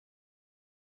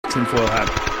tinfoil hat.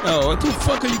 Oh, what the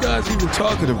fuck are you guys even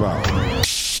talking about?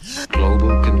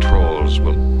 Global controls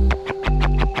will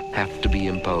have to be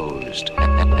imposed,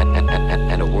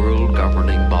 and a world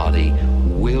governing body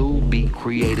will be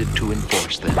created to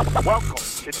enforce them. Welcome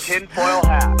to Tinfoil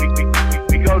Hat.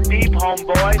 We go deep,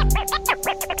 homeboy.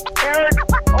 Aaron,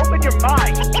 open your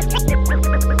mind.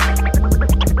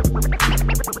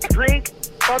 Drink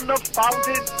from the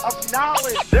fountain of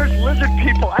knowledge. There's lizard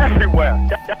people everywhere.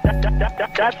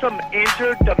 That's some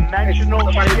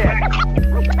interdimensional shit.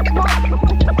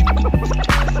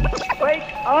 Wake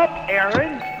up,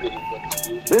 Aaron.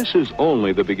 This is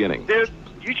only the beginning. Dude,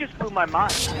 you just blew my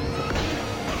mind.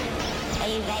 Are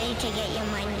you ready to get your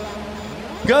mind blown?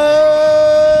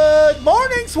 Good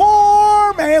morning,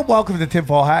 Swarm, and welcome to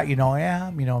Tinfoil Hat. You know I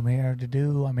am. You know I'm here to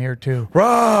do. I'm here to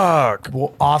Rock.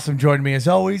 Well, awesome. Joining me as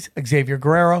always, Xavier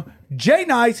Guerrero, Jay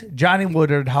Nice, Johnny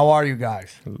Woodard. How are you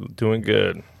guys? Doing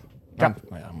good.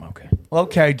 I'm okay.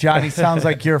 Okay, Johnny, sounds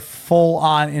like you're full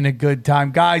on in a good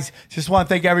time. Guys, just want to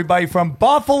thank everybody from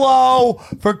Buffalo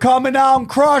for coming out and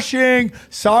crushing.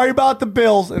 Sorry about the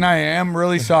Bills, and I am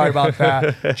really sorry about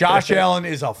that. Josh Allen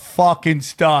is a fucking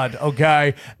stud,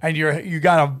 okay? And you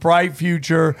got a bright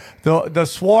future. The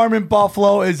Swarm in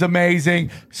Buffalo is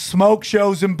amazing. Smoke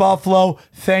shows in Buffalo.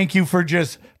 Thank you for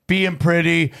just being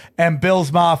pretty. And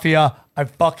Bills Mafia, I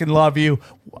fucking love you.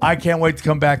 I can't wait to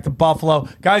come back to Buffalo.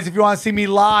 Guys, if you want to see me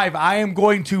live, I am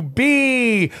going to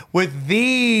be with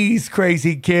these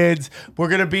crazy kids. We're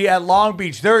going to be at Long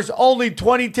Beach. There's only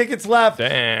 20 tickets left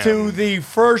to the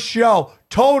first show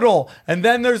total. And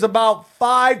then there's about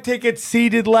 5 tickets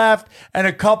seated left and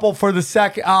a couple for the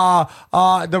second.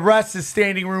 The rest is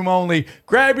standing room only.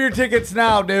 Grab your tickets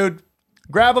now, dude.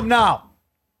 Grab them now.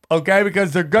 Okay,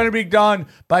 because they're going to be done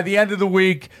by the end of the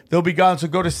week. They'll be gone. So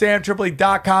go to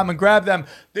samtripoli.com and grab them.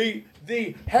 The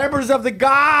Hammers of the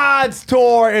Gods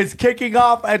tour is kicking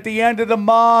off at the end of the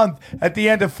month, at the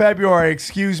end of February,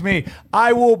 excuse me.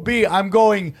 I'm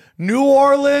going New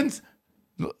Orleans,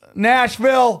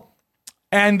 Nashville,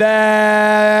 and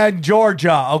then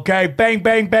Georgia. Okay, bang,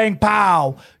 bang, bang,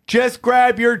 pow. Just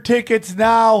grab your tickets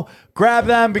now. Grab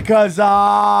them because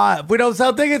if we don't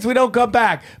sell tickets, we don't come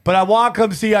back. But I want to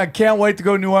come see you. I can't wait to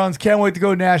go to New Orleans. Can't wait to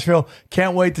go to Nashville.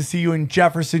 Can't wait to see you in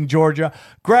Jefferson, Georgia.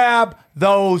 Grab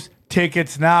those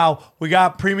tickets now. We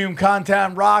got premium content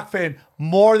on Rockfin.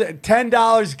 More than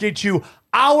 $10 gets you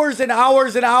hours and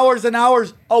hours and hours and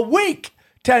hours a week.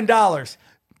 $10.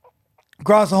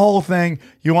 Across the whole thing.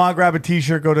 You want to grab a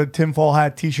t-shirt, go to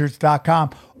tinfoilhattshirts.com.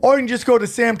 Or you can just go to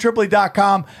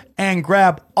samtripoli.com and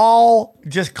grab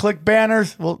just click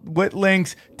banners with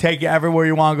links, take you everywhere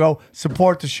you want to go.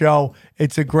 Support the show.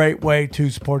 It's a great way to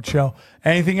support the show.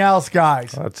 Anything else,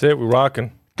 guys? That's it. We're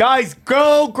rocking. Guys,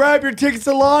 go grab your tickets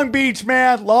to Long Beach,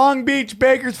 man. Long Beach,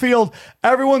 Bakersfield.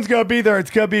 Everyone's going to be there.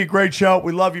 It's going to be a great show.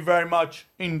 We love you very much.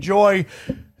 Enjoy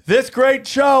this great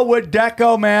show with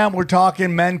Deco, man. We're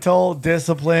talking mental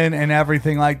discipline and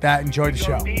everything like that. Enjoy the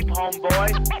show. Go deep,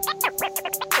 homeboy.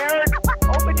 Aaron,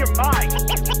 open your mind.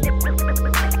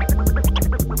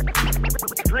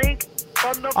 Drink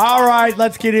from the All right,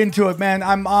 let's get into it, man.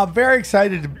 I'm very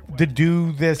excited to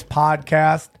do this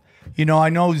podcast. You know, I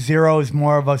know Zero is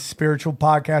more of a spiritual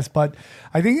podcast, but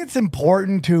I think it's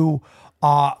important to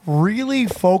really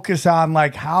focus on,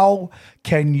 like, how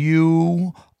can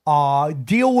you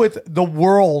deal with the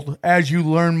world as you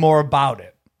learn more about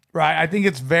it. Right. I think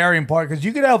it's very important because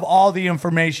you could have all the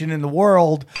information in the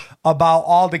world about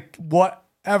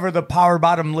whatever the power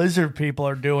bottom lizard people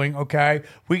are doing. Okay.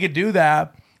 We could do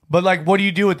that. But, like, what do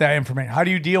you do with that information? How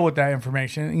do you deal with that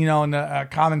information? You know, and the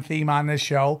common theme on this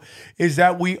show is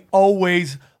that we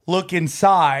always look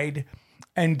inside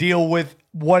and deal with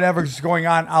whatever's going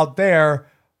on out there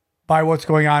by what's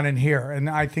going on in here. And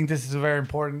I think this is a very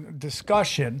important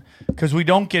discussion because we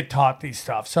don't get taught these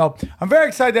stuff. So I'm very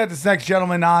excited to have this next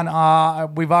gentleman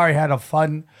on. We've already had a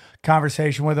fun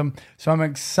conversation with him. So I'm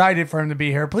excited for him to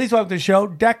be here. Please welcome to the show,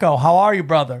 Deco. How are you,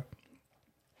 brother?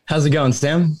 How's it going,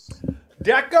 Sam?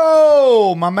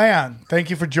 Deco, my man. Thank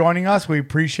you for joining us. We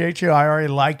appreciate you. I already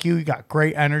like you. You got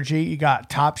great energy. You got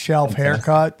top shelf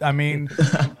haircut. I mean...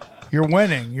 You're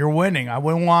winning. You're winning. I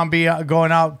wouldn't want to be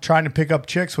going out trying to pick up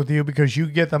chicks with you because you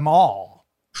get them all.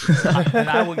 And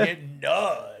I will get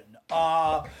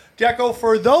none. Deco,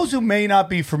 for those who may not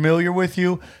be familiar with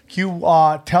you, can you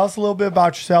tell us a little bit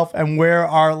about yourself and where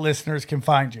our listeners can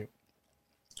find you?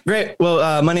 Great.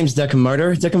 Well, my name's Deca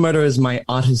Murder. Deca Murder is my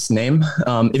artist name.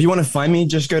 If you want to find me,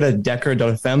 just go to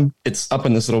decker.fm. It's up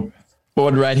on this little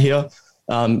board right here.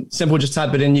 Simple, just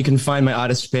type it in. You can find my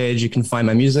artist page. You can find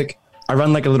my music. I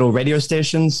run like a little radio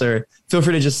station. So feel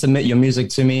free to just submit your music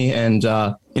to me and,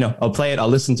 I'll play it. I'll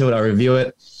listen to it. I'll review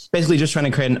it. Basically just trying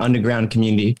to create an underground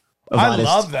community of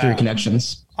artists through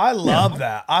connections. I love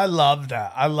that. I love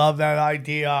that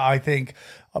idea. I think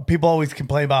people always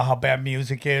complain about how bad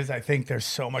music is. I think there's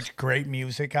so much great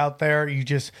music out there. You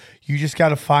just got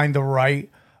to find the right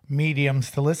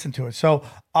mediums to listen to it. So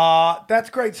that's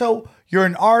great. So you're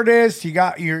an artist.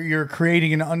 You're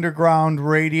creating an underground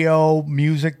radio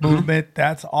music movement.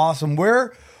 That's awesome.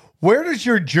 Where does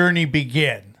your journey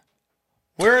begin?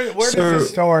 Where does the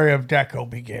story of Deco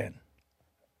begin?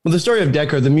 Well, the story of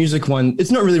Deco, the music one, it's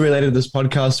not really related to this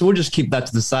podcast, so we'll just keep that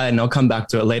to the side and I'll come back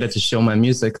to it later to show my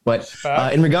music. But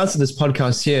in regards to this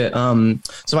podcast here,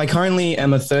 so I currently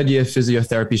am a third-year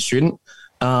physiotherapy student,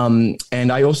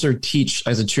 and I also teach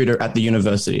as a tutor at the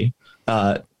university,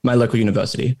 my local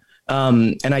university,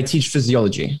 and I teach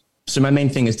physiology. So my main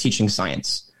thing is teaching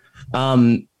science.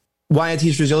 Why I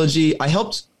teach physiology, I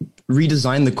helped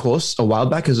redesign the course a while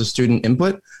back as a student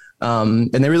input.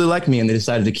 And they really liked me and they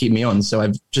decided to keep me on. So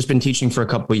I've just been teaching for a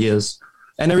couple of years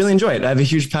and I really enjoy it. I have a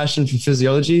huge passion for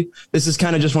physiology. This is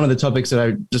kind of just one of the topics that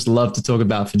I just love to talk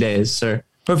about for days. So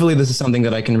hopefully this is something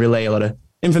that I can relay a lot of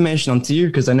information onto you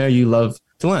because I know you love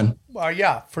to learn. Well,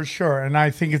 yeah, for sure. And I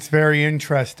think it's very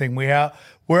interesting.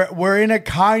 We're in a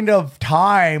kind of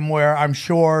time where I'm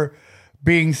sure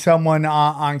being someone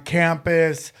on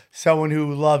campus, someone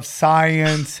who loves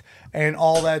science and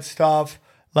all that stuff,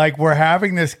 like we're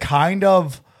having this kind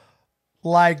of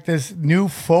like this new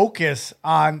focus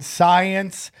on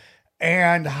science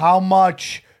and how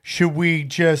much should we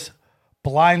just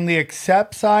blindly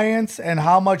accept science and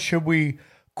how much should we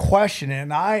question it.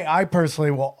 And I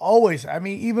personally will always, I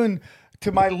mean, even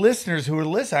to my listeners who are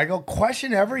listening, I go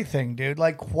question everything, dude,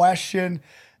 like question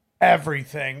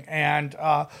everything. And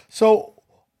so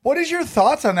what is your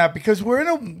thoughts on that? Because we're in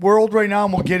a world right now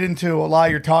and we'll get into a lot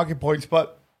of your talking points,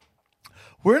 but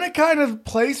we're in a kind of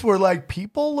place where like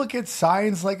people look at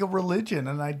science like a religion,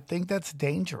 and I think that's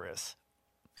dangerous.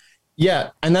 Yeah,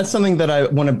 and that's something that I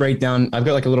want to break down. I've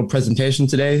got like a little presentation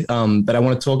today that I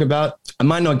want to talk about. I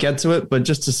might not get to it, but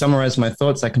just to summarize my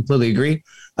thoughts, I completely agree.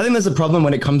 I think there's a problem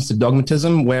when it comes to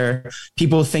dogmatism where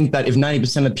people think that if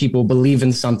 90% of people believe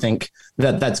in something,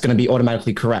 that's going to be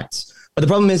automatically correct. But the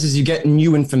problem is you get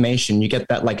new information. You get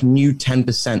that like new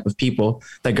 10% of people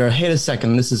that go, hey, a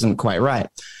second, this isn't quite right.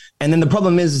 And then the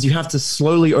problem is you have to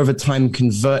slowly over time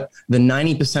convert the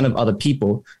 90% of other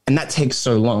people. And that takes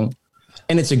so long.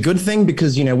 And it's a good thing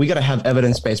because, you know, we got to have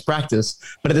evidence-based practice,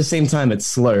 but at the same time, it's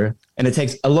slow and it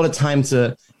takes a lot of time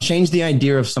to change the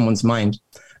idea of someone's mind.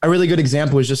 A really good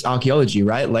example is just archaeology,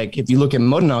 right? Like if you look at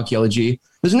modern archaeology,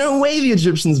 there's no way the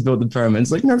Egyptians built the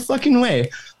pyramids, like no fucking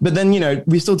way. But then, you know,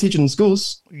 we still teach it in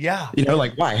schools. Yeah. You know,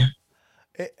 like why?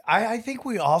 I think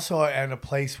we also are at a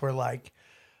place where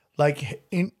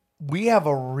we have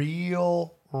a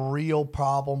real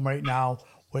problem right now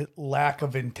with lack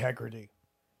of integrity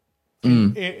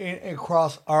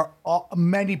across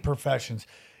many professions.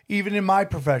 Even in my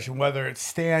profession, whether it's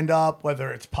stand-up,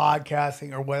 whether it's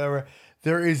podcasting, or whether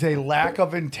there is a lack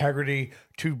of integrity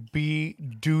to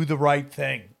do the right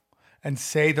thing and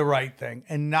say the right thing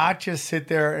and not just sit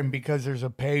there and because there's a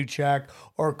paycheck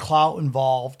or clout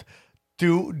involved,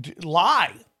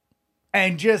 lie.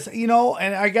 And just, you know,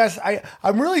 and I guess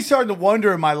I'm really starting to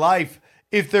wonder in my life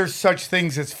if there's such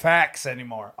things as facts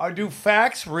anymore. Or do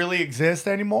facts really exist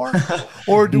anymore?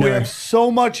 Or do we have so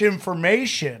much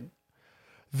information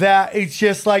that it's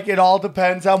just like it all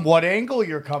depends on what angle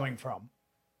you're coming from?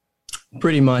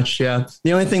 Pretty much, yeah.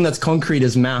 The only thing that's concrete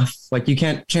is math. Like you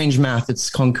can't change math, it's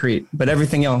concrete. But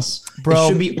everything else, it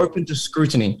should be open to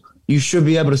scrutiny. You should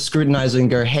be able to scrutinize it and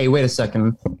go, hey, wait a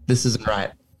second, this isn't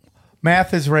right.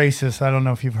 Math is racist. I don't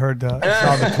know if you've heard saw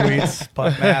the tweets,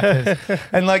 but math is.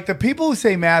 And like the people who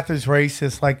say math is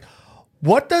racist, like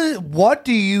what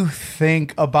do you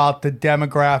think about the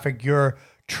demographic you're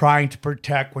trying to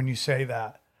protect when you say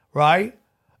that? Right?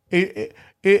 It's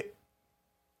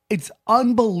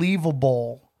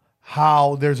unbelievable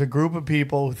how there's a group of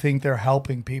people who think they're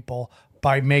helping people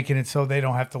by making it so they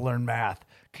don't have to learn math.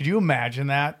 Could you imagine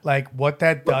that? Like what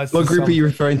that does? What group are you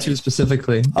referring to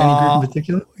specifically? Any group in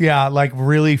particular? Yeah, like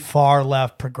really far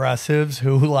left progressives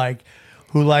who think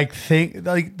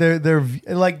like they're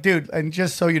like, dude. And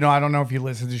just so you know, I don't know if you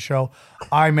listen to the show.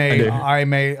 I'm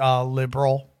a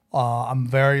liberal. I'm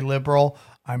very liberal.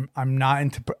 I'm not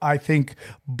into. I think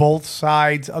both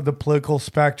sides of the political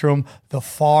spectrum, the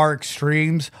far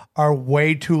extremes, are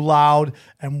way too loud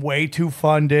and way too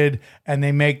funded, and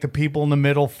they make the people in the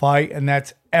middle fight. And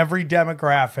that's every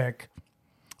demographic,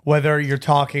 whether you're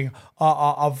talking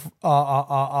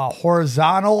a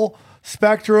horizontal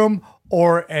spectrum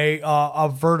or a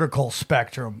vertical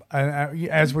spectrum?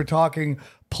 As we're talking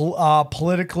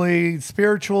politically,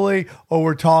 spiritually, or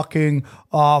we're talking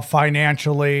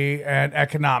financially and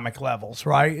economic levels,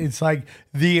 right? It's like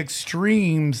the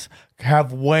extremes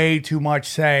have way too much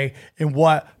say in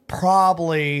what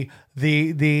probably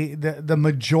the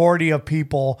majority of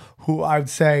people, who I would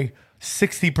say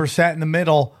 60% in the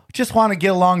middle, just want to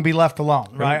get along and be left alone,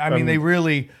 right? I mean, they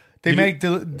make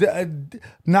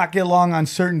not get along on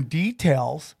certain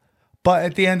details, but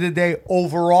at the end of the day,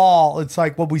 overall, it's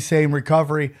like what we say in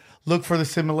recovery: look for the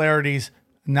similarities,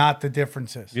 not the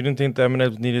differences. You didn't think the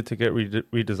M&Ms needed to get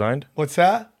redesigned? What's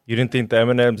that? You didn't think the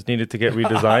M&Ms needed to get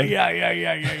redesigned? Yeah.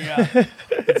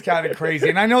 It's kind of crazy.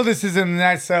 And I know this isn't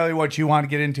necessarily what you want to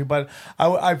get into, but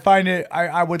I find it,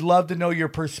 I would love to know your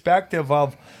perspective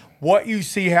of what you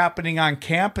see happening on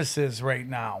campuses right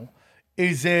now.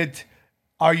 Is it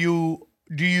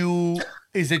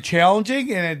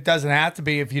challenging? And it doesn't have to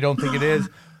be if you don't think it is.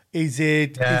 Is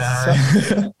it?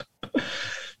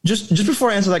 Just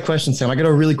before I answer that question, Sam, I got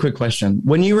a really quick question.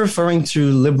 When you're referring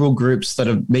to liberal groups that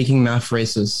are making math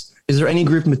racist, is there any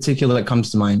group in particular that comes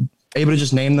to mind? Are you able to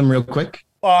just name them real quick?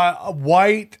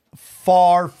 White,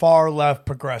 far left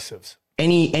progressives.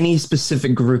 Any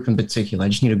specific group in particular? I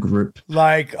just need a group.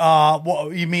 Like,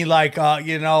 you mean like,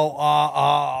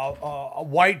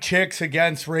 white chicks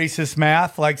against racist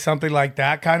math, like something like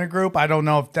that kind of group? I don't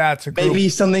know if that's a group. Maybe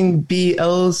something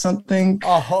BL something.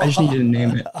 I just need you to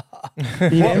name it.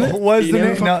 Can you name it? What's the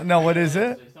name? No, what is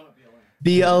it?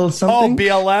 BL something. Oh,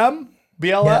 BLM?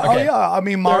 BLM? Yeah, okay. Oh, yeah. I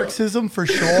mean, Marxism for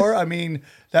sure. I mean,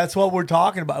 that's what we're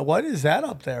talking about. What is that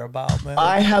up there about, man?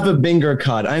 I have a bingo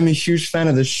card. I'm a huge fan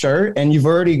of the show, and you've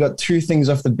already got two things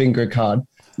off the bingo card.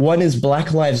 One is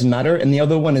Black Lives Matter, and the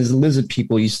other one is lizard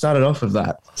people. You started off with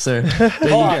that. So there you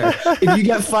go. If you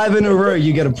get 5 in a row,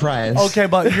 you get a prize. Okay,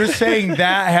 but you're saying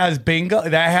that has bingo,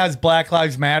 that has Black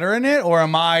Lives Matter in it, or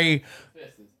am I...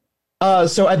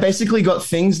 So I basically got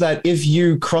things that if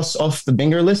you cross off the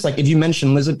bingo list, like if you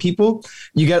mention lizard people,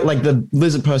 you get like the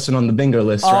lizard person on the bingo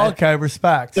list, right? Okay,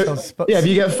 respect. So, yeah, if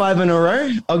you get 5 in a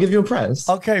row, I'll give you a prize.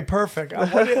 Okay, perfect.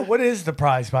 What is the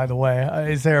prize, by the way?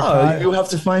 Is there a prize? You'll have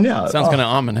to find out. Sounds kind of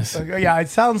ominous. Yeah, it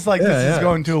sounds like this is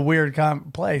going to a weird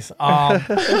place.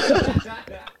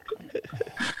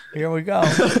 Here we go.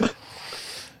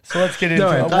 So let's get into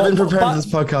it. I've been preparing this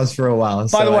podcast for a while.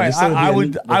 By the way,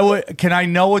 I would. Can I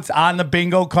know what's on the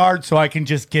bingo card so I can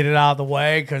just get it out of the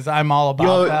way? Because I'm all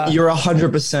about that. You're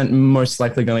 100% most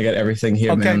likely going to get everything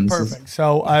here, man. Perfect.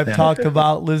 So I've talked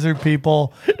about lizard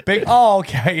people.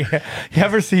 Okay. You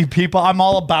ever see people? I'm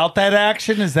all about that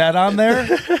action. Is that on there?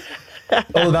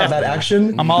 All about that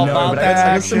action? I'm all about that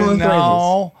action.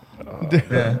 No.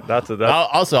 Yeah,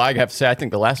 also, I have to say, I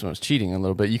think the last one was cheating a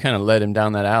little bit. You kind of led him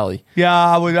down that alley. Yeah,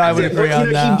 I would agree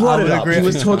on that. He brought it up. He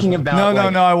was talking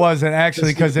about. No, I wasn't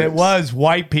actually, because it was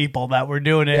white people that were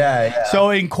doing it. Yeah. So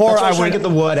in court, I would get the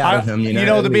word out of him.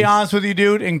 To be honest with you,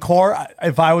 dude, in court,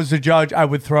 if I was the judge, I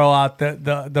would throw out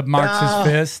the Marxist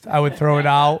fist. I would throw it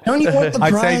out. Don't you want the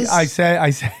prize? I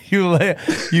say you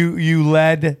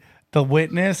led the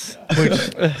witness,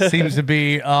 which seems to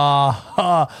be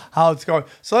how it's going.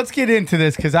 So let's get into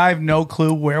this, because I have no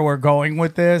clue where we're going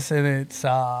with this, and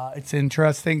it's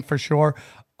interesting for sure.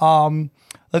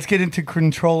 Let's get into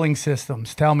controlling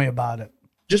systems. Tell me about it.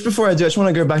 Just before I do, I just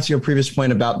want to go back to your previous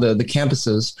point about the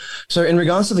campuses. So in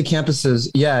regards to the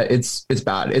campuses, yeah, it's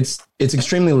bad. It's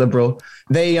extremely liberal.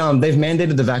 They've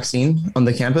mandated the vaccine on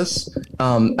the campus.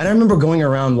 And I remember going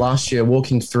around last year,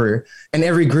 walking through, and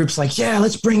every group's like, yeah,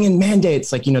 let's bring in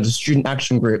mandates, like, the student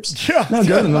action groups. Yeah. And I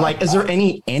go to them, I'm like, is there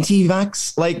any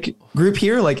anti-vax like group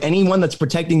here? Like anyone that's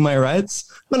protecting my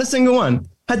rights? Not a single one.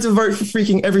 Had to vote for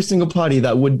freaking every single party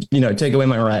that would, take away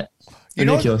my right.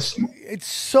 Ridiculous. It's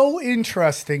so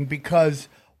interesting, because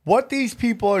what these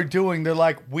people are doing, they're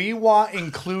like, we want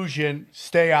inclusion,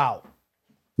 stay out.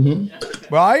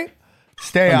 Mm-hmm. Right?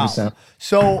 Stay 100%. Out.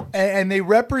 So, and they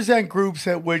represent groups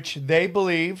at which they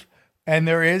believe, and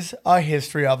there is a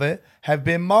history of it, have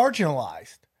been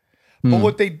marginalized. But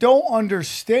what they don't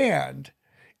understand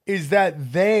is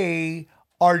that they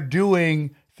are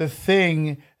doing the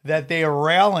thing that they are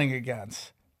railing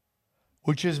against,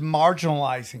 which is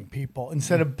marginalizing people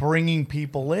instead of bringing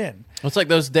people in. It's like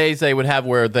those days they would have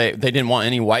where they didn't want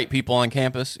any white people on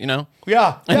campus,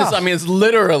 Yeah. It's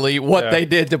literally what they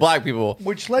did to black people.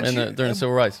 Which lets during the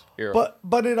civil rights era.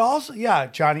 But it also,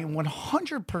 Johnny,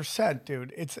 100%,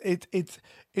 dude.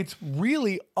 It's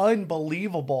really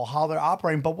unbelievable how they're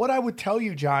operating. But what I would tell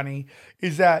you, Johnny,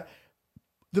 is that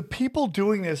the people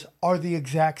doing this are the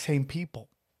exact same people.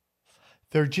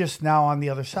 They're just now on the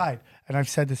other side. And I've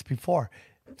said this before.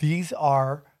 These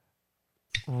are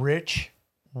rich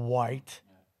white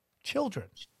children.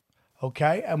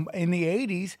 Okay. In the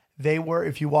 80s, they were,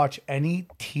 if you watch any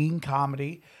teen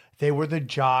comedy, they were the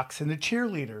jocks and the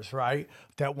cheerleaders, right?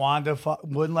 That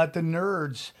wouldn't let the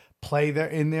nerds play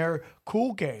in their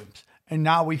cool games. And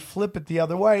now we flip it the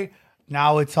other way.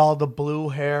 Now it's all the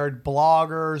blue-haired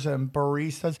bloggers and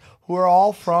baristas who are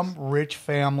all from rich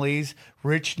families,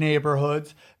 rich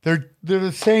neighborhoods. They're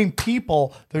the same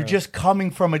people. They're just coming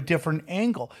from a different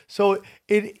angle. So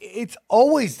it's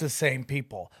always the same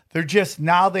people. They're just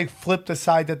now they flip the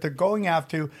side that they're going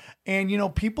after. And, you know,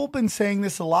 people have been saying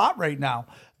this a lot right now,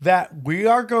 that we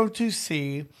are going to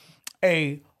see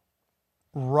a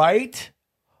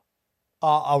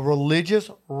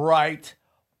religious right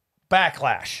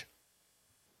backlash.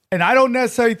 And I don't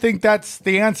necessarily think that's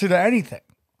the answer to anything.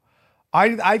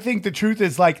 I think the truth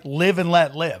is like live and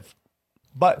let live.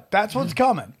 But that's what's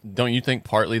coming. Don't you think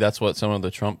partly that's what some of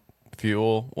the Trump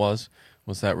fuel was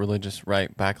that religious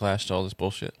right backlash to all this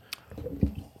bullshit?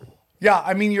 Yeah,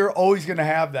 I mean, you're always going to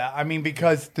have that. I mean,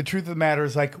 because the truth of the matter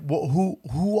is like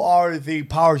who are the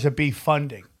powers that be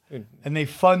funding? And they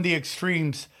fund the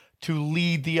extremes to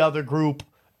lead the other group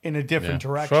in a different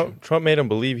direction. Trump made him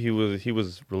believe he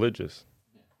was religious.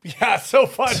 Yeah, so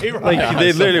funny, right? Like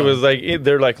they literally was like,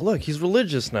 they're like, look, he's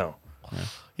religious now.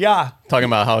 Yeah. Talking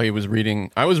about how he was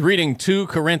reading. I was reading 2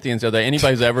 Corinthians the other day.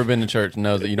 Anybody who's ever been to church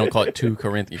knows that you don't call it 2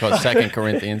 Corinthians. You call it 2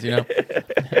 Corinthians, you know?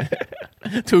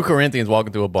 2 Corinthians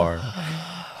walking through a bar.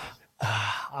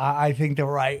 I think the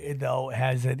right, though,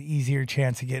 has an easier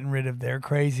chance of getting rid of their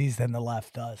crazies than the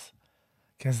left does.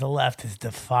 Because the left is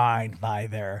defined by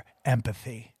their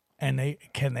empathy. And they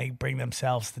bring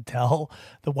themselves to tell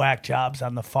the whack jobs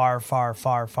on the far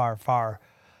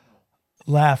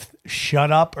left,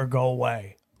 shut up or go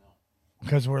away,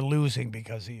 because we're losing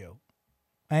because of you.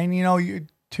 And you know,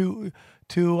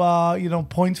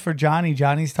 points for Johnny.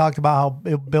 Johnny's talked about how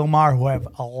Bill Maher, who I have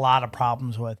a lot of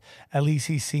problems with, at least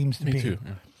he seems to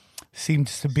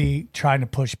be trying to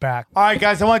push back. All right,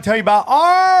 guys, I want to tell you about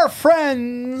our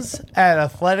friends at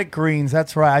Athletic Greens.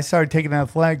 That's right. I started taking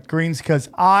Athletic Greens because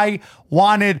I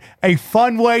wanted a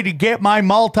fun way to get my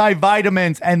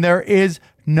multivitamins, and there is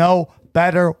no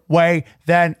better way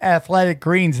than Athletic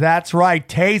Greens. That's right.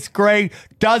 Tastes great,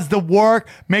 does the work,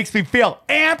 makes me feel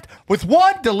amped. With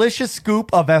one delicious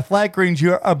scoop of Athletic Greens,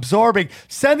 you're absorbing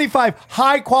 75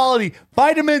 high-quality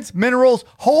vitamins, minerals,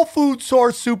 whole food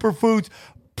source superfoods,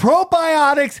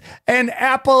 probiotics, and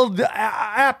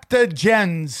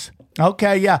adaptogens.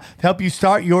 Okay, yeah, to help you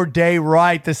start your day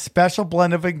right. This special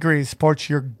blend of ingredients supports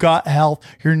your gut health,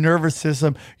 your nervous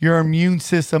system, your immune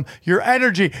system, your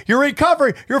energy, your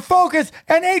recovery, your focus,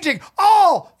 and aging.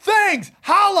 All things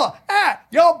holla at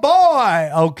your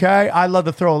boy. Okay, I love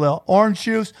to throw a little orange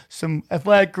juice, some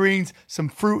Athletic Greens, some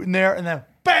fruit in there, and then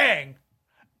bang!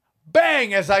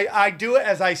 Bang, as I do it,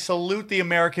 as I salute the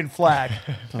American flag.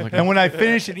 And when I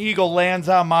finish, an eagle lands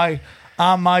on my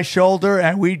shoulder,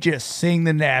 and we just sing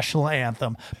the national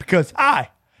anthem because I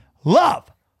love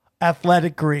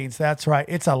Athletic Greens. That's right.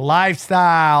 It's a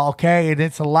lifestyle, okay? And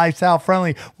it's a lifestyle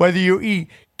friendly, whether you eat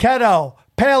keto,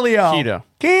 paleo,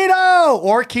 keto,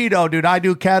 or keto, dude. I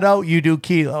do keto, you do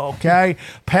keto, okay?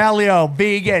 Paleo,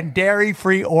 vegan,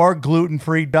 dairy-free, or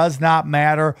gluten-free, does not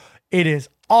matter. It is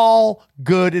all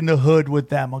good in the hood with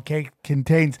them, okay?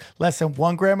 Contains less than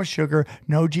 1 gram of sugar,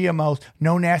 no GMOs,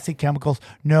 no nasty chemicals,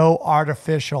 no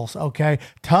artificials, okay?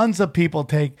 Tons of people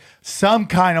take some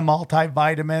kind of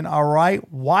multivitamin, all right?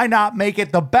 Why not make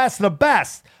it the best of the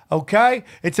best, okay?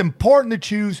 It's important to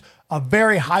choose a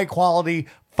very high quality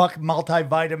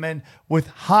multivitamin with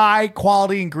high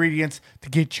quality ingredients to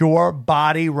get your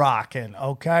body rocking,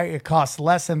 okay? It costs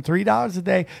less than $3 a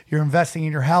day. You're investing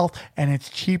in your health, and it's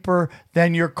cheaper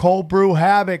than your cold brew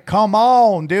habit. Come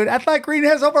on, dude. Athletic Green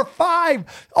has over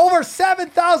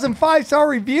 7,000 5-star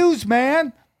reviews,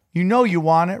 man. You know you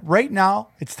want it. Right now,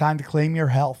 it's time to claim your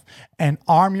health and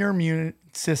arm your immune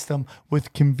system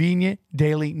with convenient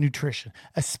daily nutrition,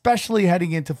 especially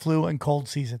heading into flu and cold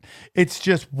season. It's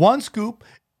just one scoop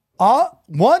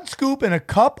in a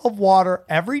cup of water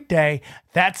every day.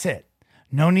 That's it.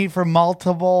 No need for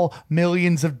multiple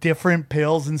millions of different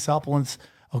pills and supplements.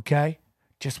 Okay?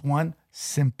 Just one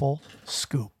simple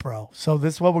scoop, bro. So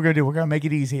this is what we're going to do. We're going to make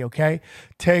it easy, okay?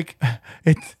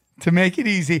 To make it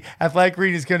easy, Athletic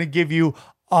Green is going to give you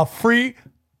a free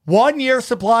 1-year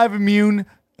supply of immune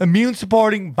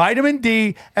supporting vitamin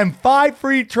D and 5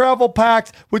 free travel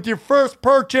packs with your first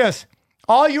purchase.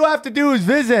 All you have to do is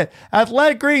visit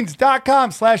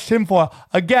athleticgreens.com/tinfoil.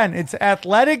 Again, it's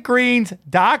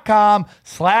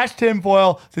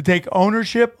athleticgreens.com/tinfoil to take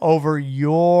ownership over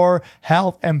your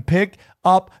health and pick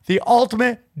up the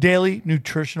ultimate daily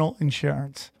nutritional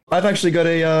insurance. I've actually got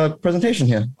a presentation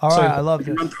here. All right, So, I love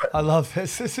this. I love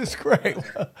this. This is great.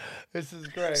 This is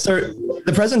great. So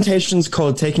the presentation's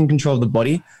called Taking Control of the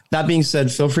Body. That being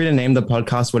said, feel free to name the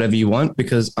podcast whatever you want,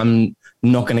 because I'm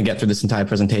not going to get through this entire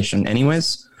presentation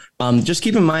anyways. Just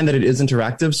keep in mind that it is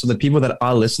interactive. So the people that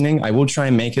are listening, I will try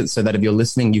and make it so that if you're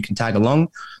listening, you can tag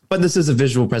along. But this is a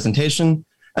visual presentation.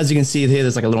 As you can see here,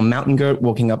 there's like a little mountain goat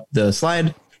walking up the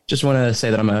slide. Just want to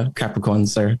say that I'm a Capricorn,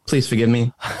 so please forgive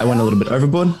me. I went a little bit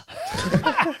overboard.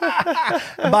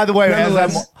 By the way,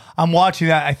 as I'm watching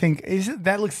that, I think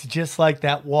that looks just like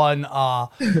that one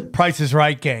Price is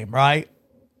Right game, right?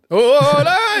 Or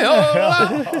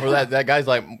that guy's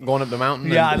like going up the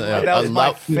mountain. Yeah, that was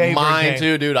my favorite Mine game.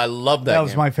 too, dude. I love that. That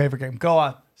was game. my favorite game. Go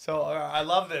on. So I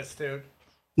love this, dude.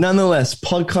 Nonetheless,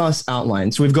 podcast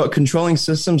outline. So we've got controlling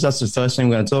systems. That's the first thing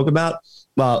we're going to talk about.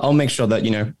 Well, I'll make sure that,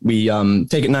 we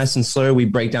take it nice and slow. We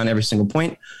break down every single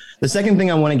point. The second thing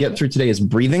I want to get through today is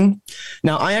breathing.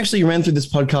 Now, I actually ran through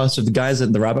this podcast with the guys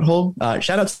at The Rabbit Hole.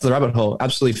 Shout out to The Rabbit Hole.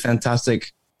 Absolutely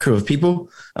fantastic crew of people.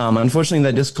 Unfortunately,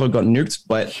 their Discord got nuked,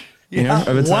 but,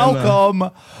 over time. Welcome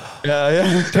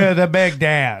to the big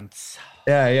dance.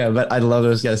 Yeah, but I love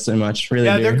those guys so much.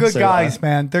 Really do. They're good guys,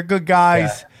 man. They're good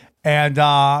guys. Yeah. And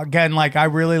again, I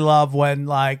really love when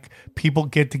people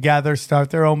get together, start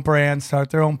their own brand,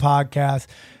 start their own podcast.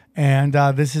 And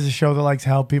this is a show that likes to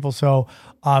help people. So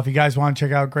if you guys want to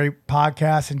check out a great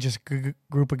podcast and just a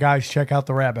group of guys, check out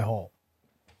The Rabbit Hole.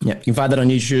 Yeah, you can find that on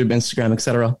YouTube, Instagram,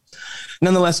 etc.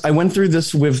 Nonetheless, I went through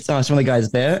this with some of the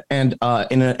guys there, and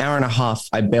in an hour and a half,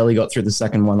 I barely got through the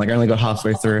second one. I only got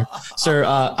halfway through. So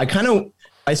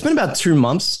I spent about 2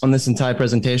 months on this entire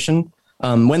presentation.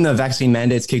 When the vaccine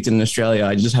mandates kicked in Australia,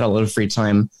 I just had a lot of free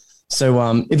time.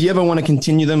 So if you ever want to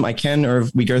continue them, I can, or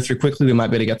if we go through quickly, we might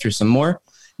be able to get through some more.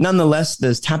 Nonetheless,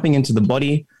 there's tapping into the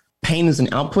body. Pain is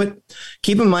an output.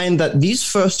 Keep in mind that these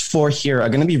first 4 here are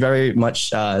going to be very much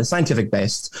scientific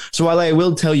based. So while I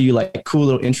will tell you cool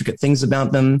little intricate things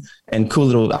about them and cool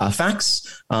little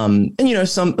facts, and a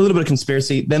little bit of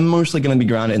conspiracy, they're mostly going to be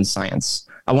grounded in science.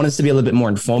 I want us to be a little bit more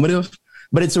informative.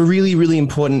 But it's a really, really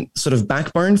important sort of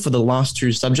backbone for the last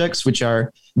 2 subjects, which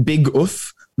are Big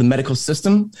Oof, the medical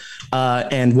system,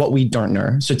 and what we don't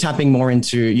know. So tapping more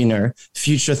into,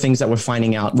 future things that we're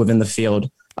finding out within the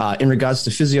field in regards to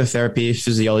physiotherapy,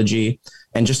 physiology,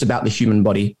 and just about the human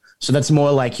body. So that's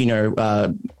more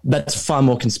that's far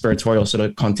more conspiratorial sort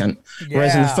of content. Yeah.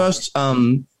 Whereas in the first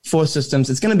 4 systems,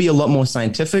 it's going to be a lot more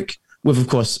scientific with, of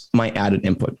course, my added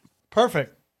input.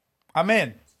 Perfect. I'm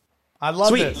in. I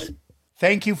love this.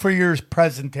 Thank you for your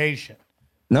presentation.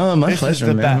 No, my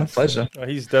pleasure, man. My pleasure.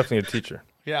 He's definitely a teacher.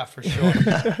 Yeah, for sure.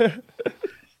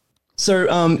 So,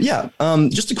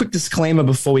 just a quick disclaimer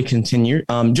before we continue.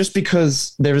 Just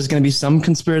because there is going to be some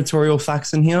conspiratorial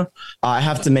facts in here, I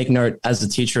have to make note as a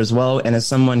teacher as well, and as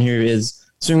someone who is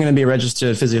soon going to be a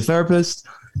registered physiotherapist,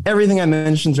 everything I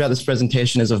mentioned throughout this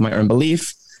presentation is of my own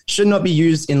belief, should not be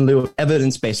used in lieu of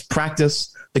evidence-based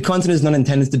practice. The content is not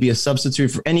intended to be a substitute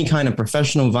for any kind of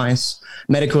professional advice,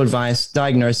 medical advice,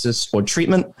 diagnosis, or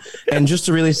treatment. And just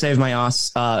to really save my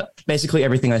ass, basically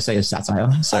everything I say is satire.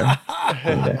 So,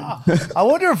 I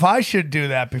wonder if I should do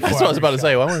that before. That's what I was about to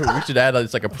say. Well, we should add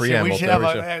a preamble. We should have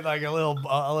a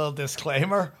little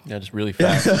disclaimer. Yeah, just really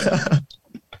fast.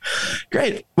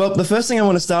 Great. Well, the first thing I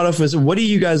want to start off with is, what do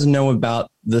you guys know about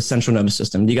the central nervous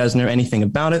system? Do you guys know anything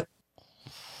about it?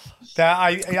 That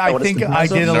I think I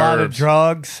did a lot of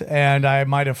drugs, and I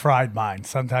might have fried mine.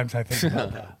 Sometimes I think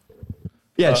about that.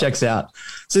 Yeah, checks out.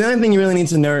 So the only thing you really need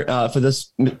to know for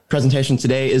this presentation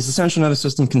today is the central nervous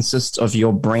system consists of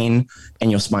your brain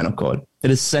and your spinal cord.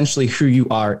 It is essentially who you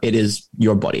are. It is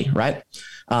your body, right?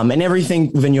 And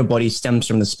everything within your body stems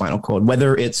from the spinal cord,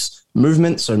 whether it's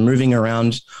movement, so moving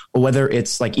around, or whether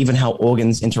it's even how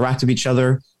organs interact with each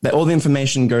other, that all the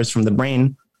information goes from the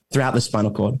brain throughout the spinal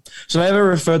cord. So if I ever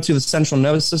refer to the central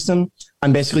nervous system,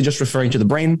 I'm basically just referring to the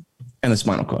brain and the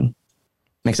spinal cord.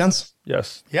 Make sense?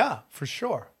 Yes. Yeah, for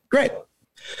sure. Great.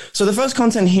 So the first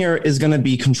content here is going to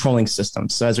be controlling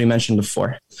systems. So as we mentioned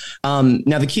before.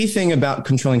 Now, the key thing about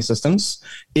controlling systems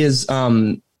is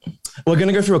we're going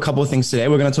to go through a couple of things today.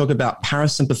 We're going to talk about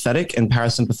parasympathetic and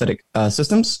parasympathetic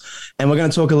systems. And we're going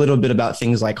to talk a little bit about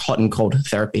things like hot and cold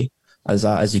therapy,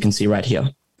 as you can see right here.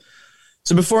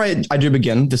 So before I do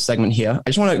begin this segment here, I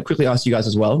just want to quickly ask you guys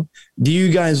as well. Do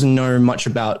you guys know much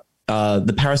about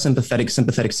the parasympathetic,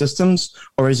 sympathetic systems,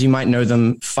 or as you might know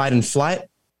them, fight and flight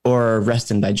or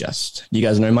rest and digest? Do you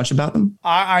guys know much about them?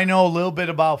 I know a little bit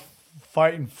about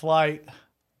fight and flight.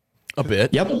 A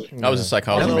bit. Yep. I was a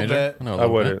psychology major. Bit. I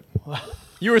wouldn't.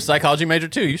 You were a psychology major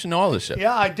too. You should know all this shit.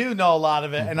 Yeah, I do know a lot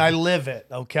of it, and I live it,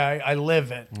 okay? I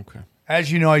live it. Okay.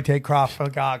 As you know, I take Krav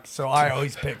Maga, so I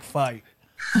always pick fight.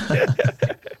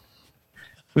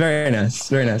 Very nice.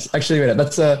 Very nice. Actually, wait,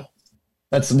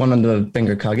 that's one on the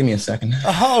finger card. Give me a second.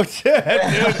 Oh, shit, dude.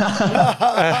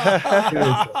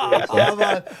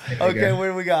 Okay, what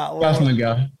do we got? Krav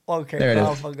Maga. Okay, There it is.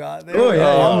 Krav Maga. There Oh, we yeah,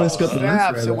 go. you almost got the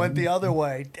Snaps, answer it right went there. the other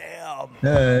way. Damn.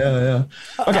 Yeah.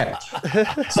 Okay.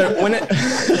 So when it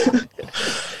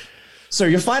so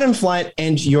your fight and flight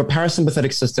and your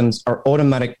parasympathetic systems are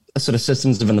automatic sort of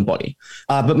systems within the body.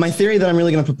 But my theory that I'm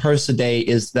really going to propose today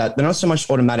is that they're not so much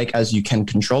automatic as you can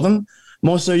control them.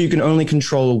 More so, you can only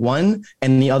control one,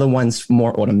 and the other one's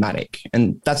more automatic.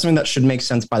 And that's something that should make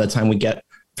sense by the time we get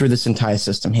through this entire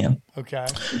system here. Okay.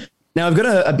 Now I've got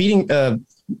a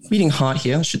beating heart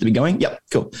here. Should it be going? Yep,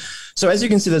 cool. So as you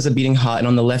can see, there's a beating heart, and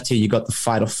on the left here, you got the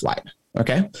fight or flight.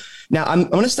 Okay. Now I'm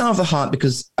going to start with the heart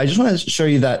because I just want to show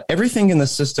you that everything in the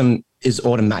system is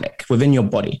automatic within your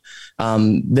body.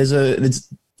 You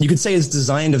could say it's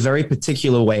designed a very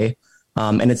particular way,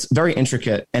 and it's very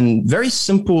intricate and very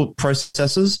simple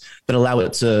processes that allow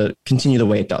it to continue the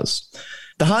way it does.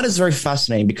 The heart is very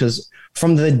fascinating because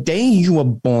from the day you were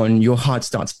born, your heart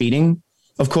starts beating,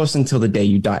 of course, until the day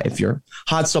you die. If your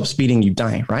heart stops beating, you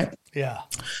die, right? Yeah.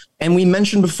 And we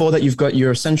mentioned before that you've got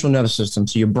your central nervous system,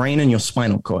 so your brain and your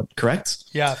spinal cord, correct?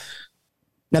 Yeah.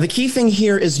 Now, the key thing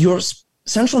here is your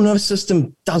central nervous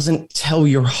system doesn't tell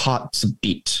your heart to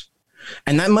beat.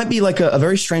 And that might be like a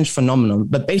very strange phenomenon,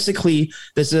 but basically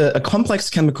there's a complex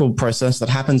chemical process that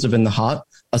happens within the heart,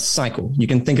 a cycle. You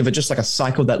can think of it just like a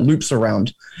cycle that loops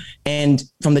around. And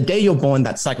from the day you're born,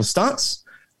 that cycle starts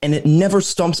and it never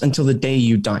stops until the day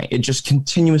you die. It just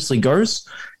continuously goes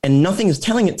and nothing is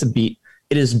telling it to beat.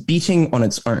 It is beating on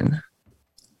its own.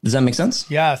 Does that make sense?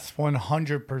 Yes,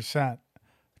 100%.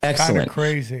 Excellent. Kind of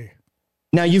crazy.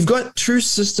 Now, you've got two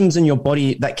systems in your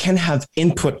body that can have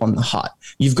input on the heart.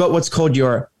 You've got what's called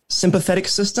your sympathetic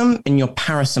system and your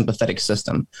parasympathetic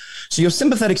system. So your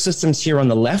sympathetic system's here on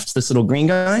the left, this little green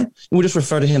guy. We'll just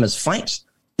refer to him as fight.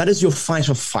 That is your fight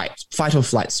or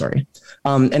flight, sorry.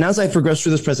 And as I progress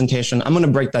through this presentation, I'm going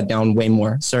to break that down way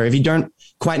more. So if you don't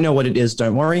quite know what it is,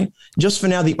 don't worry. Just for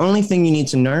now, the only thing you need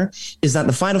to know is that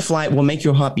the fight or flight will make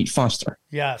your heart beat faster.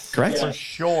 Yes. Correct? For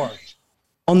sure.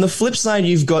 On the flip side,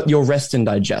 you've got your rest and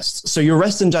digest. So your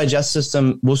rest and digest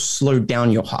system will slow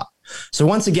down your heart. So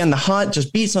once again, the heart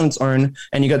just beats on its own,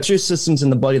 and you got two systems in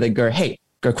the body that go, hey,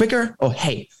 go quicker, or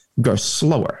hey, go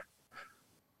slower.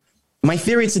 My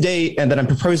theory today that I'm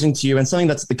proposing to you, and something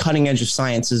that's at the cutting edge of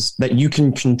science, is that you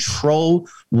can control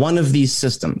one of these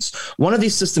systems. One of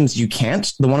these systems you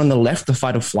can't. The one on the left, the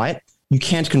fight or flight, you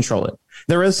can't control it.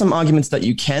 There are some arguments that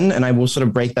you can, and I will sort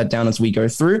of break that down as we go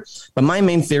through. But my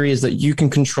main theory is that you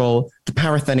can control the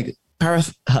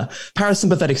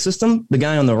parasympathetic system, the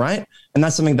guy on the right, and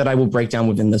that's something that I will break down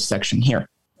within this section here.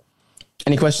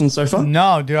 Any questions so far?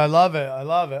 No, dude, I love it. I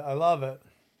love it. I love it.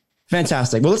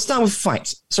 Fantastic. Well, let's start with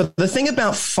fight. So the thing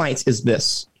about fight is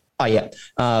this. Oh, yeah.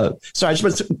 Sorry, I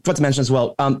just forgot to mention as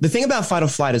well. The thing about fight or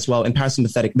flight as well in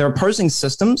parasympathetic, they're opposing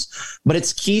systems, but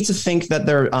it's key to think that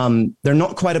they're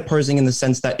not quite opposing in the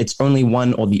sense that it's only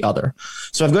one or the other.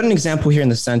 So I've got an example here in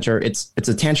the center. It's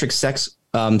a tantric sex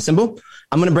symbol.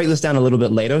 I'm going to break this down a little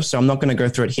bit later, so I'm not going to go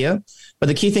through it here. But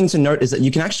the key thing to note is that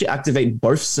you can actually activate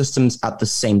both systems at the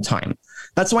same time.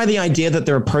 That's why the idea that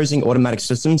they're opposing automatic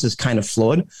systems is kind of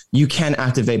flawed. You can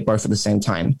activate both at the same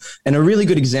time. And a really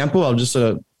good example, I'll just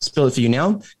sort of spill it for you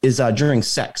now, is during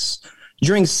sex.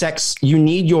 During sex, you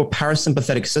need your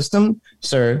parasympathetic system.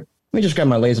 So let me just grab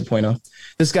my laser pointer.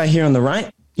 This guy here on the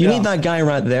right, you need that guy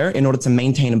right there in order to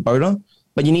maintain a boner.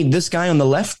 But you need this guy on the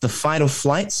left, the fight or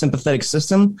flight sympathetic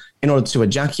system, in order to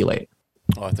ejaculate.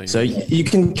 So you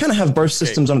can kind of have both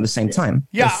systems on at the same time.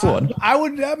 Yeah, flawed.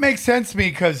 that makes sense to me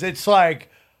because it's like,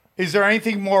 is there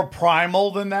anything more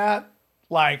primal than that?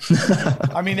 Like,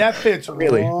 I mean, that fits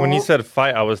really. When you said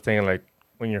fight, I was thinking like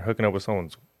when you're hooking up with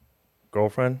someone's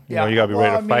girlfriend, you know, you gotta be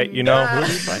ready to fight, you know,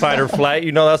 fight or flight,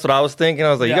 you know, that's what I was thinking.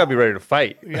 I was like, you gotta be ready to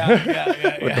fight. With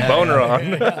the boner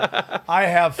on. I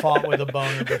have fought with a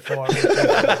boner before, which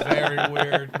is very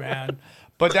weird, man.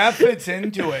 But that fits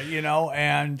into it, you know,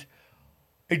 and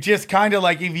it just kind of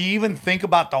like, if you even think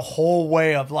about the whole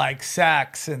way of like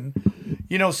sex and,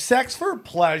 you know, sex for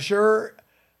pleasure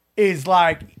is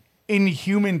like in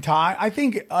human time. I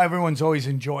think everyone's always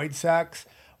enjoyed sex,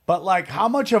 but like how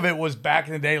much of it was back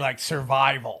in the day, like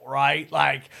survival, right?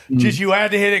 Like just you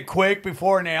had to hit it quick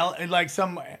before like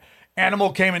some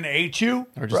animal came and ate you.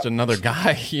 Or just another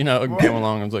guy, came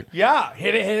along and was like, yeah,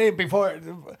 hit it before,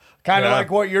 kind of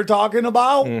like what you're talking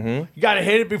about. Mm-hmm. You got to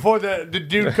hit it before the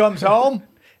dude comes home.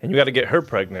 And you got to get her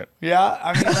pregnant. Yeah,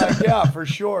 I mean, for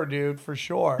sure, dude, for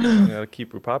sure. You got to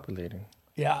keep repopulating.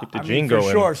 Yeah, keep the gene going.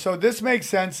 For sure. So this makes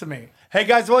sense to me. Hey,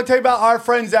 guys, I want to tell you about our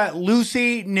friends at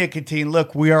Lucy Nicotine.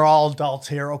 Look, we are all adults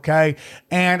here, okay?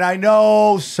 And I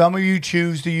know some of you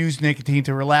choose to use nicotine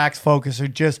to relax, focus, or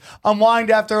just unwind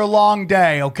after a long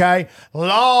day, okay?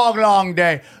 Long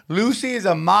day. Lucy is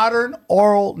a modern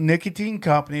oral nicotine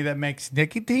company that makes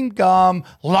nicotine gum,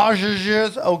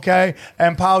 lozenges, okay,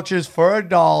 and pouches for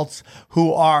adults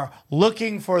who are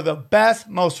looking for the best,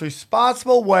 most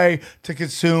responsible way to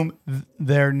consume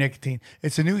their nicotine.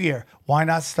 It's a new year. Why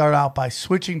not start out by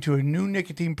switching to a new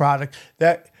nicotine product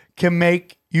that can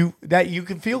make you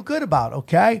can feel good about,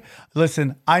 okay?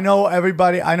 Listen, I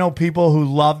know people who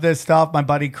love this stuff. My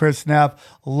buddy Chris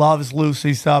Neff loves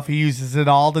Lucy stuff. He uses it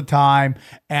all the time.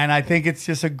 And I think it's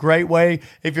just a great way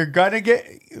if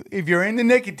you're into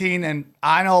nicotine, and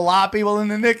I know a lot of people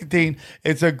into nicotine,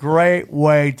 it's a great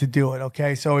way to do it,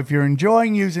 okay? So if you're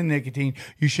enjoying using nicotine,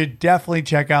 you should definitely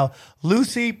check out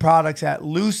Lucy products at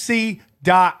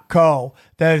lucy.co.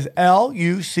 That is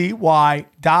lucy.co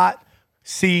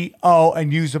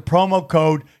and use the promo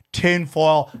code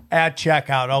tinfoil at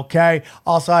checkout, okay?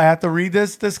 Also, I have to read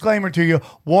this disclaimer to you.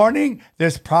 Warning,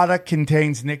 this product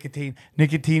contains nicotine.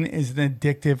 Nicotine is an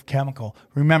addictive chemical.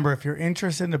 Remember, if you're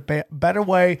interested in a better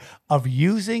way of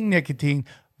using nicotine,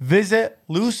 visit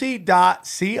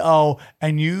lucy.co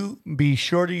and you be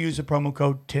sure to use the promo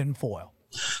code tinfoil.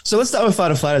 So let's start with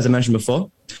fight or flight, as I mentioned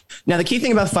before. Now, the key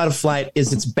thing about fight or flight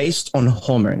is it's based on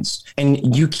hormones,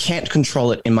 and you can't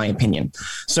control it, in my opinion.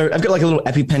 So I've got like a little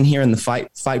EpiPen here in the fight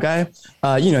guy.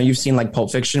 You've seen like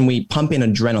Pulp Fiction. We pump in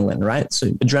adrenaline, right? So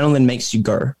adrenaline makes you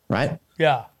go, right?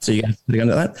 Yeah. So you have to go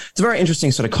into that. It's a very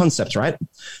interesting sort of concept, right?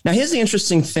 Now, here's the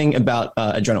interesting thing about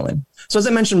adrenaline. So as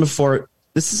I mentioned before,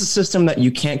 this is a system that you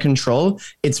can't control.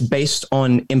 It's based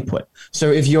on input.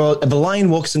 So if a lion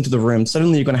walks into the room,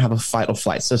 suddenly you're going to have a fight or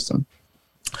flight system.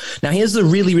 Now, here's the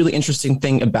really, really interesting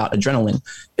thing about adrenaline.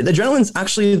 Adrenaline is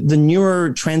actually the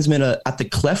neurotransmitter at the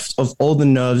cleft of all the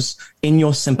nerves in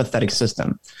your sympathetic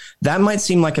system. That might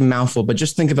seem like a mouthful, but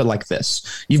just think of it like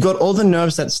this. You've got all the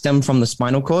nerves that stem from the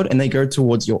spinal cord, and they go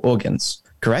towards your organs,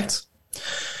 correct?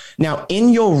 Now, in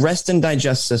your rest and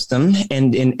digest system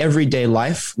and in everyday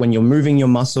life, when you're moving your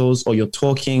muscles or you're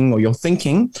talking or you're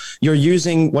thinking, you're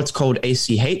using what's called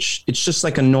ACH. It's just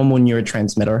like a normal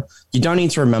neurotransmitter. You don't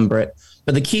need to remember it.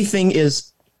 But the key thing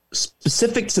is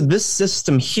specific to this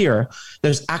system here,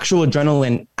 there's actual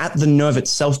adrenaline at the nerve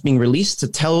itself being released to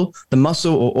tell the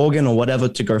muscle or organ or whatever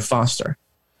to go faster.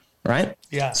 Right?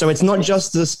 Yeah. So it's not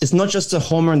just a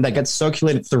hormone that gets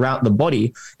circulated throughout the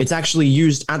body. It's actually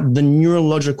used at the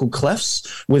neurological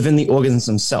clefts within the organs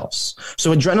themselves.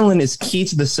 So adrenaline is key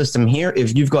to the system here.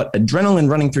 If you've got adrenaline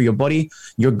running through your body,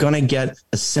 you're going to get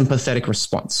a sympathetic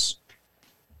response.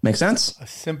 Make sense? A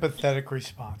sympathetic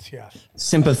response, yes.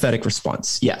 Sympathetic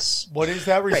response, yes. What is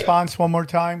that response one more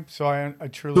time? So I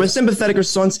truly... So a sympathetic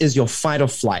response is your fight or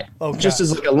flight. Okay. Just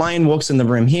as like a lion walks in the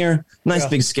room here, nice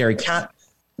big scary cat,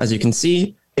 as you can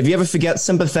see. If you ever forget,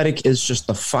 sympathetic is just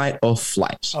the fight or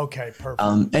flight. Okay, perfect.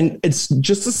 And it's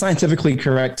just as scientifically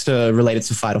correct to relate it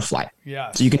to fight or flight.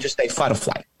 Yeah. So you can just say fight or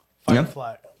flight. Fight or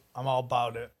flight. I'm all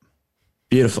about it.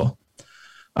 Beautiful.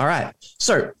 All right.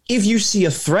 So if you see a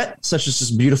threat, such as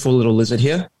this beautiful little lizard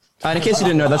here, and in case you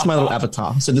didn't know, that's my little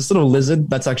avatar. So this little lizard,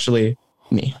 that's actually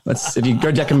me. If you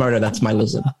go Dekimoto, that's my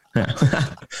lizard. Yeah.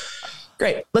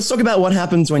 Great. Let's talk about what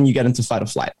happens when you get into fight or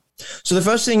flight. So the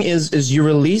first thing is you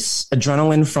release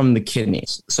adrenaline from the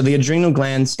kidneys. So the adrenal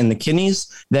glands in the kidneys,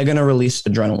 they're going to release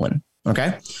adrenaline.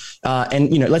 Okay.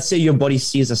 And, let's say your body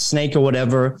sees a snake or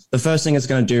whatever. The first thing it's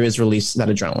going to do is release that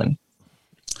adrenaline.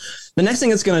 The next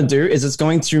thing it's going to do is it's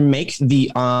going to make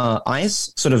the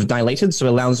eyes sort of dilated, so it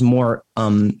allows more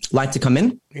light to come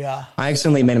in. Yeah. I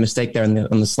accidentally made a mistake there on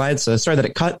the slide, so sorry that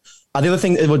it cut. The other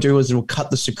thing it will do is it will cut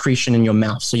the secretion in your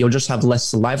mouth, so you'll just have less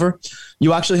saliva.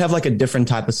 You actually have like a different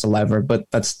type of saliva, but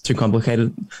that's too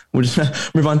complicated. We'll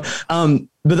just move on.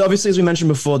 But obviously, as we mentioned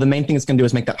before, the main thing it's going to do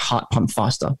is make that heart pump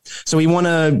faster. So we want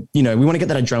to, get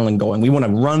that adrenaline going. We want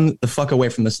to run the fuck away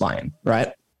from this lion,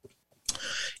 right?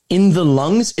 In the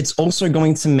lungs, it's also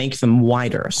going to make them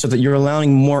wider so that you're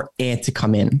allowing more air to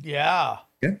come in. Yeah.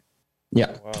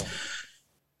 Yeah. Wow.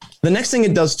 The next thing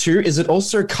it does too is it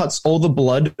also cuts all the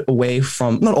blood away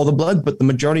from, not all the blood, but the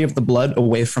majority of the blood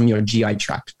away from your GI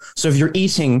tract. So if you're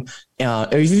eating,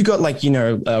 if you've got like,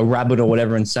 a rabbit or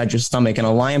whatever inside your stomach and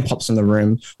a lion pops in the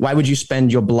room, why would you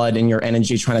spend your blood and your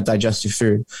energy trying to digest your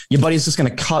food? Your body's just going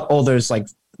to cut all those like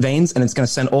veins and it's going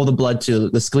to send all the blood to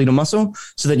the skeletal muscle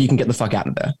so that you can get the fuck out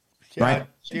of there. Yeah, right?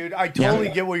 Dude, I totally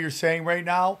get what you're saying right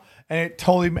now. And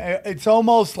it's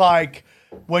almost like,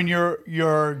 when you're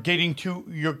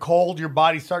cold, your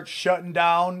body starts shutting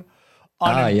down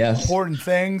on important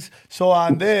things. So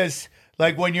on this,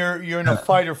 like when you're in a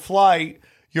fight or flight,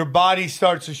 your body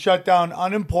starts to shut down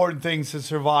unimportant things to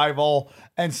survival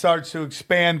and starts to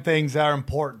expand things that are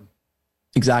important.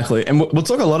 Exactly. And we'll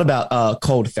talk a lot about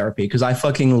cold therapy because I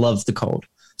fucking love the cold.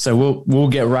 So we'll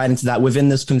get right into that within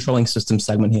this controlling system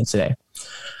segment here today.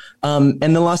 And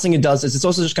the last thing it does is it's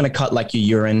also just going to cut like your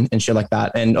urine and shit like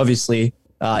that. And obviously,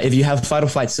 if you have fight or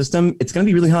flight system, it's going to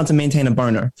be really hard to maintain a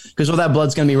boner because all that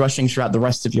blood's going to be rushing throughout the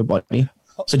rest of your body.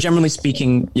 So generally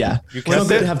speaking, yeah, it's not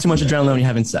good to have too much adrenaline when you're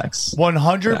having sex.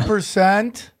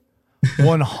 100%.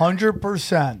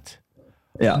 100%.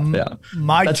 Yeah.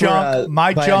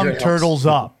 My junk turtles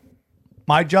up.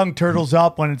 My junk turtles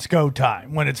up when it's go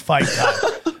time, when it's fight time.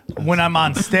 When I'm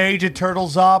on stage, it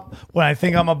turtles up. When I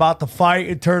think I'm about to fight,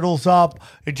 it turtles up.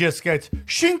 It just gets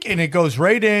shink and it goes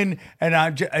right in,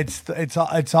 and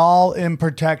it's all in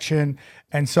protection.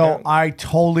 And so I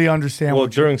totally understand. Well,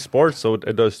 during sports, so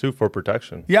it does too for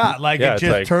protection. Yeah, it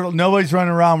just turtle. Nobody's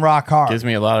running around rock hard. Gives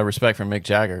me a lot of respect for Mick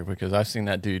Jagger because I've seen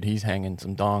that dude. He's hanging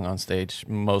some dong on stage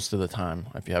most of the time.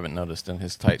 If you haven't noticed, in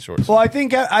his tight shorts. Well, I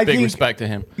think big respect to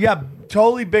him. Yeah,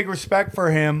 totally big respect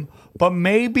for him. But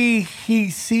maybe he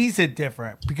sees it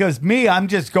different because I'm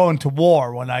just going to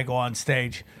war when I go on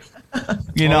stage.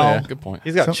 You know, yeah, good point.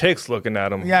 He's got chicks looking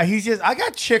at him. Yeah, I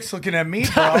got chicks looking at me,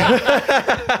 bro.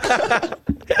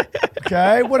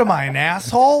 Okay, what am I, an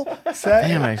asshole? Damn,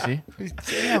 XG.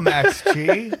 Damn,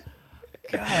 XG.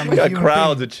 God, you got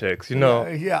crowds of chicks,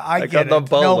 Yeah, I get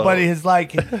it. Nobody is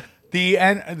like the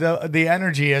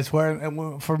energy is where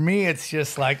for me it's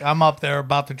just like I'm up there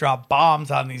about to drop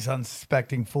bombs on these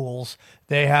unsuspecting fools.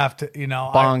 They have to,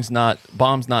 bombs not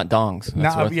dongs.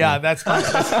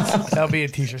 That'll be a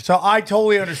t-shirt. So I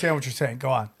totally understand what you're saying. Go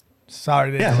on.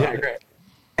 Sorry. Yeah, great.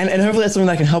 And hopefully that's something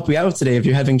that can help you out today if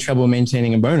you're having trouble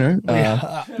maintaining a boner.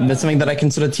 That's something that I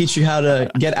can sort of teach you how to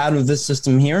get out of this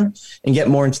system here and get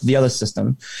more into the other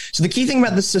system. So the key thing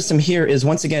about this system here is,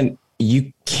 once again,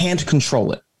 you can't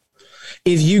control it.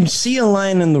 If you see a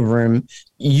lion in the room,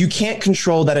 you can't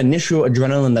control that initial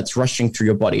adrenaline that's rushing through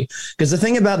your body. Because the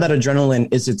thing about that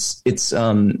adrenaline is it's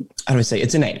how do I say?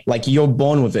 It's innate. Like, you're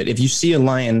born with it. If you see a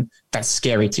lion, that's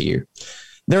scary to you.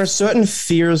 There are certain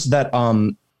fears that are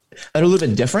a little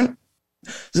bit different.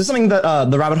 This is something that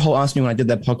the Rabbit Hole asked me when I did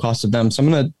that podcast with them. So I'm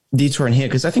going to detour in here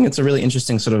because I think it's a really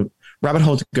interesting sort of rabbit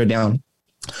hole to go down.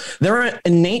 There are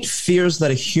innate fears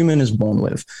that a human is born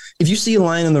with. If you see a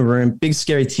lion in the room, big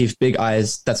scary teeth, big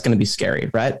eyes, that's going to be scary,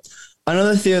 right?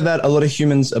 Another fear that a lot of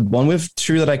humans are born with,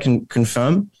 two that I can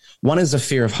confirm. One is a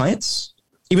fear of heights.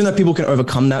 Even though people can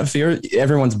overcome that fear,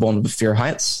 everyone's born with a fear of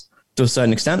heights to a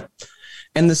certain extent.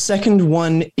 And the second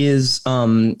one is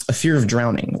a fear of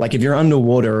drowning. Like, if you're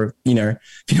underwater, if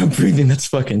you're not breathing, that's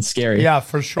fucking scary. Yeah,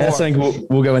 for sure. And that's something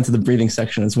we'll go into the breathing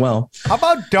section as well. How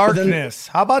about darkness?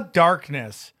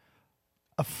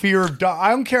 A fear of dark. I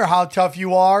don't care how tough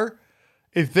you are.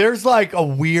 If there's like a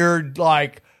weird,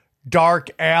 like,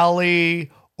 dark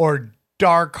alley or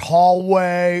dark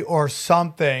hallway or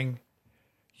something,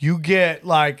 you get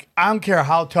like, I don't care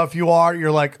how tough you are.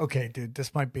 You're like, okay, dude,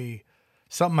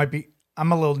 something might be.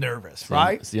 I'm a little nervous,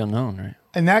 right? It's the unknown, right?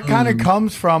 And that kind of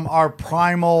comes from our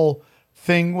primal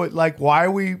thing with, like, why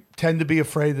we tend to be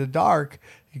afraid of the dark,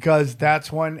 because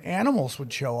that's when animals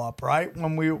would show up, right?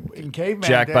 When we in caveman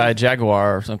days. By a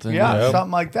jaguar or something. Yeah,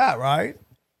 something like that, right?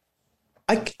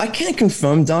 I can't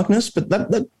confirm darkness, but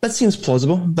that seems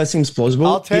plausible.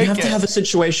 I'll take it. You have to have a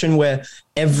situation where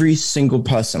every single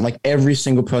person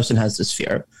has this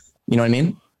fear. You know what I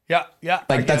mean? Yeah.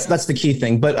 Like, that's the key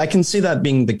thing. But I can see that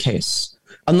being the case.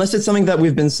 Unless it's something that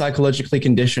we've been psychologically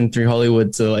conditioned through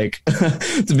Hollywood to, like,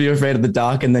 to be afraid of the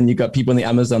dark. And then you got people in the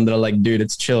Amazon that are like, dude,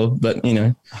 it's chill. But, who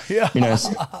knows?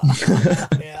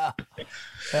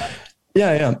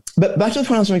 Yeah. But back to the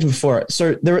point I was making before.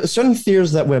 So there are certain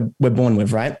fears that we're born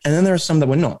with, right? And then there are some that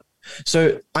we're not.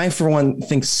 So I, for one,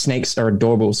 think snakes are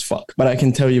adorable as fuck. But I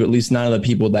can tell you at least 9 other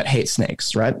people that hate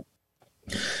snakes, right?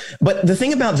 But the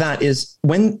thing about that is,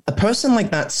 when a person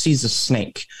like that sees a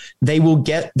snake, they will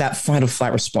get that fight or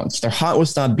flight response. Their heart will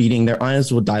start beating. Their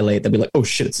eyes will dilate. They'll be like, oh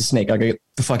shit, it's a snake. I gotta get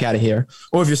the fuck out of here.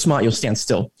 Or if you're smart, you'll stand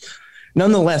still.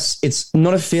 Nonetheless, it's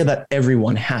not a fear that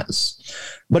everyone has.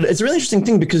 But it's a really interesting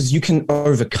thing because you can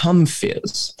overcome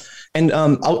fears. And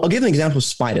I'll give an example of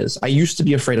spiders. I used to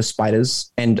be afraid of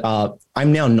spiders, and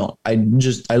I'm now not. I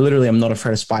literally am not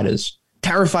afraid of spiders.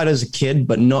 Terrified as a kid,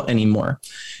 but not anymore.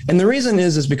 And the reason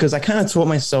is because I kind of taught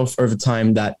myself over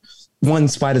time that, one,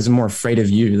 spiders are more afraid of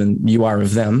you than you are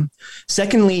of them.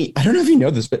 Secondly, I don't know if you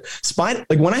know this, but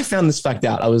when I found this fact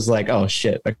out, I was like, oh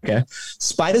shit, okay.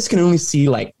 Spiders can only see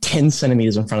like 10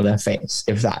 centimeters in front of their face,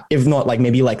 if that, if not like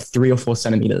maybe like 3 or 4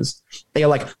 centimeters. They are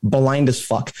like blind as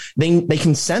fuck. They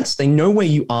can sense, they know where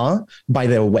you are by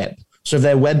their web. So if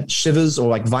their web shivers or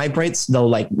like vibrates, they'll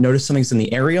like notice something's in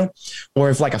the area. Or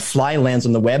if like a fly lands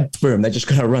on the web, boom, they're just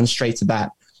going to run straight to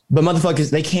that. But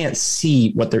motherfuckers, they can't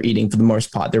see what they're eating for the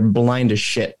most part. They're blind as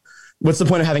shit. What's the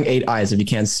point of having 8 eyes if you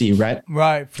can't see, right?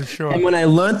 Right, for sure. And when I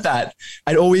learned that,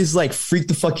 I'd always like freak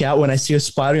the fuck out when I see a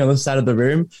spider on the other side of the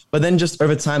room. But then just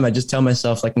over time, I just tell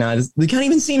myself like, nah, they can't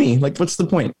even see me. Like, what's the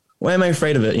point? Why am I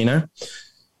afraid of it, you know?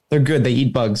 They're good. They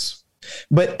eat bugs.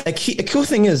 But a cool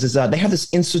thing is that they have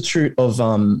this Institute of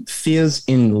Fears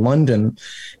in London,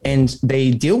 and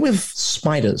they deal with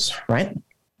spiders, right?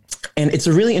 And it's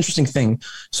a really interesting thing.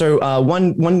 So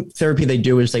one therapy they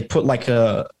do is they put like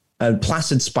a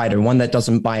placid spider, one that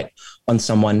doesn't bite on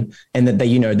someone, and that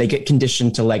they get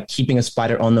conditioned to like keeping a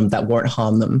spider on them that won't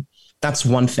harm them. That's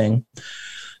one thing.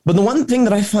 But the one thing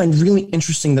that I find really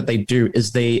interesting that they do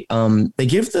is they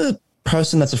give the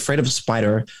person that's afraid of a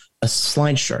spider a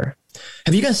slideshow.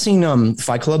 Have you guys seen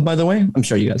Fight Club, by the way? I'm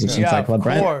sure you guys have seen Fight Club,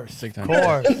 right? Of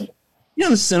course. You know,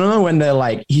 in the cinema when they're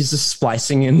like, he's just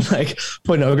splicing in like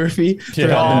pornography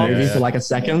throughout the movie for like a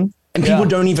second. And people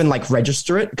don't even like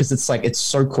register it because it's like, it's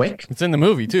so quick. It's in the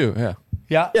movie too.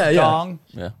 Yeah.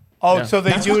 Yeah. Oh, so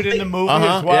they do it in the movie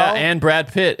as well? Yeah, and Brad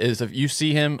Pitt if you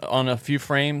see him on a few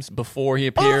frames before he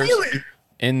appears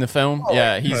in the film.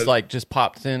 Yeah, he's like just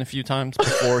popped in a few times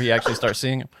before he actually starts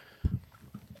seeing him.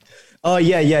 Oh,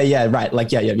 yeah. Right.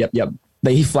 Like, yep.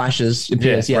 He flashes,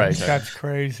 appears. Yeah. Right. That's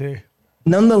crazy.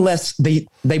 Nonetheless,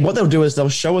 what they'll do is they'll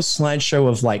show a slideshow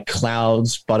of like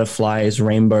clouds, butterflies,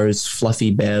 rainbows, fluffy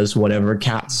bears, whatever,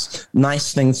 cats,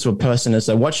 nice things to a person as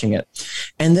they're watching it.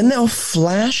 And then they'll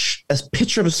flash a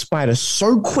picture of a spider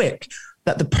so quick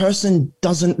that the person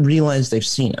doesn't realize they've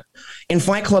seen it. In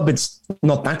Fight Club, it's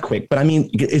not that quick, but I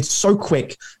mean, it's so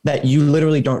quick that you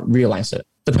literally don't realize it.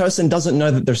 The person doesn't know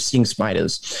that they're seeing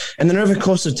spiders. And then over the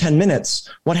course of 10 minutes,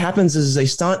 what happens is they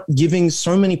start giving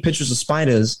so many pictures of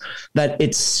spiders that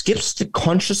it skips the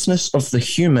consciousness of the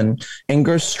human and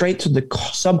goes straight to the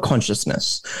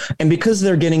subconsciousness. And because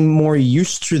they're getting more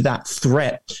used to that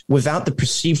threat without the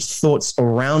perceived thoughts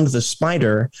around the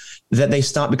spider, that they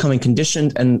start becoming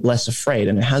conditioned and less afraid.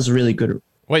 And it has really good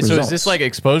results. So is this like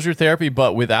exposure therapy,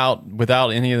 but without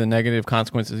any of the negative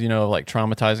consequences, of like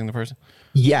traumatizing the person?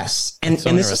 Yes. And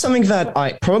this is something that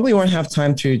I probably won't have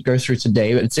time to go through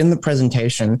today, but it's in the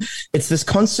presentation. It's this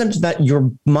concept that your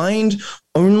mind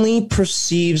only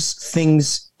perceives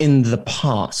things in the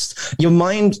past. Your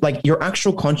mind, like your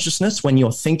actual consciousness, when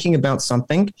you're thinking about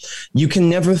something, you can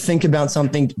never think about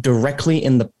something directly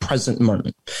in the present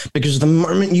moment, because the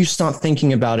moment you start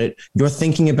thinking about it, you're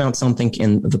thinking about something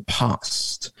in the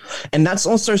past. And that's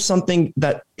also something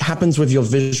that happens with your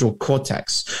visual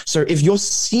cortex. So if you're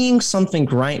seeing something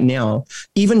right now,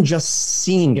 even just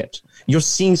seeing it, you're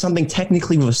seeing something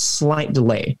technically with a slight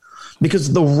delay,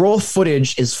 because the raw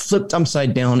footage is flipped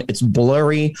upside down, it's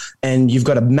blurry, and you've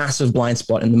got a massive blind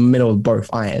spot in the middle of both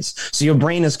eyes. So your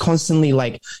brain is constantly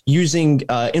like using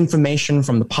information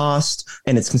from the past,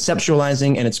 and it's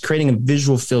conceptualizing, and it's creating a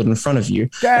visual field in front of you.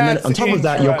 And then on top of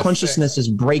that, your consciousness is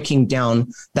breaking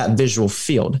down that visual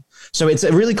field. So it's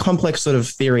a really complex sort of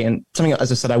theory, and something,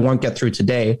 as I said, I won't get through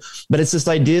today, but it's this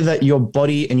idea that your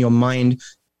body and your mind,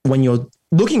 when you're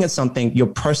looking at something, you're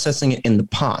processing it in the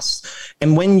past.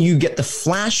 And when you get the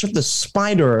flash of the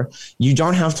spider, you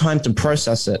don't have time to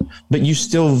process it, but you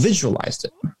still visualized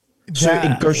it. So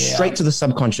it goes straight to the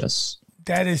subconscious.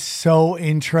 That is so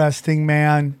interesting,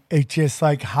 man. It's just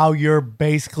like how your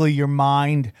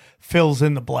mind fills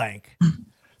in the blank.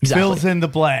 Exactly. Fills in the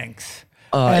blanks.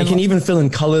 It can even fill in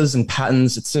colors and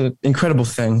patterns. It's an incredible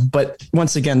thing. But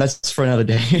once again, that's for another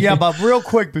day. Yeah, but real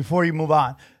quick before you move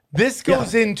on, this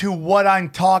goes into what I'm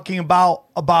talking about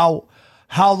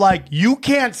how like you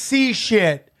can't see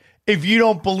shit if you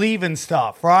don't believe in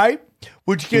stuff, right?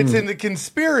 Which gets into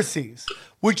conspiracies,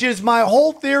 which is my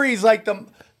whole theory is like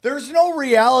there's no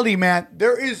reality, man.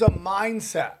 There is a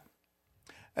mindset.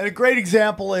 And a great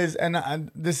example is, and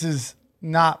this is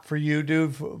not for you,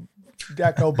 dude,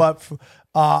 Deco, but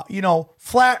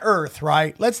flat Earth,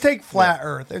 right? Let's take flat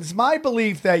Earth. It's my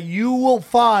belief that you will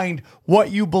find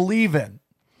what you believe in.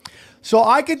 So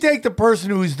I could take the person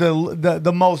who's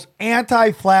the most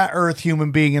anti-flat Earth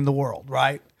human being in the world,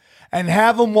 right? And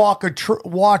have him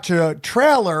watch a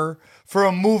trailer for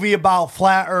a movie about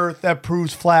flat Earth that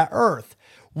proves flat Earth.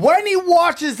 When he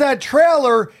watches that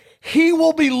trailer, he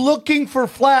will be looking for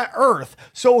flat Earth.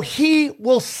 So he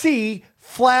will see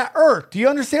flat Earth. Do you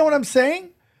understand what I'm saying?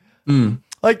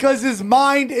 Because his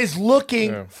mind is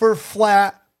looking for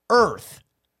flat Earth.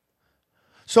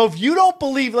 So if you don't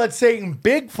believe, let's say, in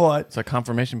Bigfoot, it's like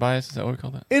confirmation bias. Is that what we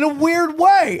call that? In a weird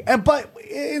way, but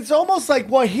it's almost like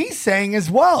what he's saying as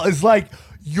well is like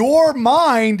your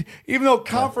mind, even though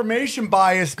confirmation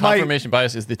bias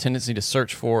is the tendency to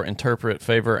search for, interpret,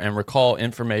 favor, and recall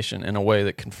information in a way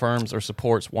that confirms or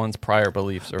supports one's prior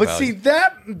beliefs or values. See,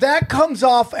 that comes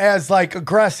off as like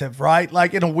aggressive, right?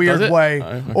 Like in a weird way,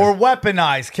 or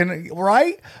weaponized,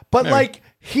 right? But like.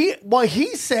 What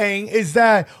he's saying is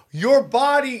that your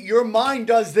mind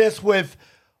does this with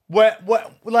what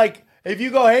like if you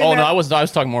go, hey, man, I was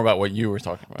talking more about what you were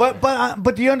talking about.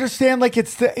 But do you understand? Like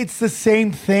it's the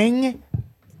same thing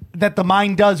that the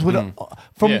mind does with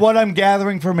from what I'm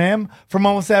gathering from him, from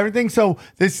almost everything. So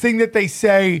this thing that they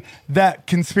say that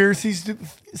theorists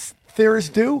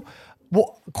do,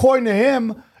 well, according to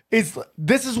him,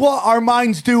 this is what our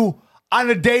minds do on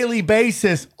a daily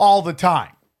basis all the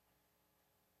time.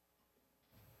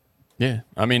 Yeah,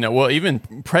 I mean, well, even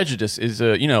prejudice is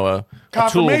a tool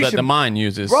that the mind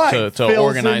uses to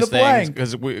organize things.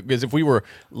 Because if we were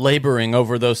laboring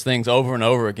over those things over and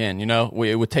over again,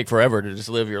 it would take forever to just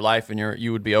live your life, and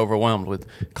you would be overwhelmed with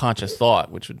conscious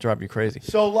thought, which would drive you crazy.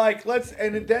 So, like,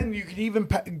 and then you could even,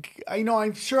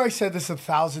 I'm sure I said this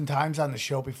 1,000 times on the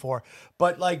show before,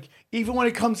 but like, even when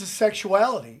it comes to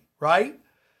sexuality, right?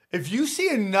 If you see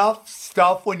enough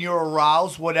stuff when you're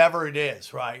aroused, whatever it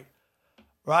is, right?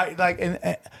 Right,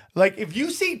 like if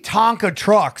you see Tonka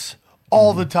trucks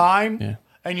all the time,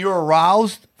 and you're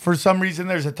aroused for some reason,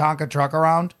 there's a Tonka truck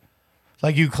around.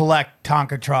 Like you collect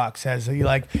Tonka trucks as you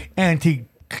like antique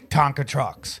Tonka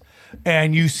trucks,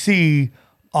 and you see.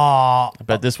 I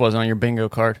bet this wasn't on your bingo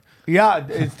card. Yeah,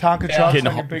 it's Tonka trucks.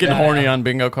 Getting horny on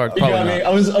bingo cards. Probably not. I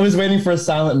was waiting for a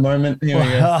silent moment. Here we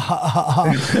go.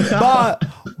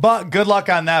 But good luck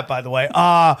on that, by the way.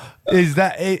 Is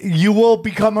that you will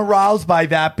become aroused by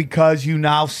that because you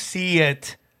now see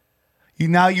it.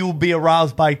 You will be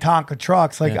aroused by Tonka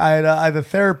trucks. Like I had a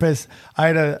therapist. I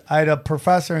had a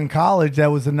professor in college that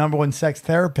was the #1 sex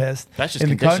therapist in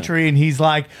the country, and he's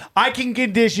like, I can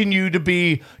condition you to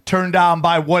be turned on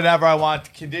by whatever I want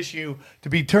to condition you to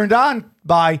be turned on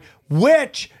by,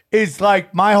 which is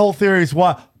like my whole theory is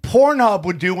what Pornhub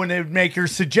would do when it would make your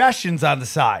suggestions on the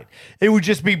side. It would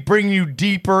just be bringing you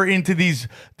deeper into these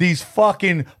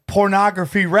fucking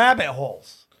pornography rabbit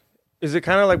holes. Is it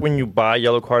kind of like when you buy a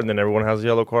yellow car and then everyone has a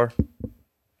yellow car?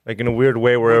 Like in a weird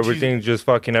way where everything just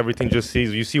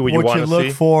sees. You see what you want to see. What you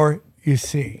look for, you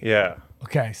see. Yeah.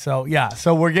 Okay, so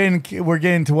we're getting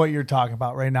to what you're talking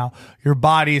about right now. Your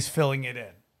body is filling it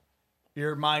in.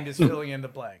 Your mind is filling in the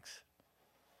blanks.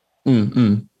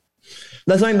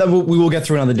 That's something that we will get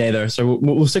through another day, though. So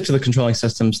we'll stick to the controlling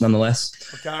systems nonetheless.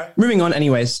 Okay. Moving on,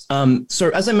 anyways. So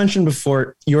as I mentioned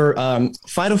before, your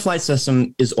fight or flight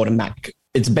system is automatic.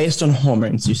 It's based on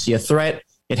hormones. You see a threat,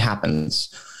 it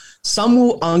happens. Some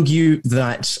will argue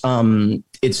that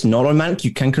it's not automatic.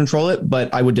 You can control it,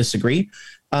 but I would disagree.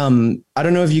 I don't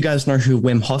know if you guys know who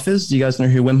Wim Hof is. Do you guys know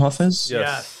who Wim Hof is?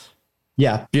 Yes.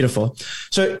 Yeah, beautiful.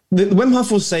 So the Wim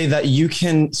Hof will say that you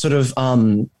can sort of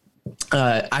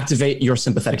activate your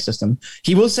sympathetic system.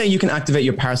 He will say you can activate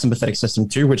your parasympathetic system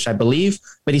too, which I believe,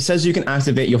 but he says you can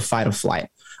activate your fight or flight.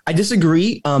 I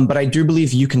disagree, but I do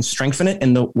believe you can strengthen it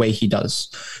in the way he does.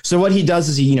 So what he does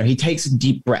is he takes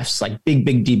deep breaths, like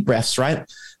big deep breaths,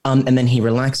 right? And then he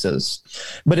relaxes.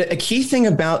 But a key thing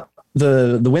about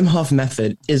the Wim Hof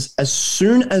method is as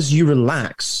soon as you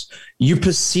relax, you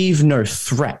perceive no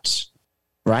threat,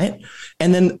 right?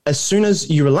 And then as soon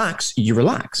as you relax, you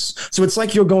relax. So it's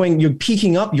like you're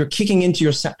peaking up, you're kicking into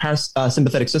your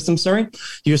sympathetic system,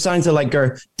 You're starting to like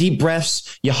go deep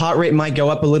breaths, your heart rate might go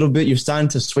up a little bit, you're starting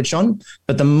to switch on.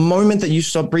 But the moment that you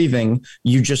stop breathing,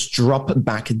 you just drop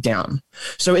back down.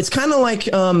 So it's kind of like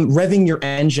revving your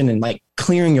engine and like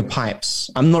clearing your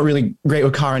pipes. I'm not really great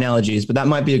with car analogies, but that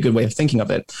might be a good way of thinking of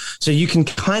it. So you can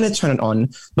kind of turn it on,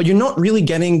 but you're not really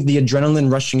getting the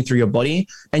adrenaline rushing through your body,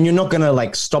 and you're not going to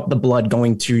like stop the blood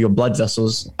going to your blood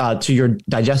vessels, to your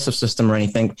digestive system or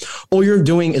anything. All you're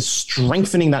doing is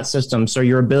strengthening that system. So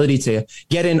your ability to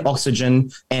get in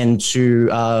oxygen and to,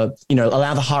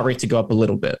 allow the heart rate to go up a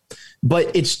little bit.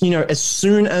 But it's, as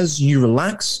soon as you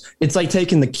relax, it's like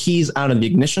taking the keys out of the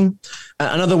ignition.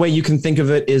 Another way you can think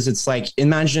of it is it's like,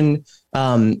 imagine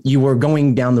you were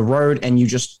going down the road and you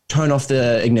just turn off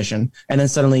the ignition, and then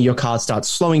suddenly your car starts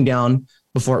slowing down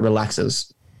before it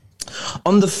relaxes.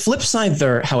 On the flip side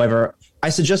there, however, I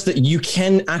suggest that you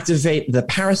can activate the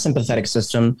parasympathetic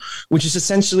system, which is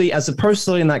essentially, as opposed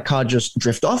to letting that car just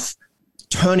drift off,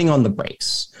 turning on the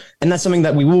brakes. And that's something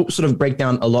that we will sort of break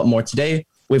down a lot more today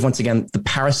with, once again, the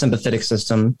parasympathetic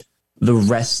system, the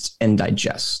rest and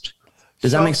digest.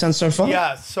 Does that make sense so far?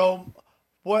 Yeah. So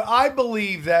what I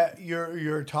believe that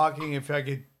you're talking, if I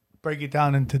could break it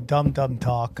down into dumb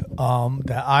talk,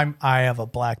 that I have a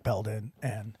black belt in,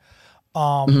 and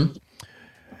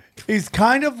is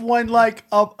kind of when like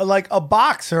a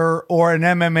boxer or an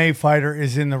MMA fighter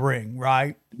is in the ring,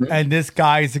 right? Mm-hmm. And this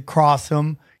guy is across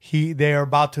him. They are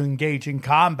about to engage in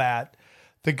combat.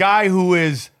 The guy who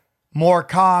is more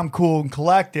calm, cool, and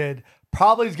collected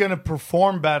probably is going to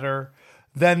perform better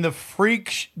than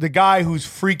the guy who's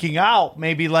freaking out,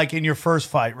 maybe like in your first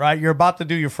fight, right? You're about to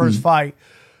do your first fight.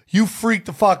 You freak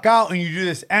the fuck out and you do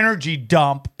this energy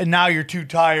dump, and now you're too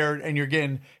tired and you're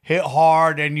getting hit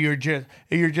hard and you're just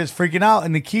freaking out.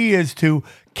 And the key is to,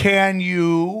 can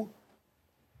you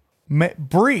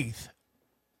breathe?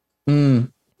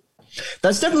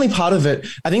 That's definitely part of it.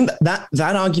 I think that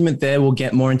argument there will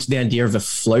get more into the idea of a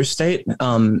flow state.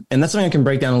 And that's something I can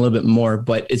break down a little bit more,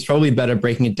 but it's probably better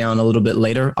breaking it down a little bit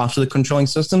later after the controlling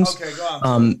systems. Okay, go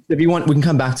on. If you want, we can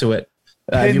come back to it.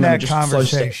 In that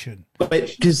conversation. But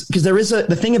because there is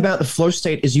the thing about the flow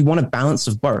state is you want a balance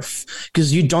of both,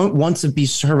 because you don't want to be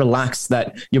so relaxed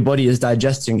that your body is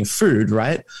digesting your food,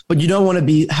 right? But you don't want to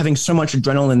be having so much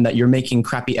adrenaline that you're making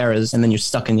crappy errors and then you're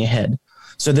stuck in your head.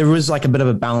 So there is like a bit of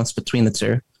a balance between the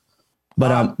two,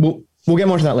 but we'll get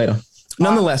more to that later.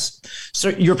 Nonetheless, so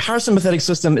your parasympathetic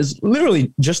system is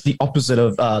literally just the opposite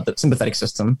of the sympathetic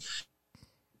system.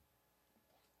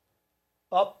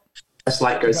 As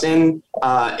light goes in,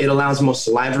 it allows more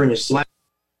saliva in your saliva.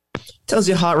 Tells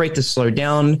your heart rate to slow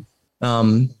down.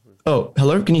 Oh,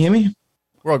 hello, can you hear me?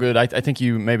 We're all good. I think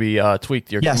you maybe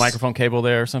tweaked your microphone cable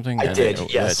there or something. I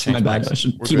did, yes. My bad. I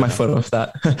should keep my foot off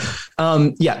that.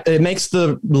 It makes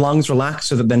the lungs relax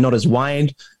so that they're not as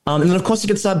wide. And then, of course, it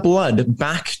gets that blood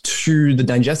back to the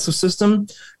digestive system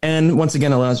and, once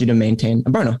again, allows you to maintain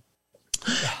a burner.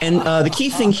 And the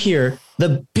key thing here,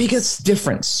 the biggest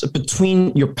difference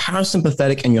between your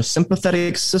parasympathetic and your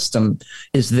sympathetic system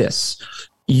is this.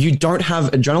 You don't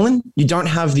have adrenaline. You don't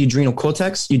have the adrenal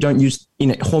cortex. You don't use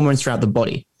hormones throughout the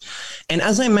body. And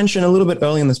as I mentioned a little bit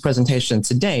earlier in this presentation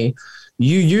today,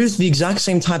 you use the exact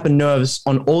same type of nerves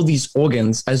on all these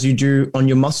organs as you do on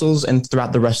your muscles and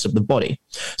throughout the rest of the body.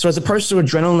 So as opposed to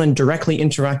adrenaline directly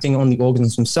interacting on the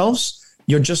organs themselves,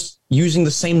 you're just using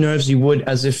the same nerves you would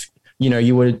as if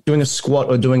you were doing a squat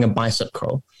or doing a bicep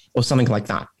curl or something like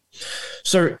that.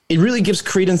 So it really gives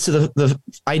credence to the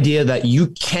idea that you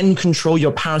can control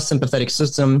your parasympathetic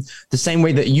system the same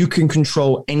way that you can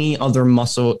control any other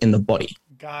muscle in the body.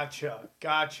 Gotcha.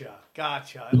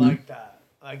 I like that.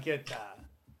 I get that.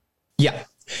 Yeah.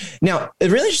 Now, a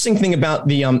really interesting thing about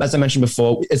the, as I mentioned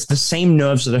before, it's the same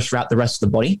nerves that are throughout the rest of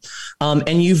the body.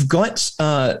 And you've got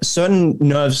certain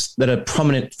nerves that are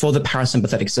prominent for the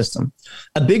parasympathetic system.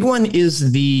 A big one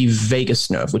is the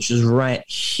vagus nerve, which is right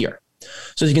here.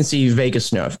 So as you can see,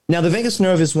 vagus nerve. Now, the vagus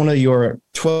nerve is one of your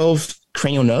 12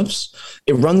 cranial nerves.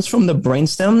 It runs from the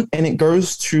brainstem and it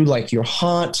goes to like your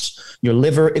heart, your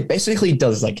liver. It basically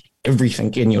does like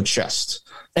everything in your chest.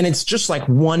 And it's just like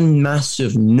one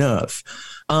massive nerve.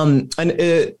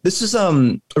 This is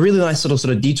a really nice little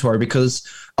sort of detour, because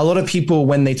a lot of people,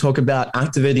 when they talk about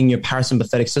activating your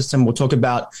parasympathetic system, will talk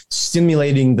about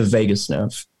stimulating the vagus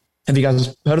nerve. Have you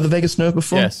guys heard of the vagus nerve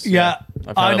before? Yes. Yeah.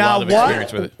 I've had a lot of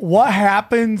experience with it. What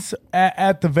happens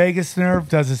at the vagus nerve?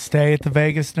 Does it stay at the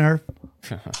vagus nerve?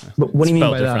 But what do you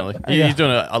mean by differently. that? He's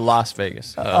doing a Las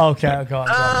Vegas. Okay, go on.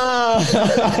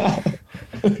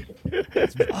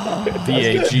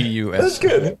 VAGUS. That's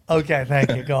good. Okay,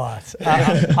 thank you. Go on.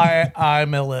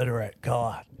 I'm illiterate. Go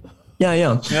on. Yeah.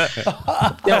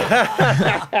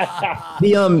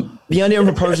 The idea of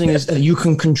proposing is that you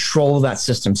can control that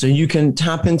system, so you can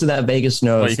tap into that vagus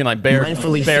nerve. Well, you can like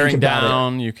bearing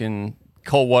down. You can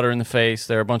cold water in the face.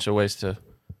 There are a bunch of ways to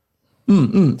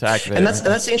activate and that's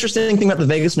the interesting thing about the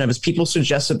vagus nerve is people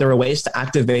suggest that there are ways to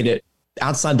activate it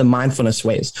outside the mindfulness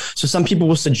ways. So some people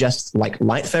will suggest like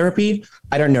light therapy.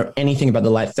 I don't know anything about the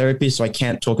light therapy, so I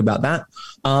can't talk about that.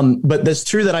 But there's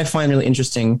two that I find really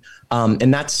interesting.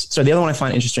 And so the other one I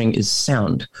find interesting is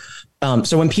sound.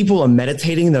 So when people are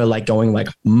meditating, they're like going like,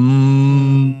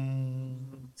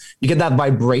 you get that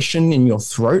vibration in your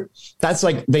throat. That's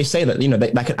like, they say that,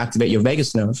 that could activate your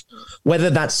vagus nerve.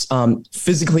 Whether that's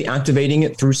physically activating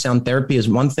it through sound therapy is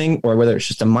one thing, or whether it's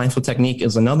just a mindful technique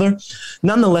is another.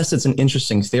 Nonetheless, it's an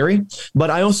interesting theory,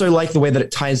 but I also like the way that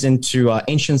it ties into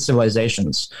ancient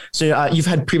civilizations. So you've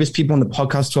had previous people on the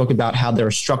podcast talk about how there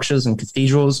are structures and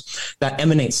cathedrals that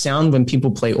emanate sound when people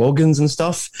play organs and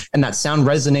stuff, and that sound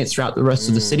resonates throughout the rest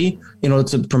of the city in order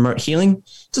to promote healing.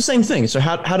 It's the same thing. So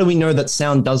how do we know that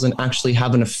sound doesn't actually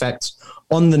have an effect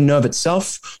on the nerve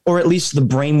itself, or at least the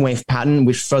brainwave pattern,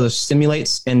 which further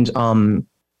stimulates and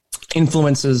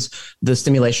influences the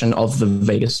stimulation of the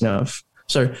vagus nerve?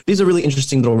 So these are really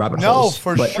interesting little rabbit holes.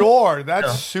 No, for sure.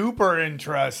 That's super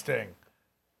interesting.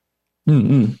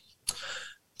 Mm-hmm.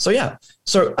 So yeah.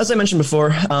 So as I mentioned before,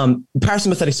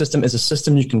 parasympathetic system is a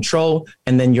system you control,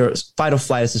 and then your fight or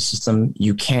flight is a system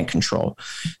you can't control.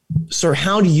 So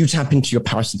how do you tap into your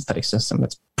parasympathetic system?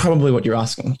 That's probably what you're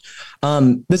asking.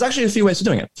 There's actually a few ways of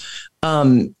doing it,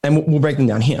 and we'll break them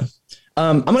down here.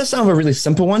 I'm going to start with a really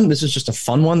simple one. This is just a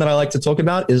fun one that I like to talk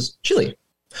about is chili.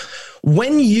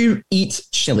 When you eat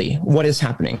chili, what is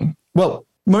happening? Well,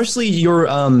 mostly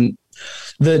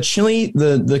the chili,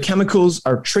 the chemicals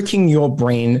are tricking your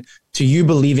brain to you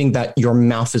believing that your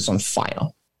mouth is on fire,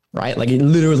 right? Like it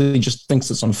literally just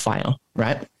thinks it's on fire,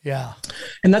 right? Yeah.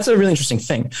 And that's a really interesting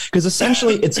thing because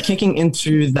essentially it's kicking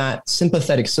into that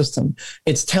sympathetic system.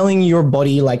 It's telling your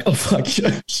body like, oh, fuck,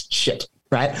 shit,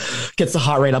 right? Gets the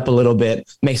heart rate up a little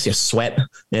bit, makes you sweat,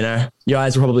 your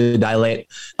eyes will probably dilate.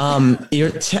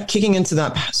 You're kicking into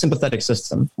that sympathetic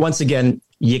system. Once again,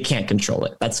 you can't control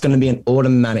it. That's going to be an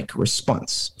automatic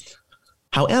response.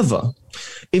 However,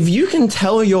 if you can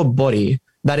tell your body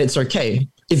that it's okay,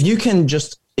 if you can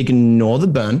just ignore the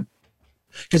burn,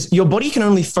 because your body can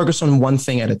only focus on one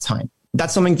thing at a time.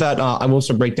 That's something that I will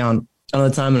also break down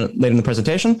another time later in the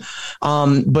presentation.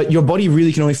 But your body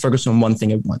really can only focus on one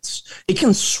thing at once. It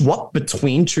can swap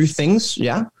between two things.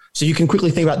 Yeah. So you can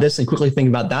quickly think about this and quickly think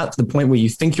about that to the point where you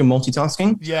think you're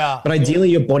multitasking. Yeah. But ideally,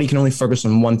 your body can only focus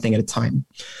on one thing at a time.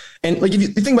 And like if you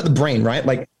think about the brain, right?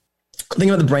 Like think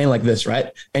about the brain like this,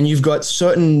 right? And you've got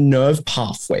certain nerve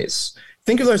pathways.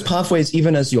 Think of those pathways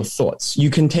even as your thoughts. You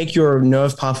can take your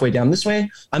nerve pathway down this way.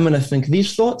 I'm going to think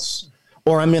these thoughts,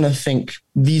 or I'm going to think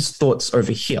these thoughts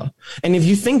over here. And if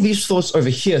you think these thoughts over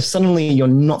here, suddenly you're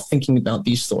not thinking about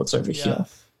these thoughts over here.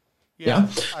 Yeah,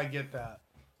 I get that.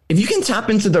 If you can tap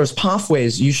into those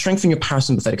pathways, you strengthen your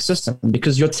parasympathetic system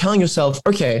because you're telling yourself,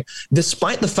 okay,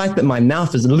 despite the fact that my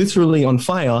mouth is literally on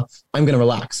fire, I'm going to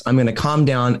relax. I'm going to calm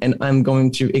down and I'm going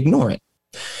to ignore it.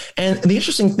 And the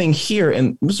interesting thing here,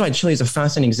 and this is why chili is a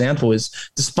fascinating example, is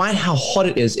despite how hot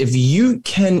it is, if you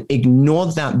can ignore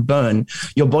that burn,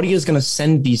 your body is going to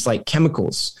send these like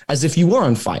chemicals as if you were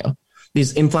on fire.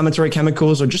 These inflammatory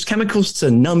chemicals or just chemicals to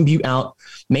numb you out,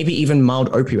 maybe even mild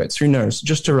opioids, who knows,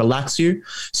 just to relax you.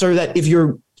 So that if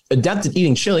you're adept at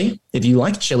eating chili, if you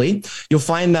like chili, you'll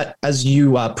find that as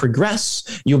you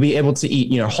progress, you'll be able to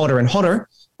eat, hotter and hotter,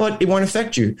 but it won't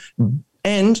affect you.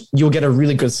 And you'll get a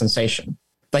really good sensation.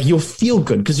 Like you'll feel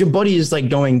good because your body is like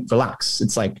going, relax.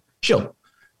 It's like chill.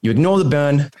 You ignore the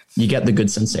burn, you get the good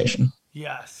sensation.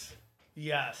 Yes.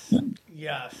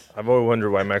 I've always wondered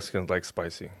why Mexicans like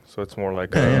spicy. So it's more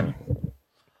like...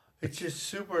 It's just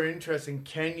super interesting.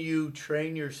 Can you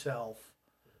train yourself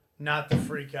not to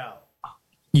freak out?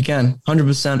 You can,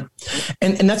 100%.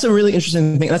 And that's a really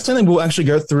interesting thing. That's something we'll actually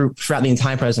go through throughout the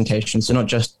entire presentation. So not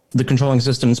just the controlling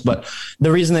systems, but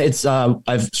the reason that it's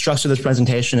I've structured this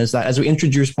presentation is that as we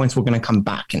introduce points, we're going to come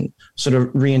back and sort of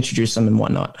reintroduce them and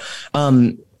whatnot.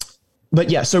 But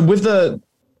yeah, so with the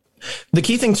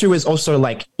key thing too is also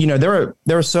like, there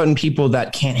are certain people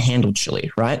that can't handle chili,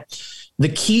 right? The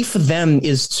key for them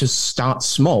is to start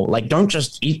small. Like, don't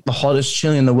just eat the hottest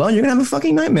chili in the world. You're going to have a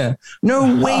fucking nightmare.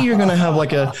 No way you're going to have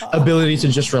like a ability to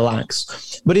just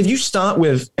relax. But if you start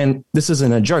with, and this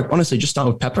isn't a joke, honestly, just start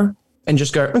with pepper and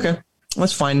just go, okay,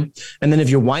 that's fine. And then if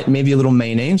you're white, maybe a little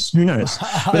mayonnaise, who knows?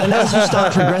 But then as you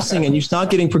start progressing and you start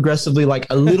getting progressively like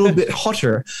a little bit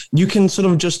hotter, you can sort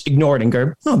of just ignore it and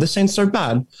go, oh, this ain't so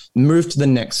bad. Move to the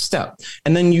next step.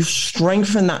 And then you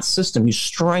strengthen that system, you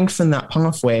strengthen that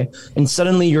pathway, and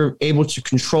suddenly you're able to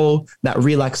control that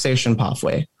relaxation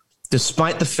pathway.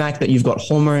 despite the fact that you've got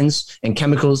hormones and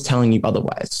chemicals telling you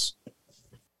otherwise.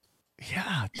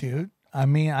 Yeah, dude. I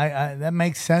mean, I that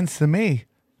makes sense to me.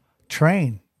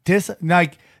 Train.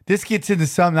 This gets into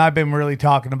something I've been really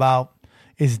talking about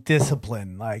is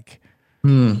discipline. Like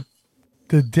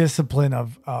the discipline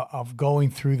of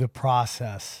going through the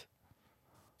process,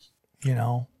 you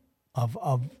know,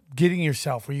 of getting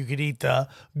yourself where you could eat the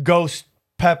ghost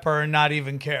pepper and not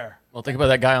even care. Well, think about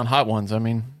that guy on Hot Ones. I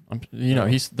mean,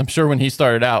 I'm sure when he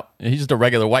started out, he's just a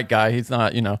regular white guy. He's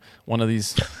not, one of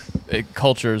these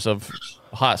cultures of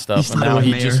hot stuff. And now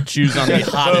he just chews on the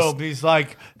hottest. He's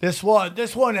like, this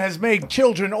one has made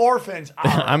children orphans.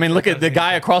 I mean, look at the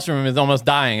guy across from him is almost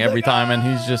dying every time, and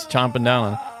he's just chomping down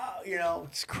on it.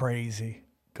 It's crazy.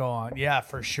 Go on. Yeah,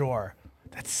 for sure.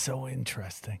 That's so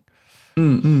interesting.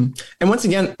 And once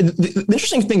again, the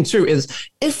interesting thing too is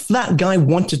if that guy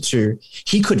wanted to,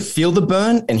 he could feel the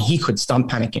burn and he could start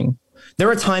panicking. There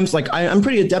are times like I'm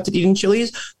pretty adept at eating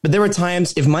chilies, but there are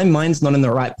times if my mind's not in the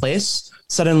right place,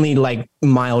 suddenly like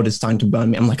mild is starting to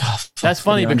burn me. I'm like, oh, fuck. That's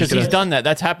funny because he's done that.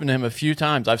 That's happened to him a few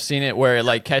times. I've seen it where it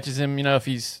like catches him, if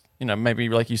he's, maybe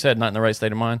like you said, not in the right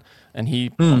state of mind, and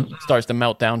he starts to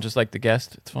melt down just like the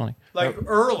guest. It's funny. Like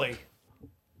early.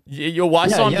 I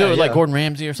saw him do it like Gordon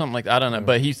Ramsay or something like that. I don't know,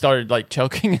 but he started like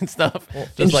choking and stuff.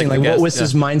 Just like what was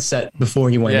his mindset before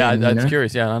he went in? Yeah, that's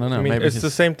curious. Yeah, I don't know. I mean, maybe it's the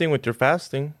same thing with your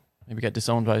fasting. Maybe got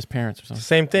disowned by his parents or something.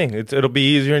 Same thing. It'll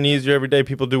be easier and easier every day.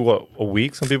 People do a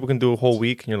week. Some people can do a whole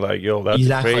week, and you're like, yo, that's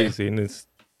crazy.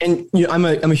 And I'm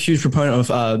a huge proponent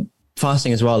of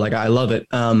fasting as well. Like I love it.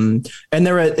 And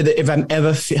if I'm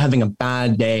ever having a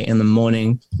bad day in the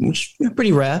morning, which is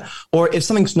pretty rare, or if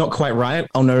something's not quite right,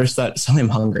 I'll notice that suddenly I'm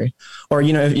hungry, or it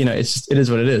is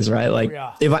what it is, right? Like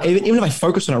even if I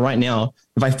focus on it right now,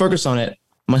 if I focus on it,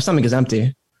 my stomach is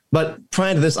empty. But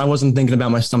prior to this, I wasn't thinking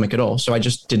about my stomach at all, so I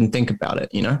just didn't think about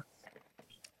it.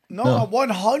 No,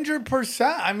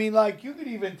 100%. I mean, like you could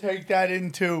even take that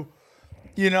into,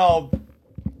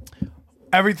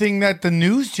 everything that the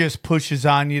news just pushes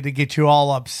on you to get you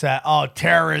all upset. Oh,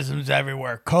 terrorism's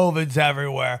everywhere. COVID's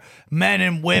everywhere. Men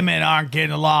and women aren't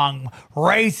getting along.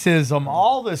 Racism,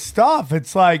 all this stuff.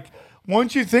 It's like,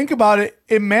 once you think about it,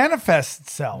 it manifests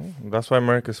itself. That's why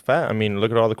America's fat. I mean,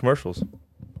 look at all the commercials.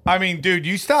 I mean, dude,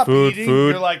 you stop eating,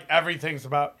 you're like, everything's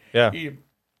about eating.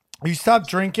 You stop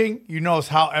drinking, you notice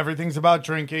how everything's about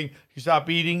drinking. You stop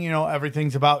eating,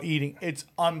 everything's about eating. It's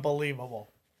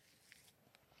unbelievable.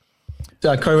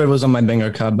 COVID was on my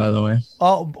bingo card, by the way.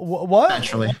 Oh, what?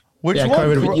 Naturally. Which one?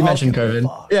 COVID. You mentioned COVID.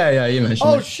 Fuck. Yeah, you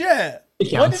mentioned it. Oh, shit.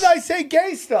 When did I say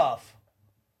gay stuff?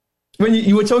 When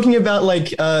you were talking about, like,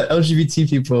 LGBT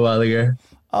people a while ago.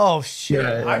 Oh, shit.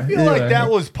 Yeah, I feel like that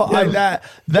was Johnny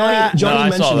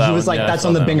mentioned, he was like, that's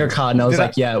on the bingo card. And I was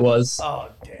like, yeah, it was. Oh,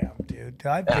 damn, dude. Did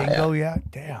I bingo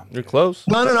yet? Damn. You're close.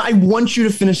 No. I want you to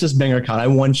finish this bingo card. I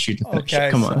want you to finish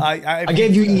it. Come on. I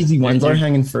gave you easy ones. They're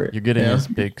hanging fruit. You're getting this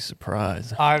big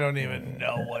surprise. I don't even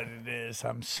know what it is.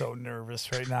 I'm so nervous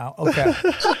right now. Okay.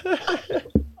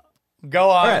 Go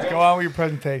on. Right. Go on with your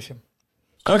presentation.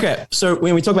 Okay. So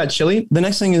when we talk about chili, the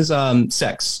next thing is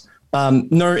sex.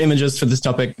 No images for this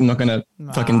topic. I'm not going to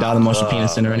fucking dial the marshal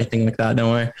penis in or anything like that.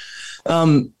 Don't worry.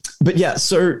 But yeah,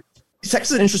 so sex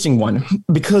is an interesting one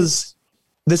because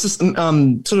this is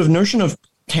sort of notion of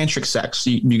tantric sex.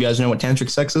 You guys know what tantric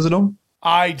sex is at all?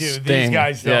 I do. Sting. These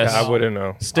guys don't. Yes, I wouldn't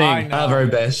know. Sting. Very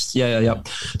best. Yeah.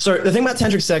 So the thing about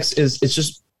tantric sex is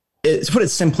to put it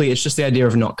simply, it's just the idea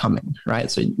of not coming, right?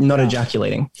 So not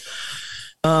ejaculating.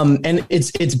 And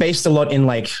it's based a lot in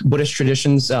like Buddhist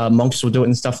traditions. Monks will do it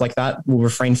and stuff like that. Will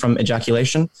refrain from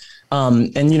ejaculation.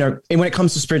 And when it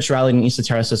comes to spirituality and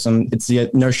esotericism, it's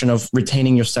the notion of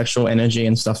retaining your sexual energy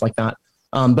and stuff like that.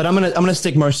 But I'm gonna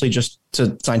stick mostly just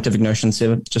to scientific notions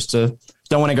here.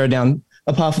 Don't want to go down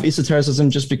a path of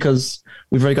esotericism just because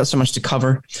we've already got so much to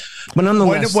cover. But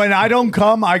nonetheless, when I don't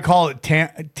come, I call it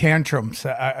tantrums.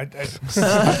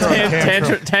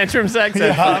 Tantrum sex.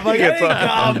 Yeah, I'm like, I didn't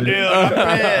come, dude.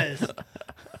 I'm pissed.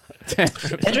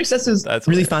 Tantric sex is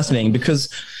really fascinating because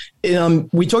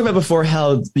we talked about before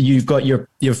how you've got your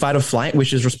fight or flight,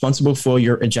 which is responsible for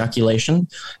your ejaculation,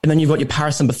 and then you've got your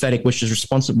parasympathetic, which is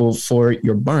responsible for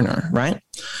your boner, right?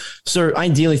 So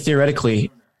ideally, theoretically,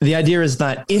 the idea is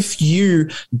that if you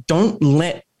don't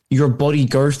let your body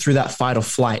go through that fight or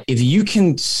flight, if you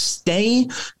can stay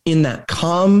in that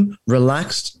calm,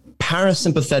 relaxed,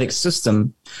 parasympathetic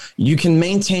system, you can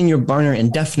maintain your boner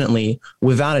indefinitely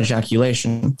without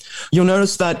ejaculation. You'll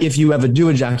notice that if you ever do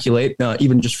ejaculate,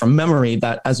 even just from memory,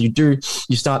 that as you do,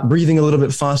 you start breathing a little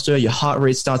bit faster, your heart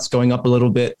rate starts going up a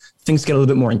little bit, things get a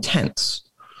little bit more intense.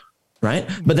 right?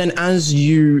 But then as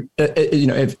you,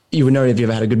 if you would know if you've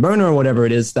ever had a good boner or whatever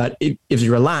it is, that if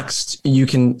you're relaxed, you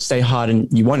can stay hard and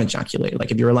you won't ejaculate.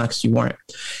 Like if you're relaxed, you won't.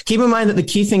 Keep in mind that the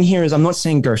key thing here is I'm not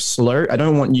saying go slow. I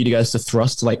don't want you guys to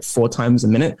thrust like 4 times a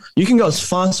minute. You can go as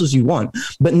fast as you want,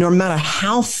 but no matter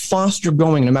how fast you're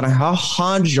going, no matter how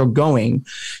hard you're going,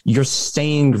 you're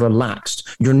staying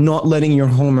relaxed. You're not letting your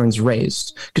hormones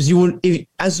raise, because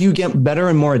as you get better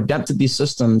and more adept at these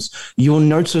systems, you will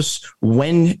notice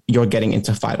when you're getting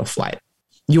into fight or flight.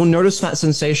 You'll notice that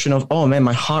sensation of, oh man,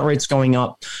 my heart rate's going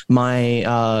up,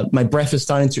 my breath is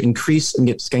starting to increase and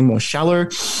it's getting more shallow.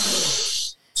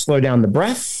 Slow down the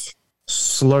breath,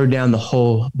 slow down the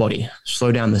whole body,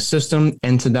 slow down the system,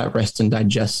 enter that rest and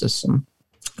digest system.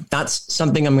 That's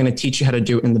something I'm going to teach you how to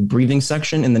do in the breathing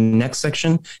section, in the next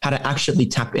section, how to actually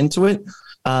tap into it.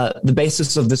 The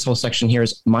basis of this whole section here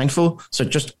is mindful. So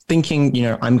just thinking,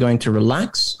 I'm going to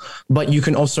relax, but you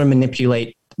can also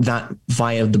manipulate that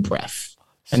via the breath.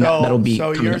 And that'll be.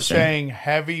 So you're saying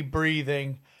heavy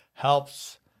breathing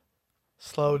helps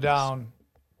slow down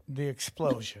the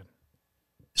explosion.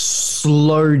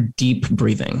 Slow, deep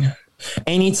breathing.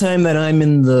 Anytime that I'm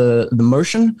in the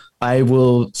motion, I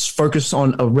will focus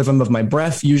on a rhythm of my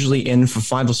breath, usually in for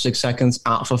 5 or 6 seconds,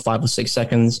 out for 5 or 6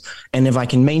 seconds. And if I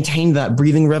can maintain that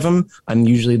breathing rhythm, I'm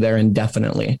usually there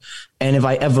indefinitely. And if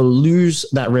I ever lose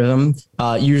that rhythm,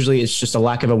 usually it's just a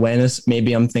lack of awareness.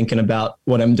 Maybe I'm thinking about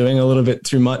what I'm doing a little bit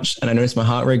too much and I notice my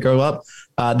heart rate go up.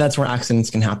 That's where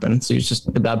accidents can happen. So it's just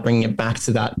about bringing it back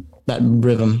to that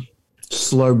rhythm.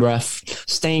 Slow breath,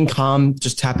 staying calm,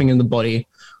 just tapping in the body,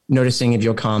 noticing if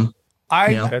you're calm.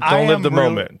 Don't live the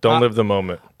moment. Don't live the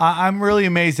moment. I'm really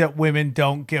amazed that women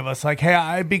don't give us like,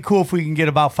 hey, it'd be cool if we can get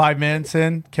about 5 minutes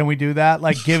in. Can we do that?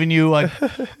 Like giving you like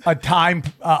a time,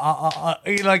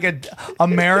 like a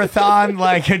marathon,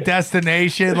 like a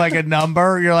destination, like a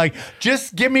number. You're like,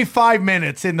 just give me 5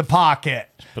 minutes in the pocket.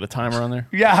 Put a timer on there.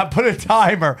 Yeah, put a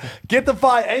timer. Get the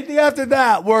 5. Anything after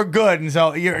that, we're good. And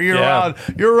so you're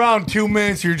around 2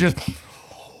 minutes. You're just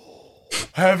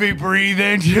heavy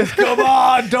breathing. Just come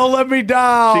on, don't let me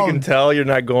down. She can tell you're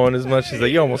not going as much. She's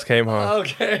like, you almost came home.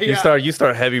 Okay. You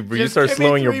start heavy breathing. You start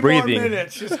slowing your breathing.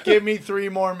 Just give me 3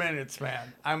 more minutes,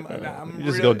 man. I'm you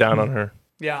just go down on her.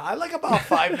 Yeah, I like about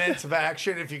 5 minutes of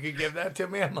action. If you could give that to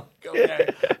me, I'm like,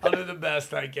 okay, I'll do the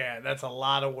best I can. That's a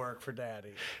lot of work for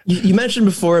daddy. You mentioned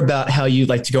before about how you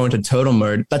like to go into total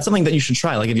mode. That's something that you should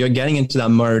try. Like if you're getting into that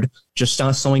mode, just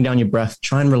start slowing down your breath,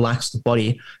 try and relax the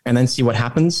body, and then see what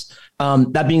happens.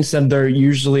 That being said, though,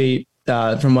 usually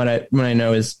from what I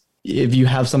know is if you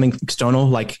have something external,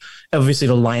 like obviously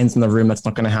the lion's in the room, that's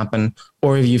not going to happen.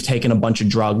 Or if you've taken a bunch of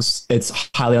drugs, it's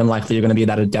highly unlikely you're going to be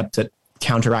that adept at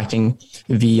counteracting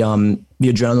the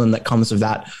adrenaline that comes with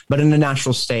that. But in a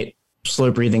natural state,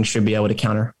 slow breathing should be able to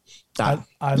counter that.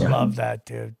 I love that,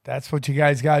 dude. That's what you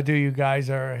guys got to do. You guys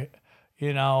are,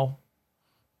 real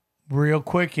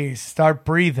quickies. Start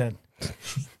breathing.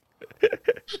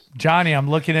 Johnny, I'm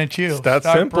looking at you. It's that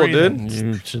simple, breathing. Dude.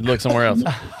 You should look somewhere else. It's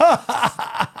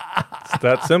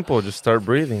that simple. Just start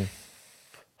breathing.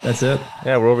 That's it.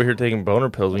 Yeah, we're over here taking boner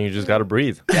pills when you just got to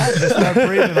breathe. Yeah, just start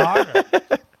breathing harder.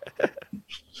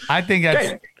 I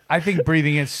think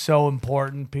breathing is so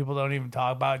important. People don't even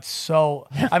talk about it. So,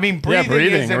 breathing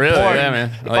is really, important. Yeah,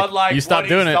 man. But like you stop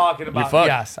doing it, you fuck.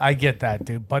 Yes, I get that,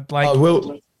 dude. But like,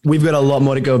 we've got a lot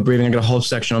more to go breathing. I got a whole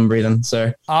section on breathing.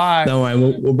 So, all right, don't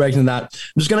worry, we'll break into that.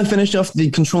 I'm just gonna finish off the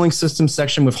controlling system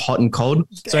section with hot and cold.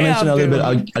 So I mentioned a little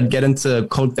bit. I'd get into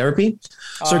cold therapy.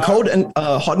 So cold and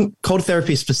cold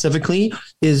therapy specifically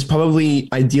is probably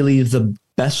ideally the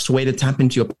best way to tap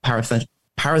into your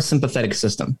parasympathetic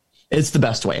system. It's the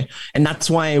best way. And that's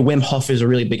why Wim Hof is a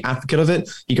really big advocate of it.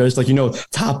 He goes like,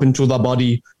 tap into the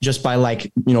body just by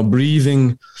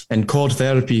breathing and cold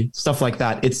therapy, stuff like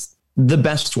that. It's the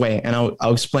best way. And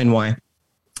I'll explain why.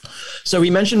 So we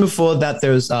mentioned before that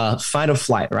there's fight or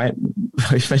flight, right?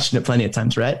 We've mentioned it plenty of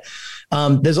times, right?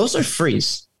 There's also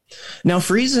freeze. Now,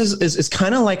 freeze is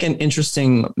kind of like an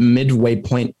interesting midway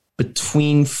point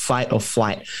between fight or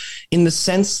flight in the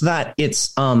sense that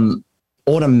it's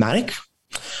automatic.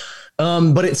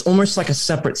 But it's almost like a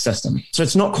separate system. So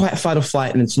it's not quite fight or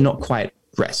flight and it's not quite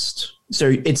rest.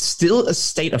 So it's still a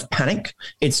state of panic.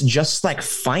 It's just like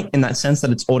fight in that sense that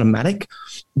it's automatic,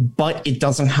 but it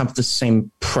doesn't have the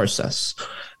same process.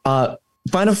 Fight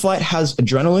or flight has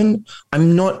adrenaline.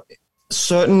 I'm not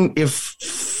certain if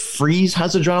freeze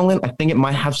has adrenaline. I think it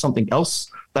might have something else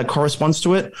that corresponds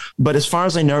to it. But as far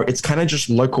as I know, it's kind of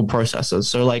just local processes.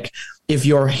 So like if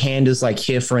your hand is like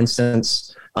here, for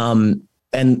instance,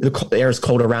 and the air is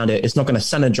cold around it, it's not going to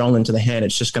send adrenaline to the hand.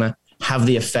 It's just going to have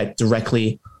the effect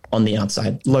directly on the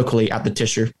outside, locally at the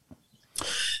tissue.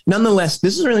 Nonetheless,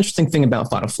 this is a really interesting thing about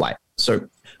fight or flight. So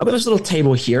I've got this little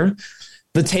table here.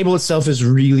 The table itself is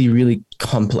really, really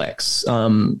complex.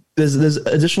 There's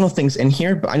additional things in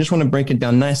here, but I just want to break it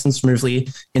down nice and smoothly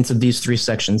into these 3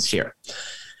 sections here.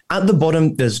 At the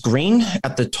bottom, there's green.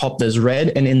 At the top, there's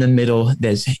red. And in the middle,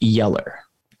 there's yellow.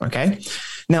 Okay.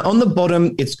 Now, on the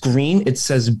bottom, it's green. It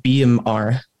says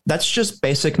BMR. That's just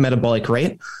basic metabolic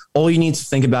rate. All you need to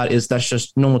think about is that's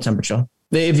just normal temperature.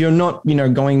 If you're not,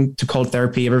 going to cold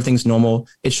therapy, everything's normal.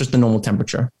 It's just the normal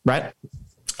temperature, right?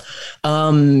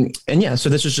 So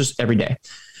this is just every day.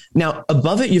 Now,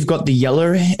 above it, you've got the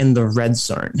yellow and the red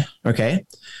zone, okay?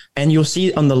 And you'll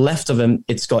see on the left of them,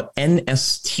 it's got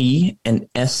NST and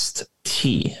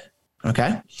ST,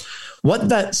 okay? What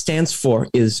that stands for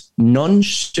is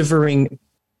non-shivering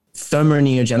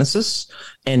thermoneogenesis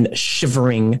and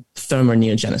shivering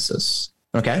thermoneogenesis,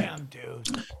 okay? Damn,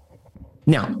 dude.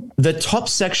 Now, the top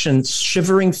section,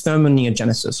 shivering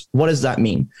thermoneogenesis, what does that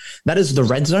mean? That is the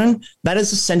red zone. That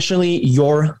is essentially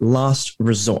your last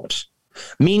resort,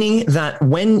 meaning that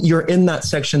when you're in that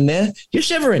section there, you're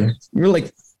shivering. You're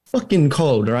like fucking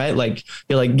cold, right? Like,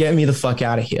 you're like, get me the fuck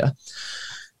out of here.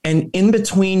 And in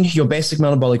between your basic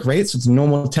metabolic rates, it's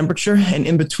normal temperature. And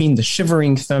in between the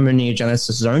shivering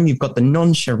thermoneogenesis zone, you've got the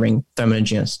non-shivering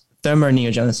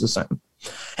thermoneogenesis zone.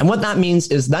 And what that means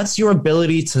is that's your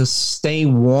ability to stay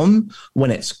warm when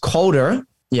it's colder,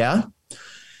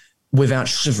 without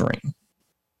shivering.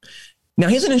 Now,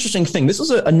 here's an interesting thing. This is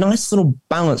a nice little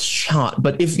balanced chart,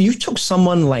 but if you took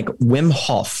someone like Wim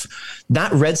Hof,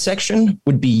 that red section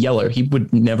would be yellow. He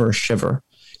would never shiver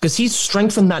because he's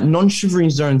strengthened that non-shivering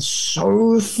zone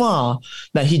so far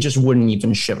that he just wouldn't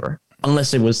even shiver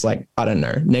unless it was like, I don't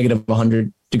know, negative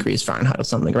 100 degrees Fahrenheit or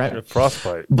something, right?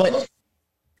 Frostbite. But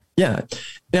yeah.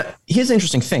 Now, here's the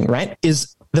interesting thing, right?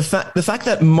 Is the fact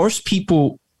that most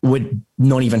people would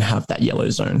not even have that yellow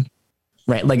zone,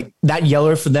 right? Like that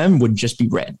yellow for them would just be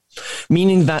red,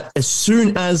 meaning that as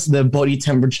soon as the body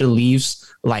temperature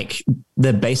leaves like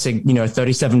the basic,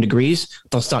 37 degrees,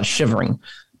 they'll start shivering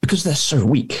because they're so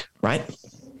weak, right?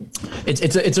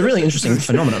 It's a really interesting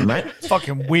phenomenon, right?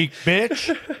 Fucking weak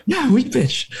bitch. Yeah, weak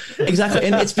bitch. Exactly.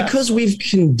 And it's because we've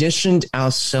conditioned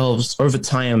ourselves over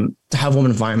time to have warm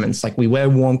environments. Like we wear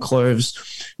warm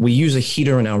clothes, we use a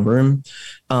heater in our room.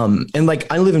 And like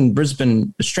I live in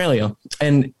Brisbane, Australia,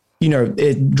 and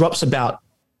it drops about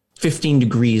 15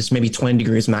 degrees, maybe 20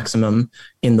 degrees maximum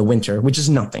in the winter, which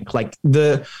is nothing. Like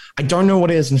I don't know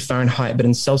what it is in Fahrenheit, but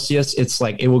in Celsius, it's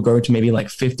like, it will go to maybe like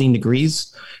 15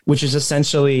 degrees, which is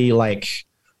essentially like,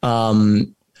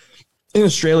 in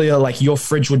Australia, like your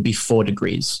fridge would be 4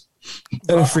 degrees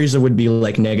and a freezer would be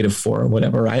like -4 or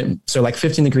whatever. Right. So like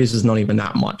 15 degrees is not even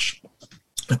that much.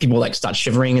 People like start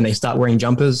shivering and they start wearing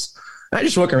jumpers. I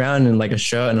just walk around in like a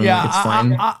shirt and I'm like, it's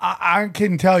fine. I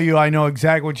can tell you, I know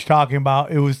exactly what you're talking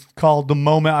about. It was called the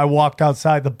moment I walked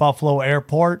outside the Buffalo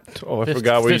airport. Oh, I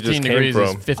forgot where you just came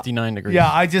from. 59 degrees.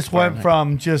 Yeah, I just went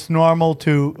from just normal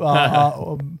to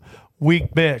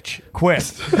weak bitch.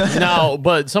 Quit. No,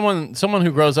 but someone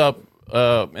who grows up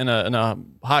in a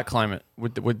hot climate,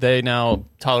 would they now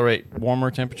tolerate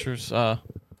warmer temperatures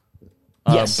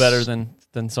yes. better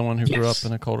than someone who grew up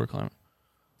in a colder climate?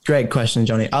 Great question,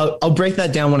 Johnny. I'll break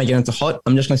that down when I get into hot.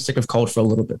 I'm just going to stick with cold for a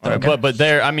little bit. Though, okay? But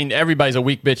there, I mean, everybody's a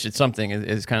weak bitch at something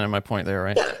is kind of my point there,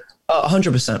 right? Yeah,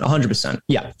 100%.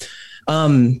 Yeah.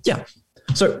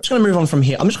 So just going to move on from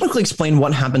here. I'm just going to quickly explain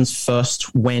what happens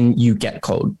first when you get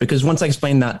cold, because once I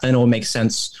explain that, then it will make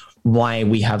sense why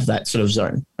we have that sort of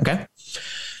zone. Okay.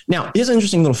 Now, here's an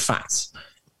interesting little fact.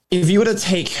 If you were to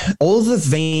take all the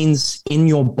veins in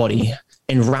your body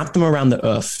and wrap them around the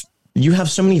earth, you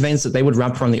have so many veins that they would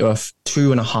wrap around the earth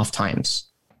 2.5 times,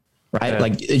 right? Yeah.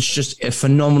 Like it's just a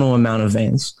phenomenal amount of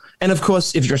veins. And of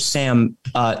course, if you're Sam,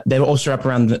 they will also wrap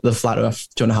around the flat earth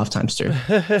 2.5 times too.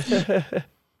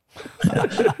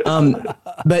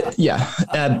 But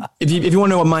yeah, if you want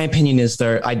to know what my opinion is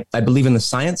there, I believe in the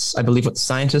science. I believe what the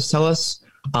scientists tell us.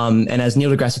 And as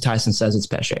Neil deGrasse Tyson says, it's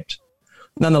pear-shaped.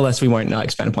 Nonetheless, we won't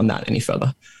expand upon that any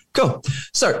further. Cool.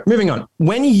 So moving on,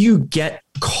 when you get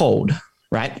cold,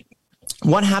 right?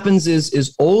 What happens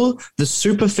is all the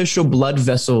superficial blood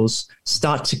vessels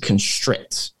start to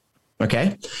constrict,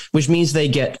 okay? Which means they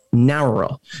get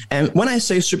narrower. And when I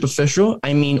say superficial,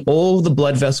 I mean all the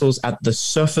blood vessels at the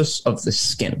surface of the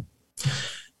skin.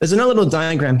 There's another little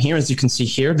diagram here, as you can see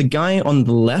here. The guy on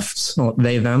the left, or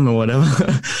they, them, or whatever,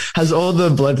 has all the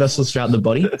blood vessels throughout the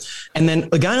body. And then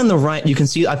the guy on the right, you can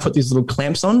see I put these little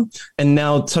clamps on, and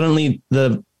now suddenly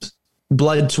the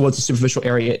blood towards the superficial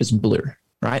area is blue.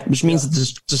 Right? Which means that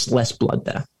there's just less blood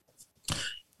there.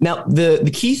 Now, the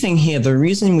key thing here, the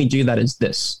reason we do that is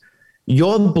this.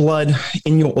 your blood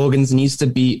in your organs needs to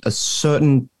be a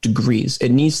certain degrees. It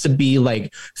needs to be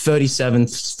like 37,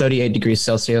 38 degrees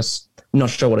Celsius. I'm not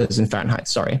sure what it is in Fahrenheit,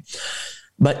 sorry.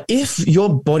 But if your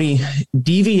body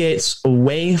deviates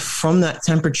away from that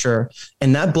temperature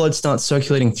and that blood starts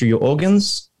circulating through your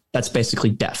organs, that's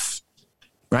basically death,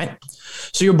 right?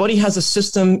 So your body has a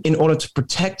system in order to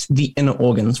protect the inner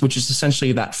organs, which is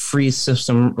essentially that freeze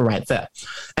system right there.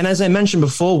 And as I mentioned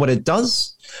before, what it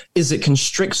does is it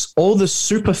constricts all the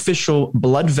superficial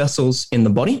blood vessels in the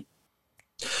body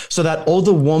so that all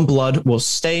the warm blood will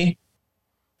stay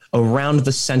around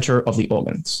the center of the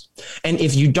organs. And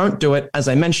if you don't do it, as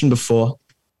I mentioned before,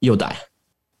 you'll die.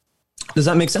 Does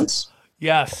that make sense?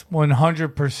 Yes,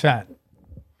 100%.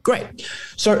 Great.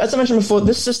 So as I mentioned before,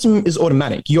 this system is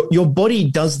automatic. Your body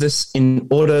does this in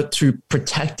order to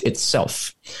protect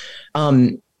itself.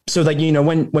 So like, you know,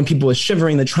 when people are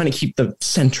shivering, they're trying to keep the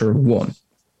center warm.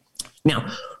 Now,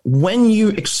 when you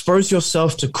expose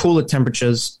yourself to cooler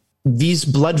temperatures, these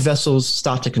blood vessels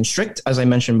start to constrict, as I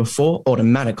mentioned before,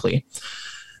 automatically.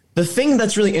 The thing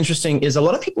that's really interesting is a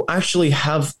lot of people actually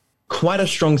have quite a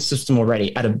strong system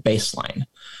already at a baseline.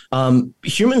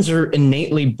 Humans are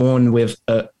innately born with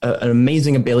an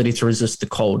amazing ability to resist the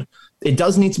cold. It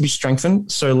does need to be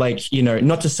strengthened. So like, you know,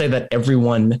 not to say that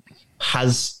everyone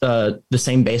has the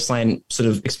same baseline sort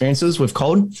of experiences with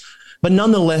cold, but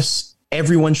nonetheless,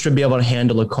 everyone should be able to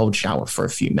handle a cold shower for a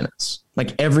few minutes.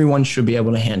 Like everyone should be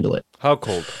able to handle it. How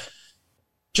cold?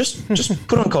 Just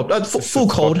put on cold, full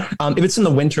cold. If it's in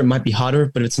the winter, it might be hotter,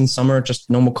 but if it's in summer, just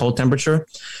normal cold temperature.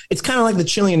 It's kind of like the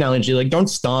chilling analogy. Like don't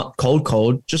start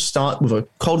cold. Just start with a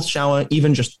cold shower,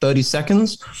 even just 30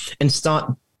 seconds, and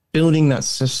start building that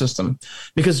system.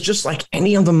 Because just like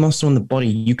any other muscle in the body,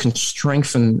 you can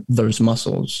strengthen those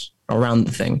muscles around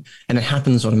the thing, and it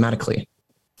happens automatically.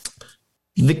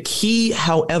 The key,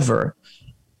 however,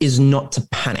 is not to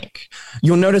panic.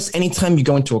 You'll notice anytime you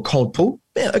go into a cold pool,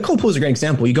 a cold pool is a great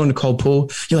example. You go into a cold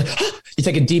pool, you're like, you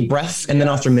take a deep breath, and then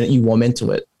after a minute, you warm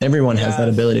into it. Everyone has that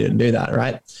ability to do that,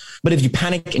 right? But if you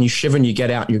panic and you shiver and you get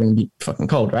out, you're going to be fucking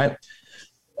cold, right?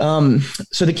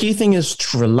 So the key thing is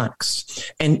to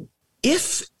relax. And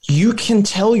if you can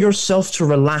tell yourself to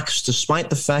relax despite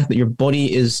the fact that your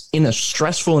body is in a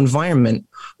stressful environment,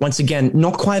 once again,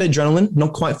 not quite adrenaline,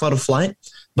 not quite fight or flight,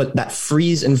 but that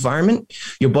freeze environment,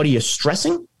 your body is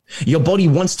stressing, your body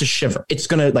wants to shiver. It's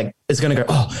going to go,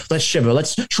 oh, let's shiver.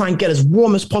 Let's try and get as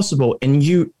warm as possible. And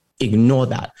you ignore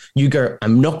that. You go,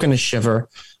 I'm not going to shiver.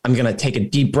 I'm going to take a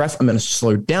deep breath. I'm going to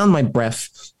slow down my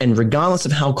breath. And regardless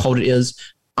of how cold it is,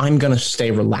 I'm going to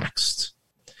stay relaxed.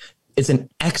 It's an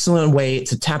excellent way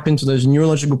to tap into those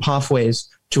neurological pathways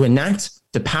to enact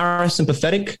the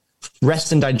parasympathetic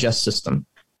rest and digest system.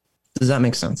 Does that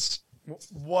make sense?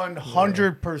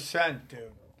 100%,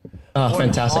 dude. Oh,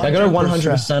 fantastic. 100%. I got a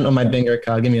 100% on my bingo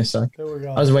card. Give me a sec. There we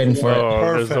go. I was waiting for it.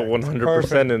 There's a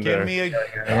 100% in there. Give me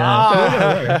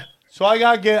So it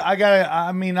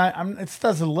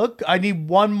doesn't look, I need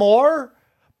one more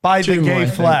by the gay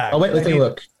flag. Oh, wait, let's take a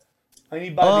look. I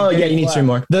need by the gay you need flag. 2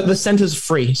 more. The center's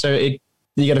free, so you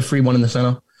get a free one in the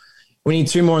center. We need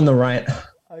 2 more on the right.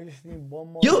 I just need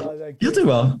one more. You'll do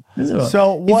well.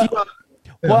 So what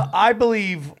I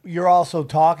believe you're also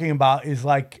talking about is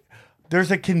like,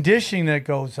 there's a conditioning that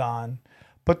goes on,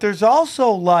 but there's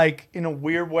also like, in a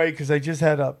weird way, because I just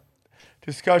had a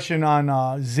discussion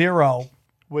on Zero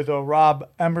with Rob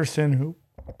Emerson,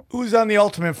 who's on the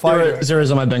Ultimate Fighter.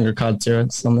 Zero's on my banger card, Zero.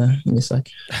 It's on there. Give me a sec.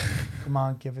 Come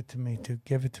on, give it to me, dude.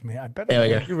 Give it to me. I bet. There we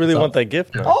go. You really want that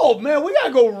gift now? Oh man, we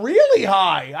gotta go really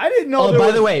high. I didn't know. Oh,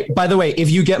 by the way, if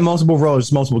you get multiple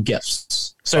rows, multiple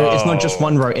gifts. So it's not just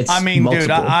one row. It's multiple.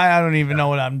 Dude, I don't even know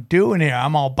what I'm doing here.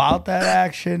 I'm all about that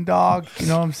action, dog. You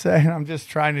know what I'm saying? I'm just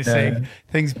trying to say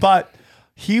things. But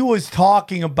he was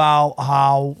talking about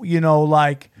how, you know,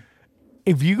 like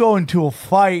if you go into a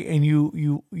fight and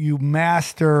you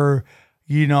master,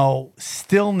 you know,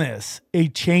 stillness,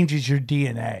 it changes your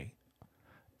DNA.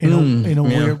 In a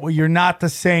weird way. You're not the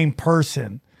same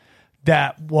person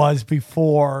that was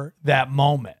before that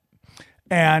moment.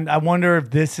 And I wonder if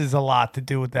this is a lot to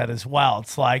do with that as well.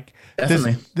 It's like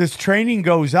this training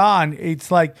goes on.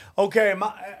 It's like, okay,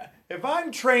 if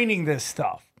I'm training this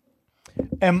stuff,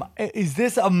 is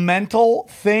this a mental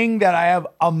thing that I have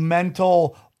a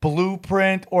mental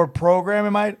blueprint or program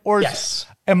in mind? Or yes.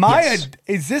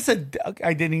 Is this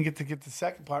I didn't get to get the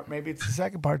second part. Maybe it's the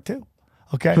second part too.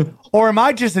 Okay. Or am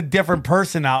I just a different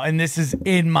person now and this is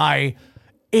in my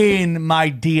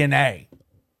DNA?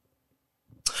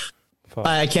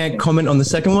 I can't comment on the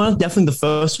second one. Definitely the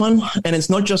first one, and it's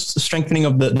not just strengthening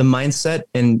of the mindset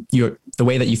and the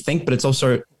way that you think, but it's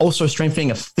also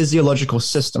strengthening a physiological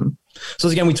system. So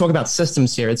again, we talk about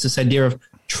systems here. It's this idea of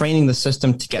training the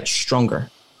system to get stronger,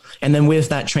 and then with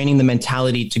that, training the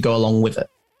mentality to go along with it.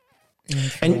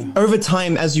 And over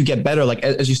time, as you get better, like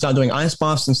as you start doing ice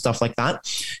baths and stuff like that,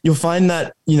 you'll find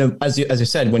that, as I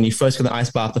said, when you first get the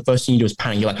ice bath, the first thing you do is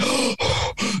panic. You're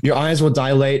like, your eyes will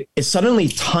dilate. It's suddenly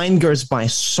time goes by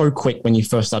so quick when you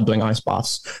first start doing ice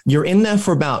baths. You're in there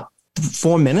for about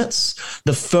 4 minutes.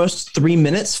 The first 3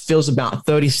 minutes feels about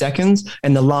 30 seconds,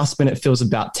 and the last minute feels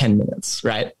about 10 minutes,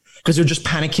 right? Because you're just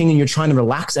panicking and you're trying to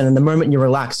relax. And in the moment you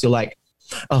relax, you're like,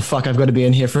 oh fuck, I've got to be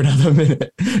in here for another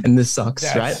minute, and this sucks.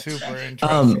 That's right? Super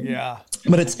interesting. Yeah,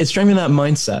 but it's strengthening that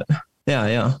mindset.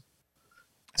 Yeah.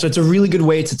 So it's a really good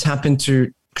way to tap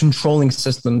into controlling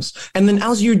systems. And then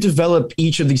as you develop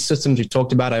each of these systems you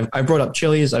talked about, I brought up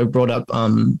Chili's, I brought up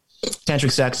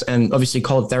tantric sex, and obviously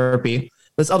cold therapy.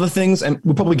 There's other things, and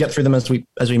we'll probably get through them as we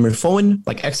move forward,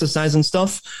 like exercise and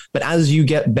stuff. But as you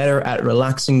get better at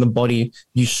relaxing the body,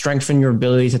 you strengthen your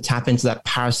ability to tap into that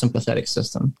parasympathetic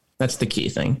system. That's the key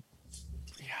thing.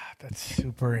 Yeah, that's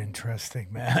super interesting,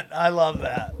 man. I love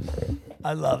that.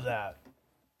 I love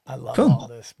all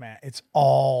this, man. It's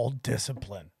all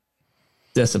discipline.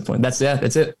 Discipline. That's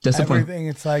it. Discipline. Everything.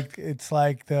 It's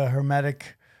like the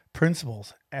Hermetic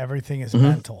principles. Everything is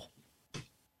mental.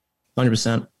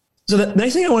 100%. So the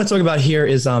next thing I want to talk about here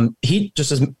is heat,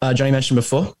 just as Johnny mentioned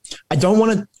before. I don't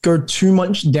want to go too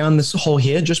much down this hole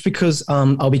here just because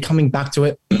I'll be coming back to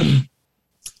it.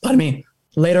 Pardon me.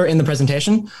 Later in the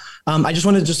presentation. I just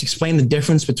want to explain the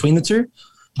difference between the two.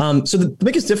 So the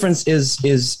biggest difference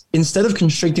is instead of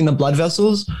constricting the blood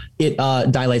vessels, it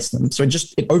dilates them. So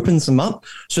it opens them up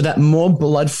so that more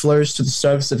blood flows to the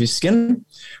surface of your skin,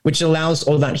 which allows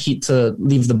all that heat to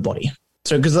leave the body.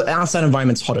 So because the outside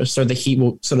environment's hotter, so the heat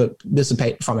will sort of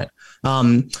dissipate from it,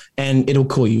 and it'll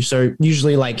cool you. So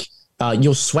usually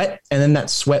you'll sweat, and then that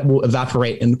sweat will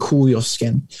evaporate and cool your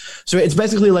skin. So it's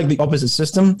basically like the opposite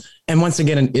system. And once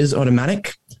again, it is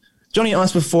automatic. Johnny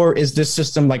asked before, is this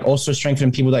system like also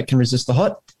strengthening people that can resist the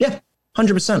hot? Yeah,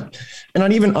 100%. And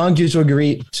I'd even argue to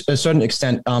agree to a certain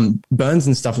extent, burns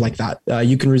and stuff like that.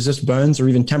 You can resist burns or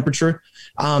even temperature.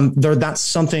 Though that's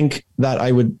something that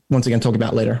I would once again talk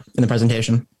about later in the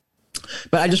presentation.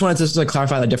 But I just wanted to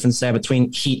clarify the difference there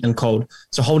between heat and cold.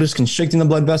 So cold is constricting the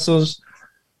blood vessels,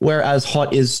 whereas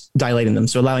hot is dilating them,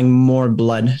 so allowing more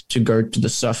blood to go to the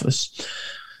surface.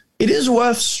 It is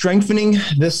worth strengthening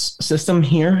this system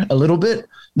here a little bit.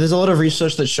 There's a lot of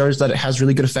research that shows that it has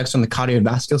really good effects on the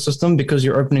cardiovascular system because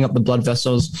you're opening up the blood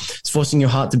vessels. It's forcing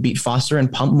your heart to beat faster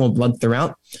and pump more blood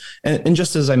throughout. And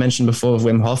just as I mentioned before with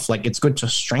Wim Hof, it's good to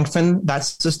strengthen that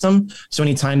system. So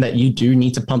anytime that you do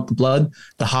need to pump the blood,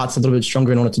 the heart's a little bit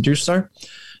stronger in order to do so.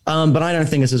 But I don't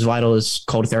think it's as vital as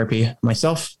cold therapy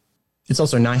myself. It's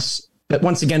also nice. But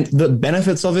once again, the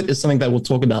benefits of it is something that we'll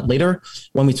talk about later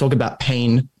when we talk about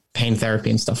pain therapy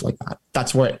and stuff like that.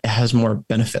 That's where it has more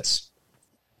benefits.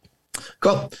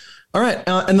 Cool. All right.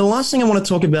 And the last thing I want to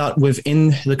talk about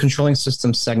within the controlling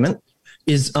systems segment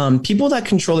is people that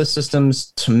control their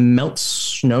systems to melt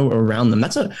snow around them.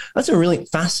 That's a really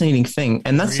fascinating thing.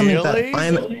 And that's something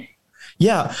that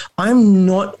I'm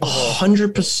not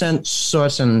 100%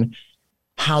 certain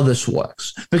how this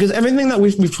works, because everything that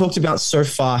we've talked about so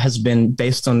far has been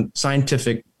based on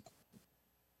scientific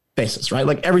basis, right?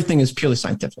 Like everything is purely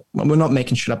scientific. We're not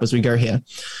making shit up as we go here.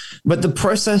 But the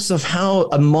process of how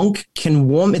a monk can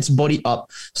warm its body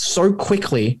up so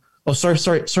quickly, or so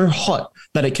hot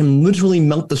that it can literally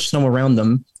melt the snow around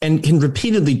them and can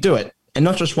repeatedly do it. And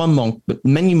not just one monk, but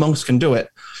many monks can do it.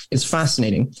 It's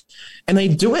fascinating. And they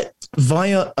do it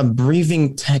via a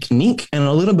breathing technique and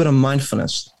a little bit of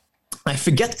mindfulness. I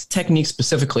forget the technique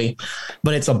specifically,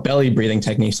 but it's a belly breathing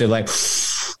technique. So like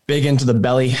big into the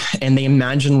belly, and they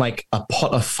imagine like a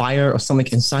pot of fire or something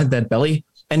inside their belly.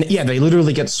 And yeah, they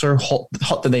literally get so hot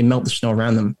that they melt the snow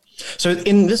around them. So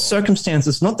in this circumstance,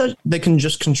 it's not that they can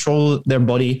just control their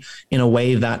body in a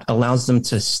way that allows them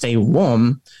to stay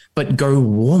warm, but go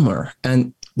warmer.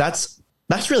 And that's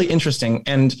really interesting.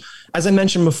 And as I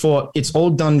mentioned before, it's all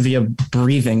done via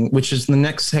breathing, which is the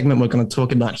next segment we're going to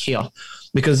talk about here.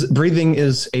 Because breathing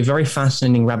is a very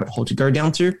fascinating rabbit hole to go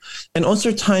down to, and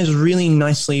also ties really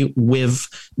nicely with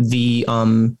the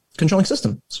controlling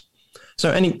systems. So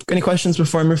any questions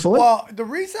before I move forward? Well, the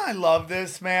reason I love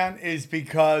this, man, is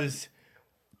because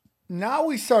now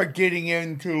we start getting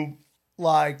into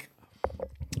like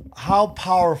how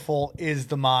powerful is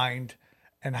the mind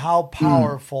and how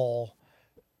powerful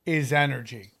is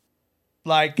energy.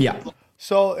 Like,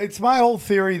 So it's my whole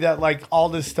theory that like all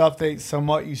this stuff that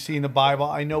somewhat you see in the Bible,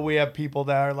 I know we have people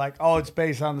that are like, oh, it's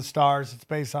based on the stars, it's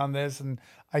based on this. And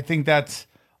I think that's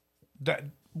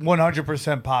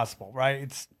 100% possible, right?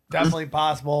 It's definitely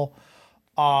possible.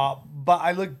 But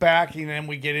I look back and then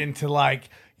we get into like,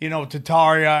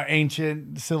 Tartaria,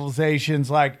 ancient civilizations,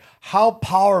 like how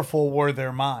powerful were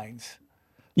their minds?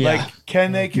 Yeah. Like,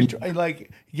 can they control, like,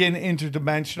 again,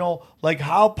 interdimensional? Like,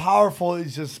 how powerful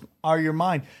are your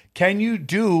mind? Can you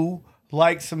do,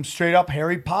 like, some straight up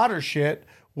Harry Potter shit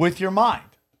with your mind?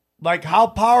 Like, how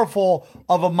powerful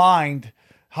of a mind,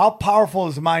 how powerful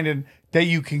is the mind that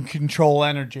you can control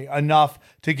energy enough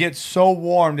to get so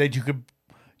warm that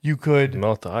you could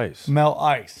melt ice? Melt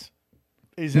ice.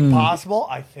 Is it possible?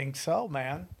 I think so,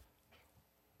 man.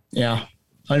 Yeah,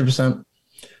 100%.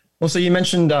 Well, so you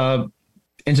mentioned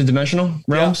interdimensional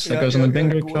realms that goes on the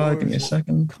bingo card. Give me a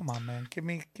second. Come on, man. Give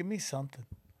me something.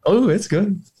 Oh, it's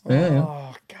good. Yeah.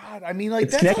 Oh God. I mean, like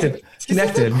it's connected. It's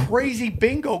connected. It's a crazy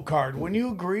bingo card. When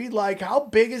you agree, like, how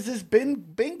big is this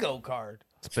bingo card?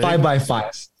 5 by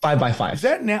 5. 5 by 5. Is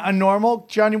that a normal,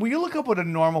 Johnny? Will you look up what a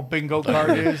normal bingo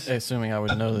card is? Assuming I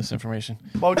would know this information.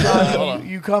 Well, Johnny,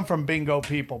 you come from bingo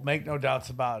people. Make no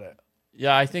doubts about it.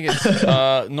 Yeah, I think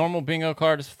it's normal bingo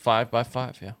card is 5 by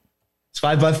 5. Yeah. It's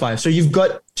 5 by 5. So you've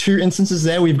got 2 instances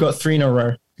there. We've got 3 in a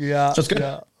row. Yeah. So it's good.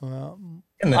 Yeah.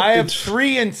 I have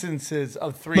 3 instances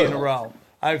of 3 in a row.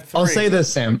 I have 3. I'll say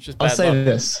this, Sam. I'll say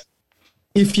this.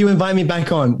 If you invite me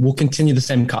back on, we'll continue the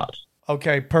same card.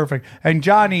 Okay, perfect. And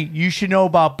Johnny, you should know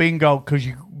about bingo because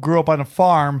you grew up on a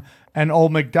farm, and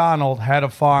old McDonald had a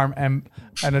farm and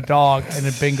a dog, and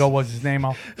then bingo was his name.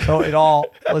 So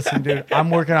listen, dude, I'm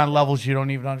working on levels you don't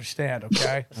even understand,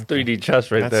 okay? It's 3D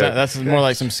chess right there. That's more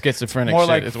like some schizophrenic more shit.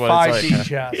 Like is what 5D it's like.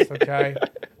 chess, okay?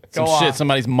 Some shit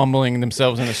somebody's mumbling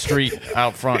themselves in the street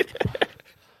out front.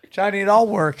 Johnny, it all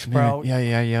works, bro.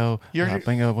 Yo.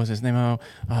 Bingo, what's his name?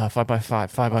 5 by 5,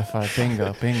 5 by 5.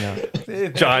 Bingo.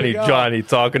 Johnny,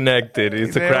 it's all connected.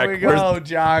 It's a crack. There we go,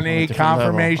 Johnny.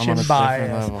 Confirmation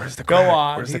bias. Go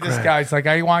on. This guy's like,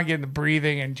 I want to get into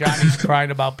breathing, and Johnny's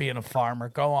crying about being a farmer.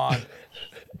 Go on.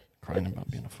 Crying about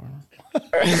being a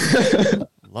farmer.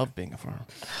 Love being a farmer.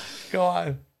 Go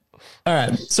on. All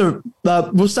right, so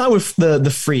we'll start with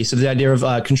the free. So the idea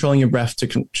of controlling your breath to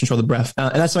control the breath,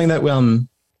 and that's something that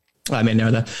I may know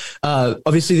that.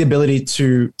 Obviously, the ability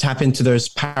to tap into those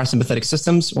parasympathetic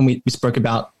systems when we spoke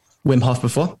about Wim Hof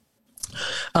before.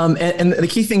 And the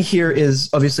key thing here is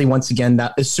obviously, once again,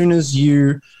 that as soon as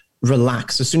you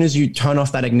relax, as soon as you turn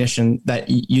off that ignition, that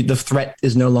the threat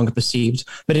is no longer perceived.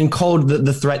 But in cold,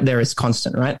 the threat there is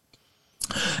constant, right?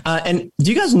 And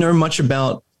do you guys know much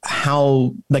about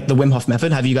how, like, the Wim Hof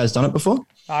method? Have you guys done it before?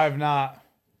 I have not.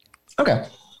 Okay.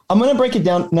 I'm going to break it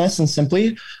down nice and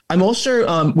simply. I'm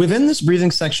also, within this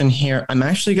breathing section here, I'm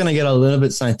actually going to get a little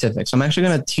bit scientific. So I'm actually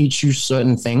going to teach you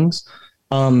certain things.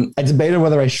 I debated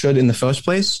whether I should in the first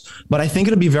place, but I think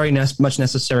it'll be very much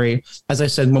necessary, as I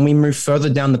said, when we move further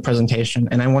down the presentation,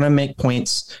 and I want to make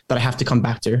points that I have to come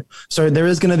back to. So there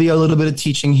is going to be a little bit of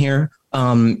teaching here,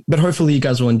 but hopefully you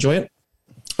guys will enjoy it.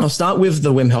 I'll start with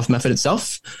the Wim Hof method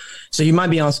itself. So you might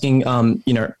be asking,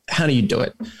 how do you do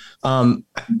it?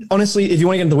 Honestly, if you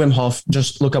want to get into Wim Hof,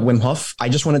 just look up Wim Hof. I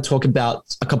just want to talk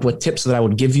about a couple of tips that I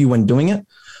would give you when doing it.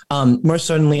 Most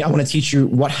certainly, I want to teach you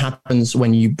what happens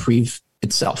when you breathe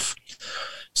itself.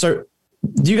 So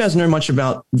do you guys know much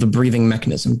about the breathing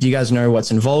mechanism? Do you guys know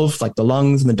what's involved, like the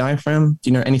lungs and the diaphragm? Do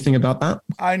you know anything about that?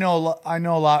 I know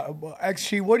a lot.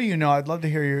 Actually, what do you know? I'd love to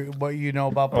hear what you know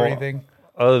about breathing.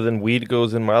 Other than weed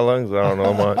goes in my lungs, I don't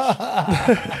know much.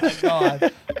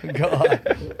 Go on.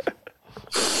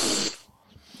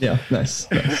 Yeah, nice.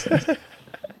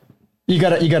 You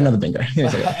got another bingo.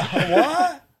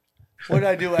 What? What did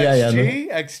I do?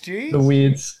 XG? XG? The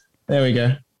weeds. There we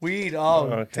go. Weed. Oh,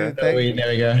 okay. There we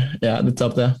go. Yeah, at the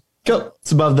top there. Cool.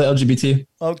 It's above the LGBT.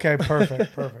 Okay,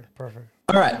 perfect.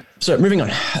 All right. So moving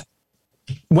on.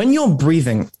 When you're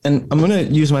breathing, and I'm going to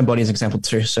use my body as an example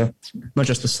too, so not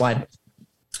just the slide.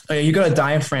 You got a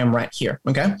diaphragm right here,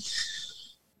 okay?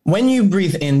 When you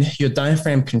breathe in, your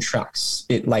diaphragm contracts.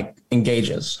 It like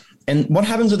engages. And what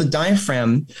happens with the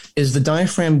diaphragm is the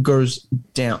diaphragm goes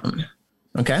down,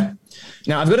 okay?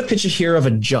 Now, I've got a picture here of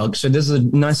a jug. So this is a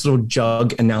nice little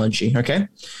jug analogy, okay?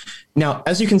 Now,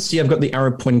 as you can see, I've got the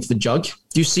arrow pointing to the jug.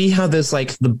 Do you see how there's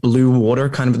like the blue water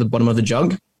kind of at the bottom of the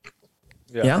jug?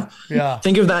 Yeah.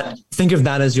 Think of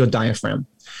that as your diaphragm.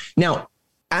 Now,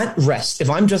 at rest, if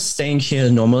I'm just staying here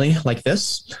normally like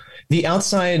this, the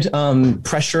outside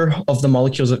pressure of the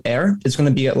molecules of air is going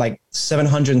to be at like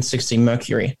 760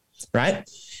 mercury, right?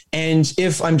 And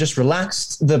if I'm just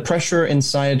relaxed, the pressure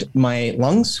inside my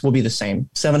lungs will be the same,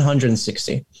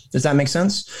 760. Does that make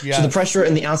sense? Yes. So the pressure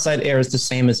in the outside air is the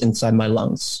same as inside my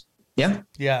lungs. Yeah?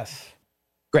 Yes.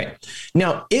 Great.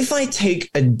 Now, if I take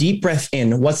a deep breath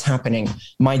in, what's happening?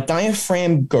 My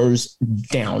diaphragm goes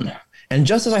down. And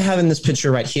just as I have in this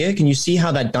picture right here, can you see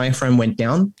how that diaphragm went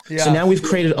down? Yeah. So now we've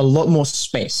created a lot more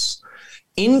space.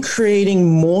 In creating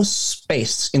more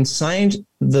space inside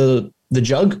the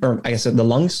jug, or I guess the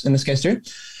lungs in this case too,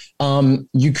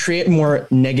 you create more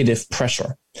negative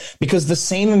pressure because the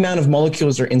same amount of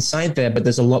molecules are inside there, but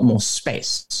there's a lot more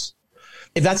space.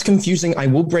 If that's confusing, I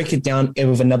will break it down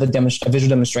with another visual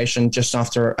demonstration just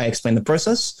after I explain the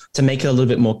process to make it a little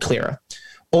bit more clearer.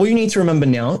 All you need to remember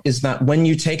now is that when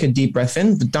you take a deep breath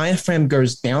in, the diaphragm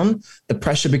goes down, the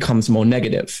pressure becomes more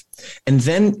negative. And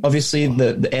then obviously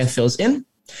the air fills in.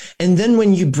 And then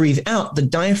when you breathe out, the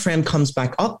diaphragm comes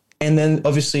back up. And then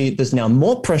obviously there's now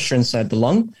more pressure inside the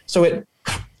lung. So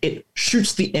it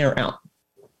shoots the air out.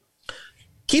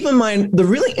 Keep in mind, the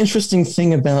really interesting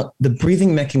thing about the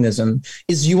breathing mechanism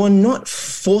is you are not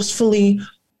forcefully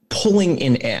pulling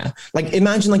in air. Like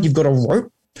imagine like you've got a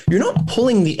rope. You're not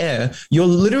pulling the air. You're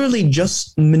literally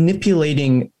just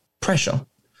manipulating pressure.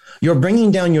 You're bringing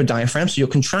down your diaphragm. So you're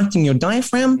contracting your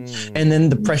diaphragm and then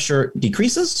the pressure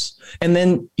decreases and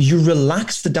then you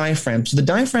relax the diaphragm. So the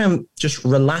diaphragm just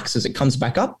relaxes. It comes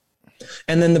back up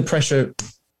and then the pressure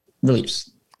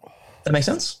relieves. That makes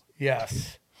sense?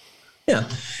 Yes. Yeah.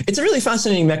 It's a really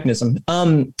fascinating mechanism.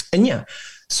 And yeah.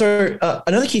 So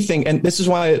another key thing, and this is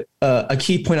why a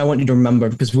key point I want you to remember,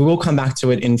 because we will come back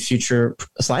to it in future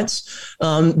slides,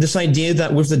 this idea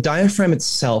that with the diaphragm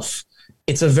itself,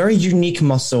 it's a very unique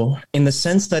muscle in the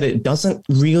sense that it doesn't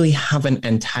really have an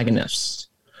antagonist.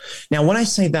 Now, when I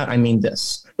say that, I mean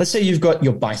this. Let's say you've got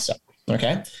your bicep,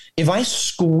 okay? If I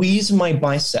squeeze my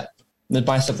bicep, the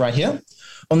bicep right here,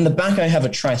 on the back I have a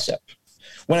tricep.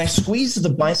 When I squeeze the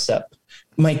bicep,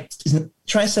 my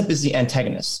tricep is the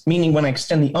antagonist, meaning when I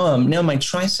extend the arm, now my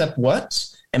tricep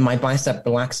works and my bicep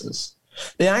relaxes.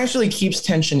 It actually keeps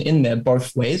tension in there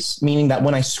both ways, meaning that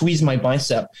when I squeeze my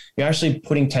bicep, you're actually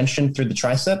putting tension through the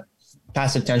tricep,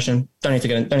 passive tension. Don't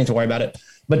need to worry about it.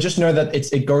 But just know that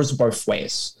it goes both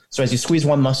ways. So as you squeeze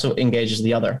one muscle, it engages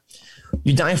the other.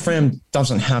 Your diaphragm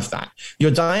doesn't have that.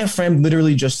 Your diaphragm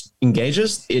literally just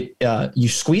engages. You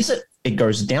squeeze it, it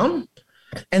goes down.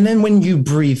 And then when you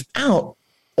breathe out,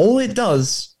 all it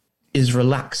does is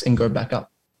relax and go back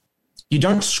up. You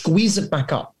don't squeeze it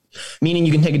back up, meaning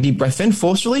you can take a deep breath in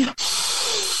forcefully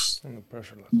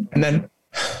and then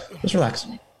just relax.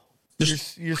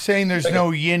 You're saying there's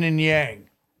no yin and yang.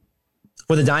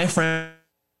 With the diaphragm,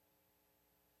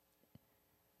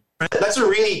 that's a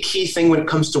really key thing when it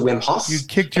comes to Wim Hof. You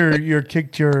kicked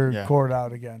your cord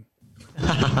out again.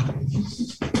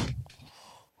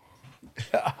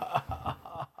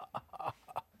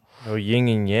 No yin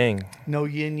and yang. No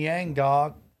yin yang,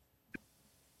 dog.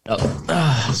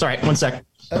 Oh, sorry. 1 sec.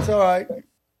 That's all right.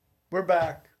 We're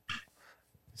back.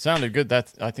 Sounded good.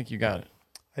 I think you got it.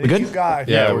 I think you got it.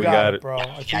 Yeah, we got it, bro.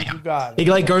 I think you got it. It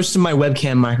like goes to my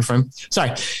webcam microphone.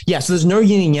 Sorry. Yeah. So there's no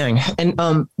yin and yang,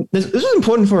 and this is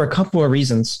important for a couple of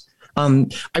reasons.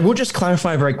 I will just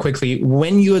clarify very quickly,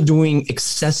 when you are doing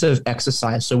excessive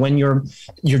exercise, so when you're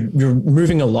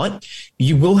moving a lot,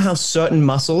 you will have certain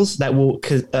muscles that will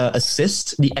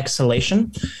assist the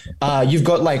exhalation. You've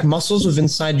got like muscles within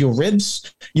inside your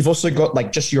ribs. You've also got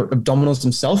like just your abdominals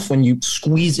themselves. When you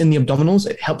squeeze in the abdominals,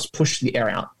 it helps push the air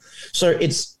out. So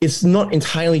it's not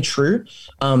entirely true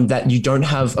that you don't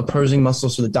have opposing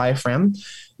muscles to the diaphragm,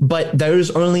 but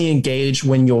those only engage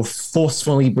when you're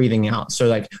forcefully breathing out. So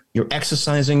like you're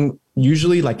exercising,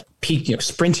 usually like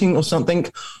sprinting or something,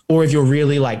 or if you're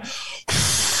really like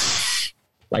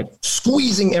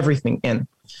squeezing everything in.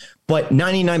 But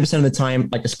 99% of the time,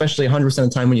 like especially 100% of the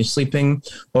time when you're sleeping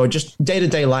or just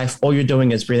day-to-day life, all you're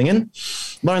doing is breathing in,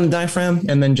 lowering the diaphragm,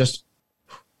 and then just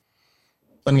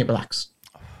letting it relax.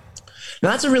 Now,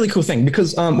 that's a really cool thing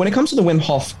because when it comes to the Wim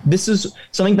Hof, this is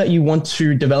something that you want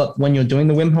to develop when you're doing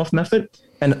the Wim Hof method.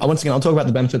 And once again, I'll talk about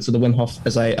the benefits of the Wim Hof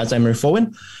as I move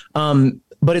forward.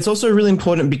 But it's also really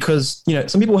important because,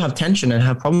 some people have tension and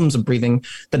have problems of breathing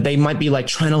that they might be like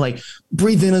trying to like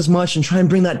breathe in as much and try and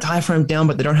bring that diaphragm down,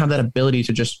 but they don't have that ability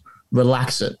to just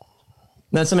relax it. And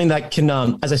that's something that can,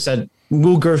 as I said,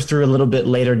 we'll go through a little bit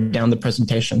later down the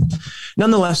presentation.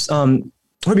 Nonetheless,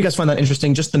 I hope you guys find that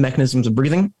interesting, just the mechanisms of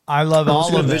breathing. I love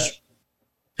all of it.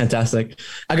 Fantastic.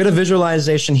 I got a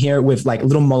visualization here with like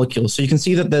little molecules. So you can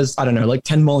see that there's, like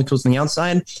 10 molecules on the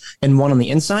outside and 1 on the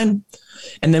inside.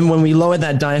 And then when we lower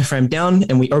that diaphragm down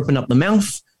and we open up the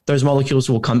mouth, those molecules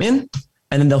will come in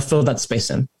and then they'll fill that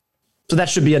space in. So that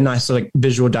should be a nice like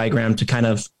visual diagram to kind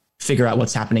of figure out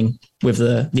what's happening with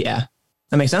the air.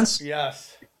 That makes sense?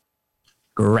 Yes.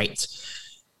 Great.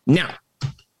 Now,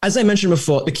 as I mentioned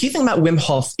before, the key thing about Wim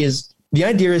Hof is the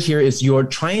idea is here is you're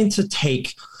trying to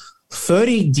take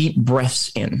 30 deep breaths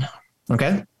in.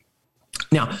 Okay.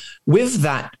 Now, with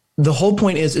that, the whole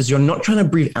point is you're not trying to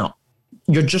breathe out.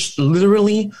 You're just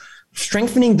literally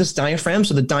strengthening this diaphragm.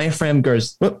 So the diaphragm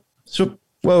goes,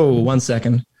 whoa, 1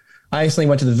 second. I actually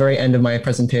went to the very end of my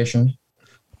presentation.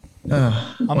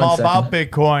 I'm all about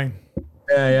Bitcoin.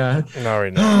 Yeah. Not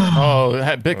right now.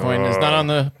 Bitcoin is not on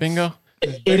the bingo?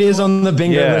 It is on the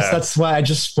bingo list. That's why I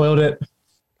just spoiled it.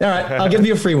 All right, I'll give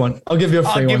you a free one. Give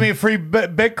me a free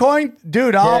Bitcoin?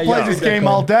 Dude, I'll play this game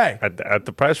all day. At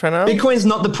the price right now? Bitcoin's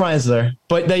not the prize there,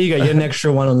 but there you go. You get an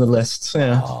extra one on the list.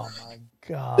 Yeah. Oh, my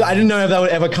God. I didn't know if that would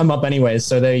ever come up anyways,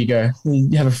 so there you go.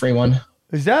 You have a free one.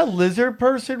 Is that a lizard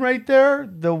person right there?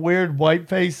 The weird white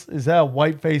face? Is that a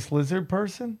white face lizard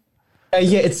person?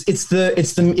 Yeah,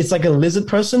 it's like a lizard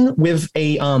person with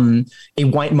a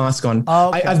white mask on.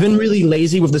 Okay. I've been really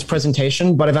lazy with this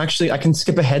presentation, but I can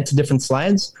skip ahead to different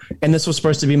slides, and this was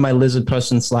supposed to be my lizard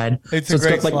person slide. It's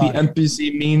got like the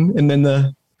NPC meme, and then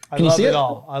Can you see it?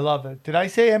 I love it. Did I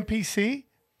say NPC?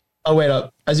 Oh, wait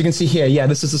up. As you can see here,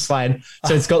 this is the slide.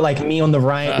 So it's got like me on the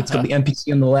right, it's got the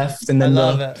NPC on the left, and then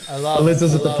the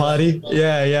lizards at the party.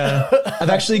 Yeah. I've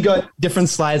actually got different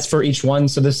slides for each one.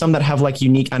 So there's some that have like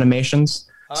unique animations.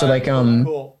 So like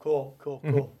cool.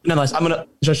 Nonetheless, I'm gonna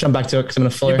just jump back to it because I'm gonna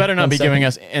follow. You better not be giving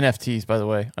us NFTs, by the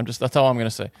way. That's all I'm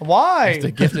gonna say. Why? If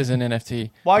the gift is an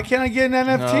NFT. Why can't I get an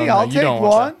NFT? I'll take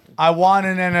one. I want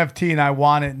an NFT and I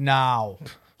want it now.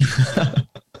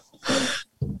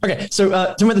 Okay, so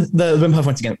talking about the Wim Hof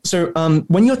once again. So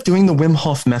when you're doing the Wim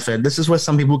Hof method, this is where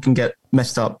some people can get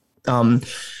messed up.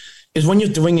 Is when you're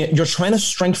doing it, you're trying to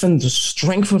strengthen the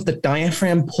strength of the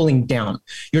diaphragm pulling down.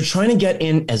 You're trying to get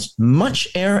in as much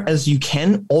air as you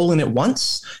can all in at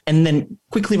once, and then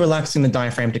quickly relaxing the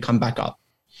diaphragm to come back up.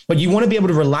 But you want to be able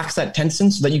to relax that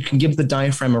tension so that you can give the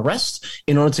diaphragm a rest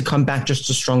in order to come back just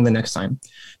as strong the next time.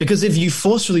 Because if you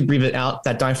forcefully breathe it out,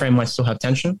 that diaphragm might still have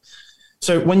tension.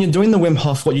 So when you're doing the Wim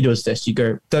Hof, what you do is this. You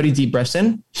go 30 deep breaths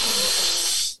in,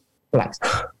 relax.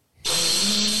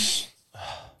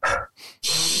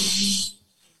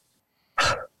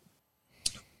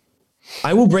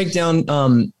 I will break down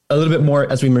a little bit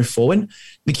more as we move forward.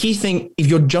 The key thing, if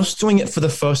you're just doing it for the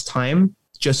first time,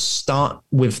 just start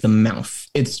with the mouth.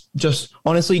 It's just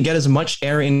honestly get as much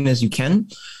air in as you can.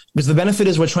 Because the benefit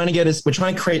is we're trying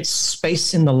to create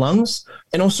space in the lungs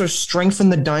and also strengthen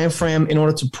the diaphragm in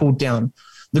order to pull down.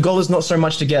 The goal is not so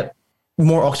much to get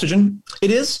more oxygen.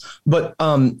 It is, but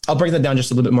I'll break that down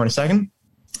just a little bit more in a second.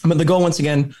 But the goal, once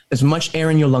again, as much air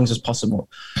in your lungs as possible.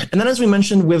 And then, as we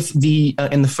mentioned with the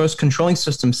in the first controlling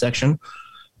system section,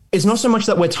 it's not so much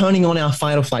that we're turning on our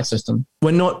fight or flight system.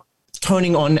 We're not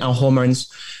turning on our hormones.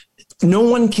 No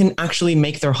one can actually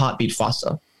make their heartbeat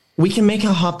faster. We can make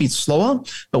our heartbeat slower,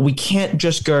 but we can't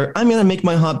just go, I'm going to make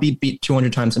my heartbeat beat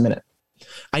 200 times a minute.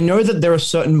 I know that there are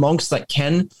certain monks that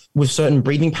can with certain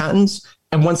breathing patterns.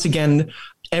 And once again,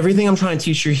 everything I'm trying to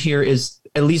teach you here is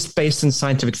at least based in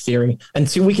scientific theory.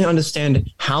 Until we can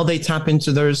understand how they tap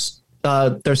into those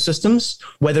systems,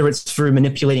 whether it's through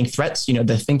manipulating threats,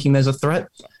 they're thinking there's a threat.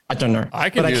 I don't know. I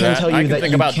can tell you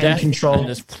that you can control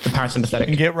the parasympathetic.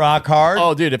 And get rock hard.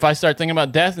 Oh, dude, if I start thinking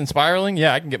about death and spiraling,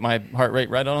 I can get my heart rate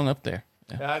right on up there.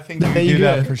 Yeah, I think you can do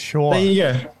that for sure. There you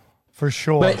go. For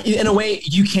sure. But in a way,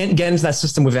 you can't get into that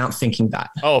system without thinking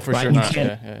that. Oh, for sure not. You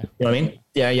know what I mean?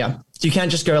 Yeah. So you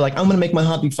can't just go like, I'm going to make my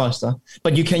heart beat faster.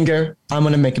 But you can go, I'm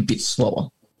going to make it beat slower.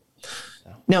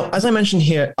 Now, as I mentioned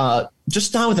here, just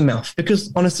start with the mouth.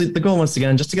 Because honestly, the goal, once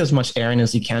again, just to get as much air in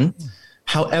as you can.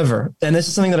 However, and this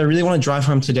is something that I really want to drive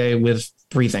home today with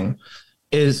breathing,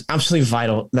 is absolutely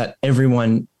vital that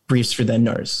everyone breathes through their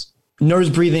nose. Nose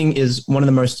breathing is one of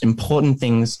the most important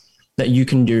things that you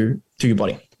can do to your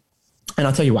body. And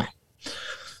I'll tell you why.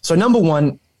 So number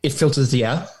one, it filters the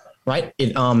air, right?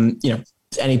 It,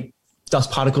 any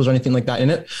dust particles or anything like that in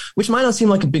it, which might not seem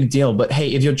like a big deal, but hey,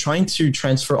 if you're trying to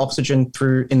transfer oxygen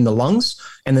through in the lungs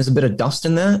and there's a bit of dust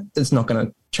in there, it's not going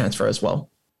to transfer as well,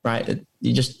 right?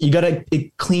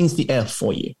 It cleans the air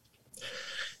for you.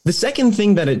 The second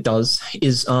thing that it does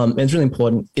is, and it's really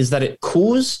important, is that it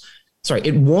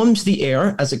warms the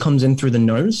air as it comes in through the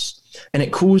nose, and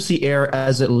it cools the air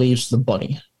as it leaves the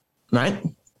body. Right?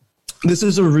 This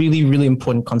is a really, really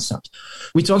important concept.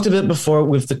 We talked a bit before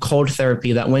with the cold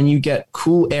therapy that when you get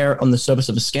cool air on the surface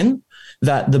of the skin,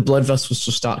 that the blood vessels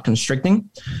will start constricting.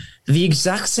 The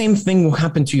exact same thing will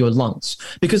happen to your lungs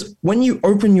because when you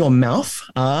open your mouth,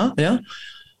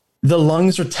 the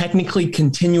lungs are technically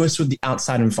continuous with the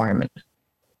outside environment,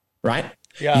 right?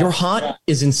 Yeah. Your heart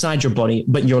is inside your body,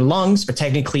 but your lungs are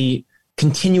technically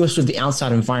continuous with the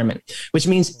outside environment, which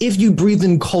means if you breathe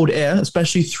in cold air,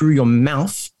 especially through your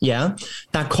mouth,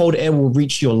 that cold air will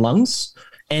reach your lungs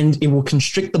and it will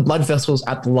constrict the blood vessels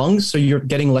at the lungs, so you're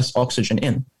getting less oxygen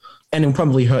in. And it'll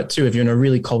probably hurt too if you're in a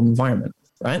really cold environment,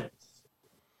 right?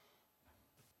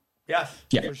 Yes,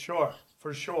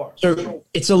 for sure. So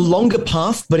it's a longer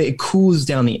path, but it cools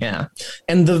down the air.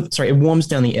 And it warms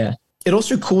down the air. It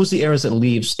also cools the air as it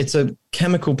leaves. It's a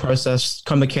chemical process,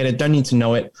 complicated, don't need to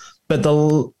know it. But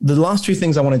the last two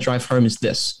things I want to drive home is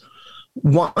this.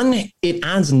 One, it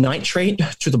adds nitrate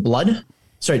to the blood,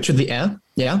 to the air,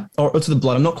 or to the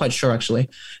blood. I'm not quite sure, actually.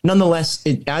 Nonetheless,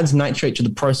 it adds nitrate to the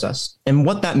process. And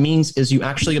what that means is you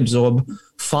actually absorb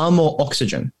far more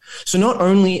oxygen. So not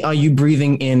only are you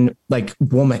breathing in like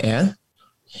warmer air,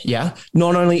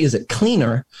 not only is it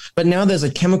cleaner, but now there's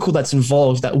a chemical that's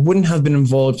involved that wouldn't have been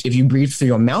involved if you breathe through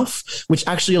your mouth, which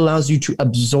actually allows you to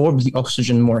absorb the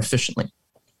oxygen more efficiently.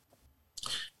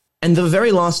 And the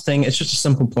very last thing, it's just a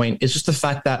simple point. It's just the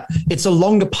fact that it's a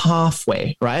longer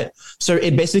pathway, right? So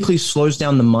it basically slows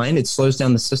down the mind. It slows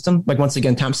down the system. Like once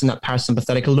again, taps in that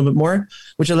parasympathetic a little bit more,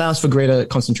 which allows for greater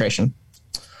concentration.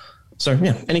 So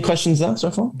any questions there so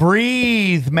far?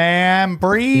 Breathe, man.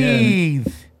 Breathe.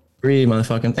 Yeah. Breathe,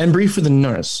 motherfucker. And breathe through the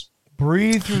nose.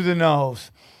 Breathe through the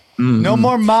nose. Mm-hmm. No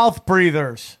more mouth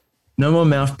breathers. No more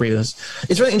mouth breathers.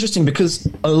 It's really interesting because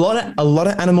a lot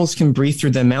of animals can breathe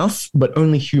through their mouth, but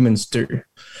only humans do.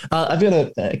 I've got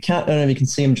a cat. I don't know if you can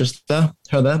see him just there.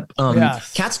 Her there.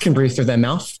 Yes. Cats can breathe through their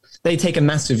mouth. They take a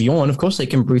massive yawn. Of course, they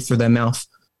can breathe through their mouth,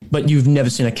 but you've never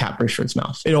seen a cat breathe through its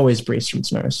mouth. It always breathes through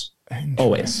its nose.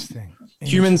 Always.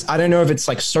 Humans, I don't know if it's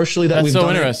like socially that we've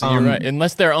done it. That's so interesting. You're right.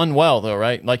 Unless they're unwell, though,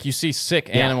 right? Like you see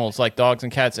sick animals like dogs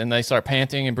and cats, and they start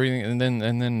panting and breathing, and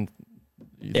then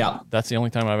that's the only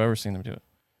time I've ever seen them do it.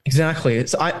 Exactly.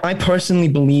 So I personally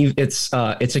believe it's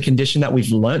a condition that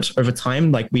we've learnt over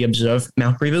time. Like we observe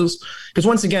mouth breathers, because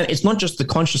once again, it's not just the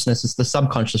consciousness; it's the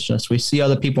subconsciousness. We see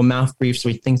other people mouth breathe, so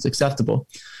we think it's acceptable.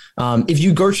 If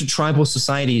you go to tribal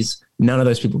societies, none of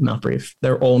those people mouth breathe.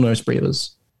 They're all nose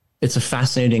breathers. It's a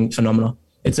fascinating phenomenon.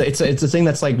 It's a thing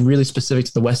that's like really specific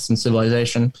to the Western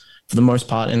civilization for the most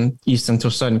part, and Eastern to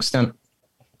a certain extent.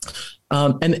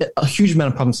 And a huge amount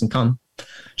of problems can come.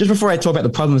 Just before I talk about the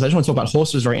problems, I just want to talk about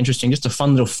horses. Very interesting. Just a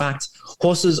fun little fact.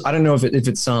 Horses, I don't know if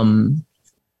it's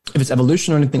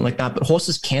evolution or anything like that, but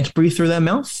horses can't breathe through their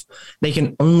mouth. They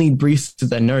can only breathe through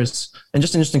their nose. And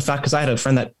just an interesting fact, because I had a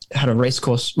friend that had a race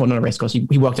course. Well, not a race course.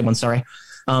 He worked at one, sorry.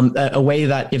 A way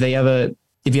that if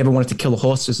you ever wanted to kill a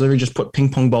horse, is literally just put ping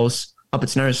pong balls up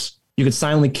its nose. You could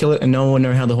silently kill it and no one would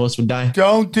know how the horse would die.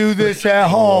 Don't do this at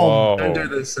home. Whoa. Don't do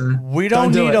this. We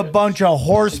don't need a bunch of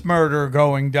horse murder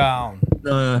going down.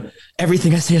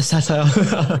 Everything I say is satire.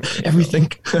 Everything.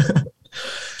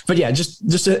 But yeah,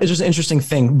 just an interesting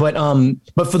thing. But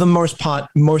for the most part,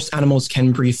 most animals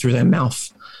can breathe through their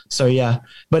mouth. So yeah.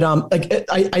 But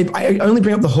I only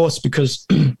bring up the horse because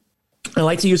I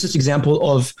like to use this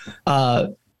example of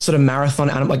sort of marathon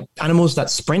animals that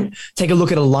sprint. Take a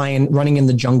look at a lion running in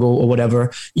the jungle or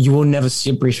whatever. You will never see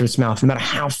it breathe through its mouth. No matter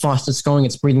how fast it's going,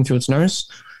 it's breathing through its nose.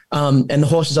 And the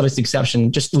horse is obviously the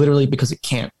exception, just literally because it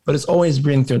can't, but it's always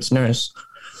breathing through its nose.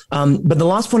 But the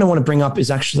last point I want to bring up is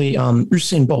actually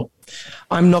Usain Bolt.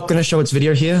 I'm not going to show its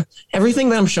video here. Everything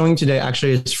that I'm showing today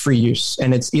actually is free use,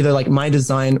 and it's either like my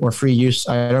design or free use.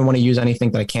 I don't want to use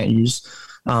anything that I can't use.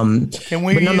 Can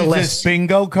we use this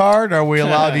bingo card? Are we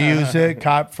allowed to use it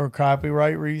for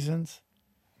copyright reasons?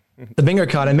 The bingo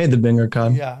card. I made the bingo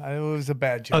card. Yeah, it was a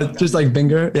bad joke. Oh, just like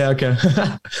bingo? Yeah, okay.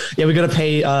 Yeah, we got to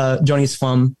pay Johnny's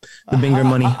farm the bingo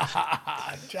money.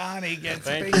 Johnny gets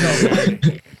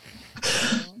bingo.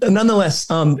 Nonetheless,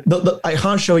 I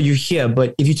can't show you here,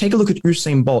 but if you take a look at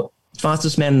Usain Bolt,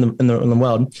 fastest man in the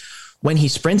world, when he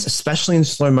sprints, especially in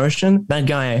slow motion, that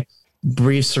guy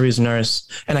breathes through his nose.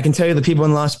 And I can tell you the people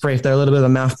in last breath, they're a little bit of a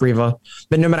mouth breather.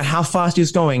 But no matter how fast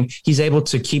he's going, he's able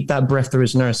to keep that breath through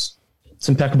his nose. It's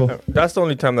impeccable. That's the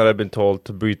only time that I've been told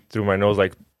to breathe through my nose,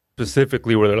 like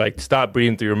specifically where they're like, stop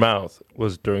breathing through your mouth,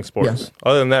 was during sports. Yeah.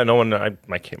 Other than that, no one, I'm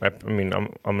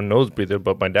a nose breather,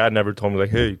 but my dad never told me like,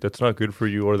 hey, that's not good for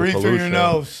you or breathe the pollution. Breathe through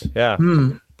your nose. Yeah.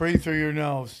 Breathe through your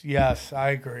nose. Yes,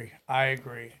 I agree.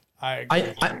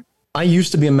 I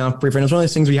used to be a mouth breather, and it's one of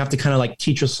those things where you have to kind of like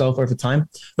teach yourself over time.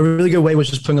 A really good way was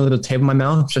just putting a little tape in my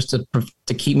mouth just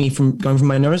to keep me from going from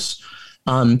my nose.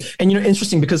 And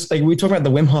interesting because like we talked about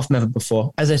the Wim Hof method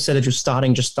before. As I said, if you're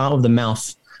starting, just start with the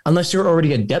mouth. Unless you're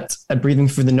already adept at breathing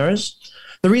through the nose.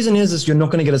 The reason is you're not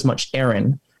going to get as much air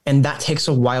in. and that takes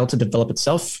a while to develop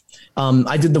itself.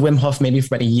 I did the Wim Hof maybe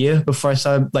for about a year before I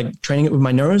started like training it with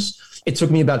my nose. It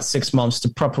took me about 6 months to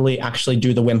properly actually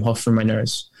do the Wim Hof through my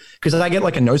nose, because I get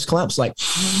like a nose collapse, like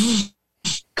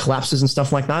collapses and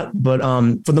stuff like that. But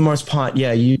for the most part,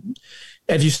 yeah,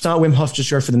 if you start Wim Hof, just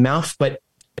go for the mouth. But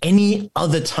any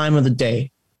other time of the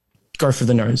day, go for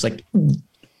the nose. Like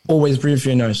always breathe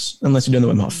through your nose unless you're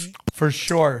doing the Wim Hof. For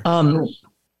sure.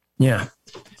 Yeah.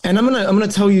 And I'm gonna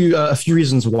tell you a few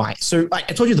reasons why. So I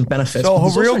told you the benefits. So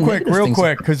real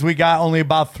quick, because we got only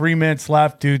about 3 minutes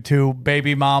left due to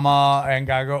baby mama and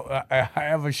gotta go. I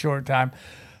have a short time.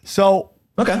 So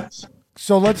okay.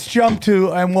 So let's jump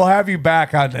to, and we'll have you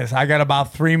back on this. I got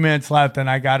about 3 minutes left, and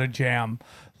I got a jam.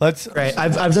 Right.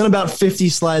 I've done about 50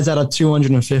 slides out of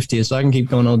 250, so I can keep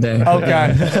going all day.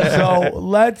 Okay. So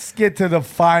let's get to the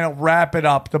final. Wrap it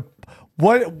up.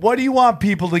 What do you want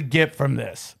people to get from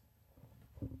this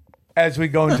as we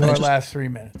go into our last 3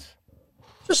 minutes?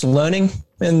 Just learning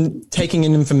and taking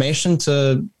in information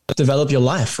to develop your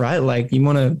life, right? Like you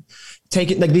want to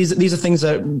take it. Like these are things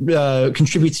that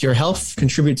contribute to your health,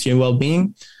 contribute to your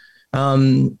well-being.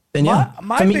 And yeah,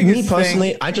 for me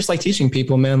personally, I just like teaching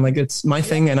people, man. Like it's my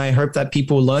thing, and I hope that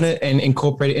people learn it and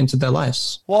incorporate it into their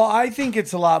lives. Well, I think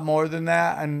it's a lot more than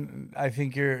that, and I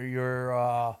think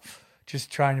you're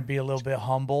just trying to be a little bit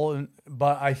humble.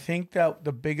 But I think that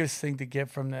the biggest thing to get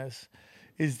from this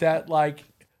is that, like,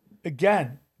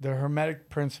 again, the Hermetic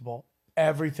principle,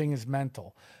 everything is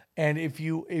mental, and if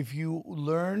you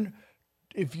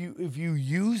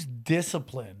use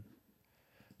discipline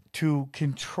to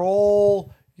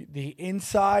control the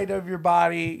inside of your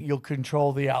body, you'll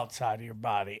control the outside of your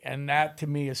body. And that to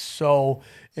me is so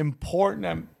important.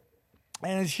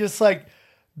 And it's just like,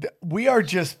 we are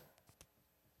just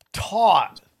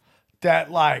taught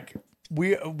that like,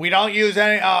 we don't use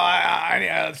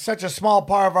any such a small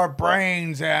part of our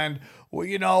brains, and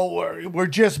we're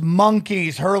just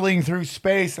monkeys hurling through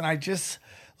space. And I just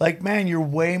like, man, you're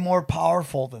way more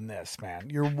powerful than this, man.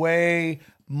 You're way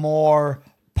more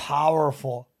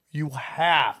powerful. You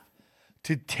have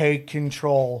to take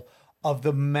control of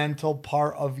the mental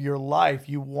part of your life.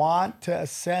 You want to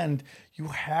ascend, you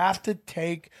have to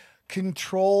take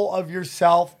control of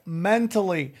yourself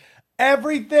mentally.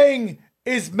 Everything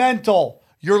is mental.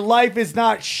 Your life is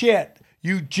not shit.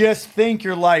 You just think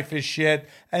your life is shit,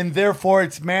 and therefore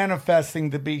it's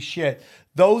manifesting to be shit.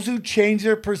 Those who change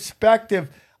their perspective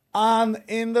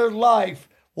in their life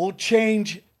will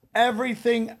change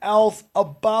everything else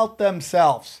about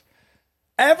themselves.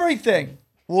 Everything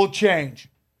will change.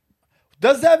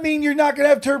 Does that mean you're not going to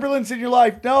have turbulence in your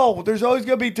life? No, there's always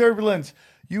going to be turbulence.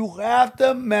 You have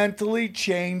to mentally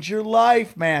change your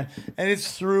life, man. And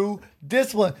it's through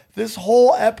discipline. This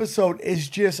whole episode is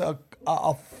just a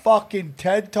fucking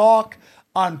TED Talk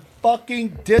on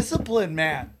fucking discipline,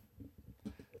 man.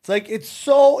 It's like, it's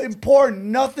so important.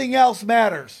 Nothing else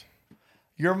matters.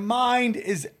 Your mind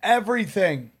is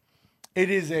everything. It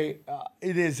is a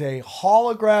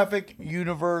holographic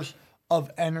universe of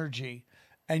energy,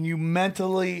 and you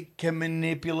mentally can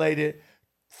manipulate it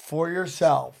for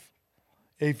yourself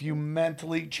if you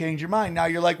mentally change your mind. Now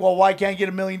you're like, well, why can't I get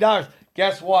 $1 million?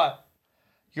 Guess what?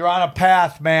 You're on a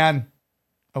path, man.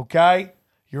 Okay?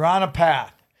 You're on a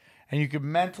path, and you can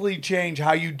mentally change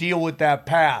how you deal with that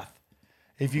path.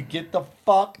 If you get the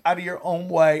fuck out of your own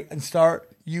way and start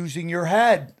using your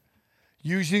head,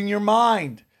 using your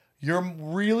mind, you're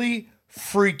really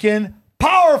freaking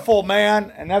powerful,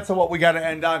 man. And that's what we got to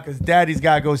end on, because daddy's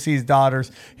got to go see his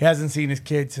daughters. He hasn't seen his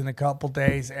kids in a couple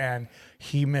days, and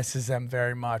he misses them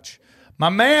very much. My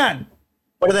man.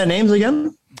 What are their names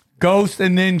again? Ghost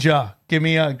and Ninja. Give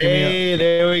me a.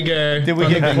 There we go. Did we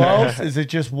get close? Is it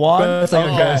just one? Ghost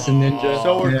and Ninja.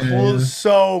 So we're close,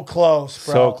 so close,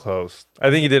 bro. So close.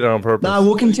 I think you did it on purpose. Nah,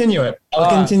 we'll continue it.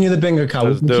 I'll continue the bingo card.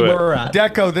 We'll see where we're at.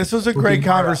 Deco, this was a great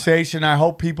conversation. I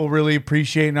hope people really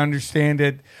appreciate and understand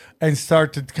it, and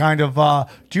start to kind of.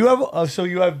 Do you have? So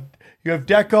you have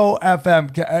Deco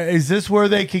FM. Is this where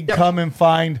they can come and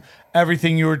find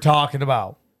everything you were talking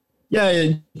about? Yeah,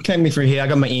 you can me through here. I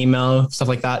got my email, stuff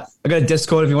like that. I got a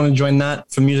Discord if you want to join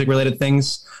that for music-related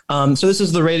things. So this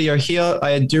is the radio here.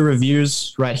 I do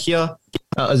reviews right here,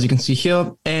 as you can see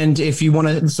here. And if you want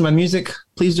to listen to my music,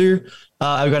 please do.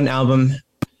 I've got an album.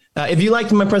 If you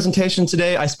liked my presentation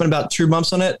today, I spent about 2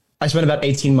 months on it. I spent about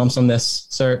 18 months on this.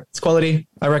 So it's quality.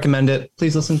 I recommend it.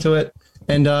 Please listen to it.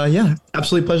 And yeah,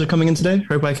 absolute pleasure coming in today.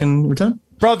 Hope I can return.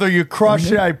 Brother, you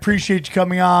crushed it. I appreciate you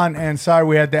coming on, and sorry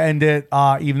we had to end it,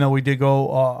 even though we did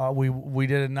go, we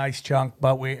did a nice chunk,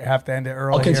 but we have to end it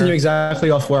early. I'll continue exactly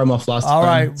off where I'm off last time. All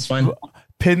right. It's fine.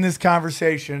 pin this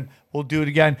conversation. We'll do it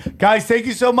again. Guys, thank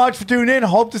you so much for tuning in.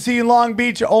 Hope to see you in Long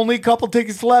Beach. Only a couple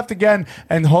tickets left again,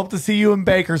 and hope to see you in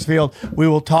Bakersfield. We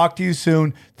will talk to you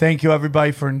soon. Thank you,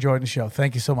 everybody, for enjoying the show.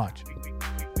 Thank you so much.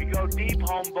 We go deep,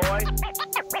 homeboy.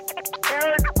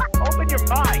 Aaron, open your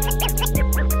mind.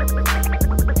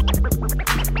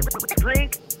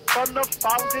 Drink from the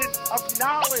fountain of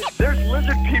knowledge. There's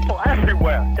lizard people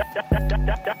everywhere.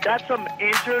 That's some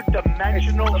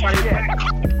interdimensional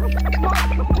shit.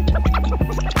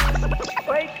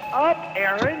 Wake up,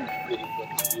 Aaron.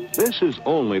 This is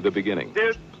only the beginning.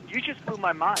 Dude, you just blew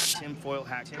my mind. Tinfoil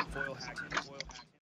hack.